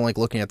they just don't like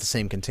looking at the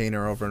same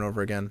container over and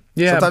over again.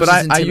 Yeah,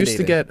 sometimes but I used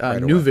to get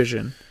New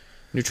Vision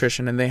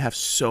Nutrition, and they have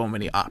so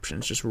many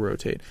options. Just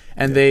rotate,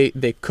 and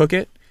they cook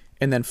it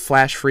and then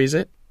flash freeze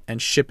it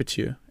and ship it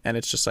to you, and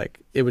it's just like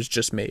it was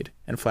just made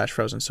and flash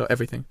frozen. So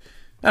everything,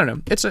 I don't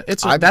know.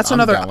 That's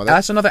another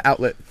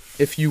outlet.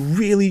 If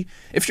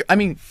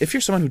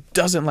you're someone who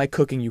doesn't like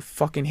cooking, you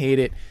fucking hate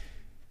it,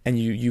 and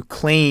you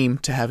claim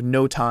to have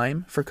no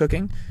time for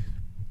cooking,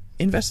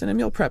 invest in a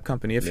meal prep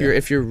company.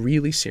 If you're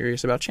really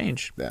serious about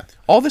change,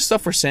 all this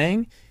stuff we're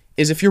saying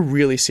is if you're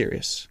really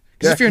serious.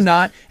 Because if you're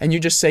not, and you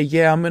just say,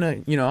 I'm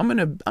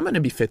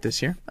gonna be fit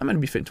this year, I'm gonna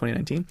be fit in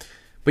 2019.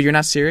 But you're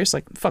not serious,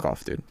 like, fuck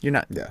off, dude. You're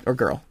not, or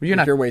girl. You're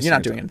not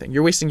doing anything.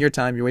 You're wasting your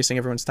time. You're wasting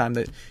everyone's time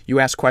that you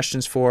ask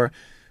questions for.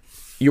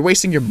 You're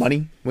wasting your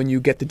money when you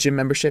get the gym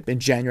membership in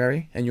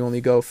January and you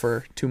only go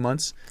for 2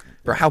 months.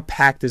 Bro, how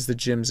packed is the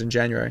gyms in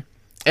January?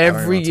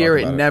 Every year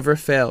it never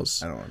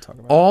fails. I don't want to talk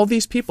about all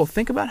these people.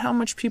 Think about how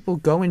much people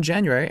go in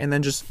January and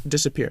then just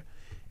disappear.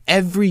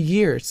 Every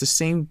year it's the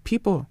same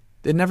people.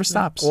 It never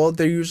stops. Well,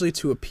 they're usually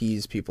to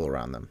appease people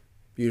around them.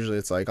 Usually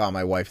it's like, oh,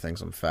 my wife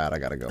thinks I'm fat, I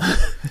gotta go.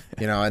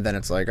 And then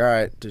it's like, all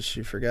right, did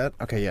she forget?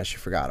 Okay, yeah, she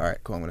forgot. All right,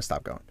 cool, I'm gonna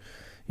stop going.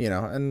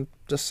 And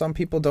just some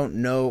people don't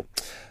know.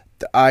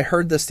 I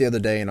heard this the other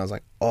day and I was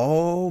like,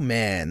 oh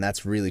man,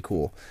 that's really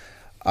cool.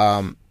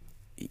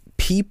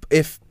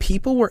 If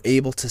people were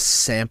able to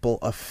sample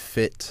a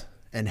fit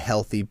and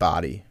healthy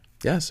body.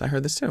 Yes, I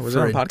heard this too. Was it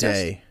on a podcast?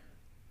 Day,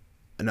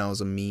 no, it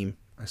was a meme.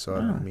 I saw it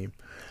on a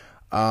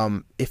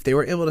meme. If they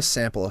were able to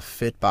sample a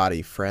fit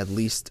body for at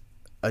least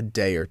a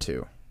day or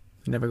two,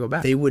 never go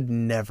back. They would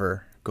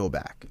never go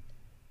back.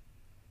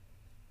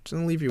 Just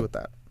gonna leave you with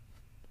that.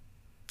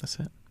 That's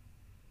it.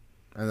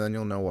 And then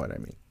you'll know what I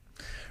mean.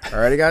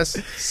 Alrighty,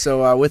 guys.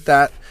 So with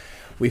that,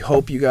 we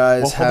hope you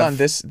guys. Hold on.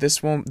 This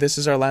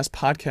is our last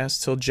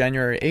podcast till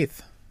January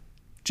 8th,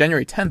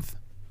 January 10th.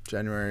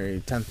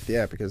 January 10th,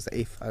 yeah, because the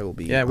 8th I will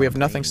be. Yeah, we have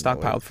nothing plane,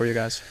 stockpiled for you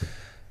guys.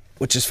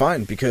 which is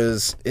fine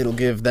because it'll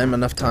give them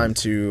enough time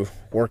to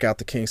work out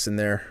the kinks in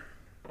their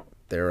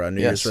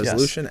New Year's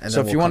resolution. And so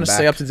then if you we'll want to come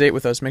stay back. up to date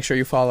with us, make sure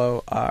you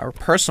follow our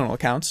personal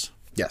accounts.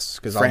 Yes,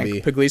 because I'll Frank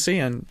be Puglisi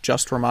and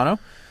Just Romano.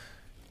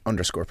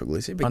 underscore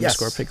Puglisi. But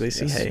Underscore yes,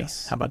 Puglisi. yes, Hey,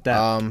 yes. how about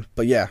that?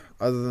 But yeah,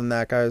 other than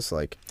that, guys,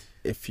 like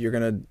if you're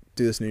gonna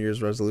do this New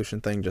Year's resolution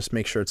thing, just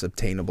make sure it's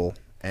obtainable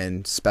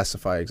and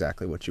specify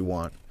exactly what you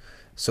want,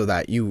 so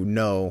that you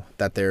know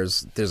that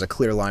there's a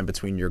clear line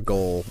between your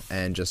goal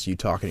and just you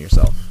talking to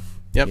yourself.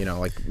 Yep. You know,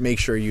 like make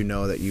sure you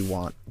know that you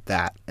want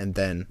that, and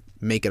then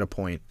make it a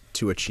point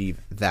to achieve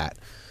that,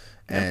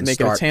 and make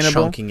it start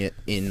attainable. chunking it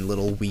in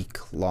little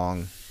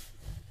week-long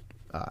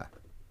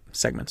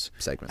Segments.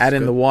 segments. Add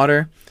in Good the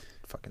water.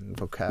 fucking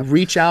vocab.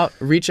 Reach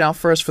out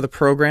for us for the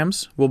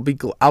programs.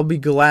 I'll be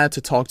glad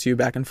to talk to you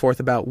back and forth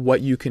about what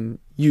you can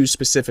use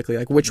specifically,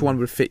 like which one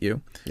would fit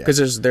you,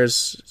 because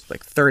there's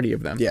like 30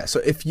 of them. Yeah,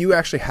 so if you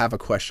actually have a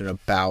question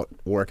about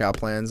workout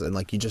plans and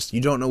like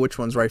you don't know which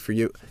one's right for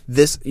you,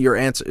 your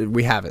answer,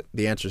 we have it.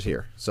 The answer's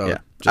here. So Yeah.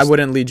 I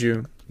wouldn't lead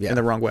you Yeah. in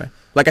the wrong way.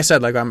 Like I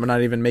said, like I'm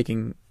not even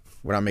making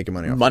we're not making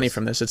money off money this.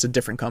 from this. It's a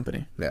different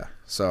company. Yeah.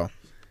 So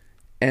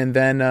And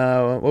then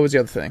what was the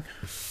other thing?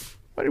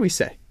 What did we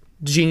say?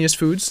 Genius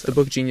Foods, the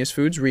book Genius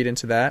Foods. Read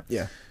into that.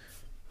 yeah.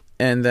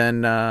 And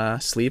then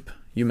sleep.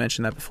 You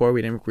mentioned that before.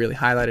 We didn't really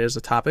highlight it as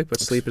a topic, but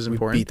sleep is We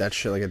important. beat that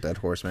shit like a dead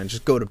horse, man.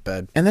 Just go to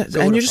bed. And Go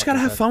and to you just gotta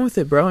fucking have bed. fun with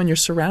it, bro. And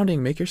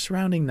make your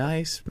surrounding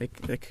nice.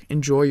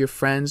 Enjoy your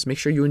friends. Make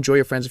sure you enjoy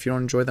your friends. If you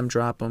don't enjoy them,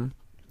 drop them.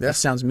 Yeah. That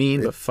sounds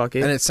mean, but fuck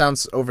it. And it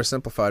sounds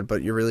oversimplified,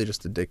 but you're really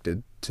just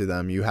addicted to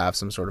them. You have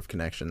some sort of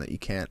connection that you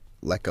can't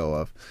let go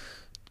of.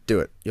 Do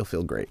it. You'll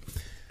feel great.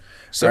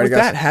 So Alright, with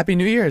guys. that, Happy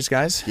New Year's,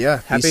 guys.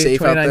 Yeah. Happy be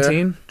safe out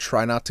 2019. there.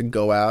 Try not to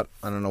go out.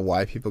 I don't know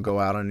why people go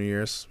out on New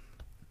Year's.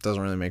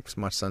 Doesn't really make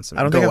much sense to me.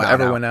 I don't Go think I've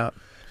ever out. went out.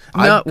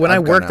 No, when I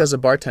I've gone worked out. as a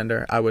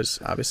bartender, I was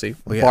obviously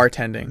Yeah.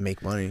 bartending.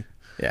 Make money.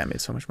 Yeah, I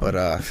made so much money.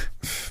 But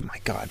my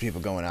God,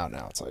 people going out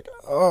now. It's like,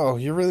 oh,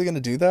 you're really gonna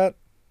do that?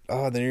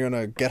 Oh, then you're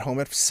gonna get home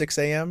at 6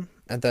 a.m.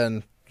 and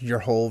then your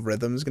whole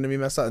rhythm is gonna be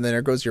messed up, and then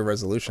there goes your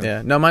resolution.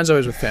 yeah, no, mine's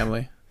always with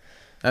family.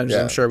 I'm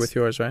Yeah, sure with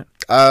yours, right?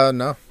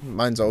 No,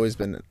 mine's always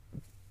been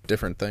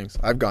different things.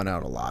 I've gone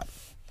out a lot.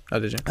 Oh,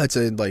 did you? I'd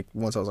say like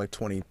once I was like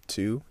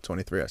 22,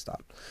 23, I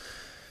stopped.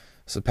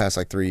 So the past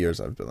like 3 years,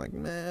 I've been like,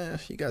 meh,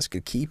 you guys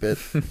could keep it.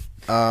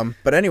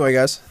 But anyway,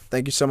 guys,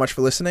 thank you so much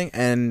for listening.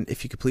 And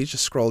if you could please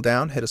just scroll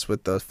down, hit us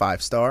with the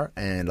 5-star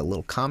and a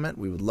little comment.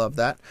 We would love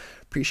that.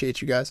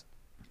 Appreciate you guys.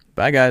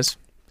 Bye, guys.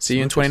 See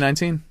you in Smooches.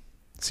 2019.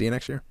 See you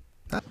next year.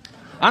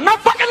 I'm not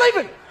fucking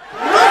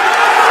leaving.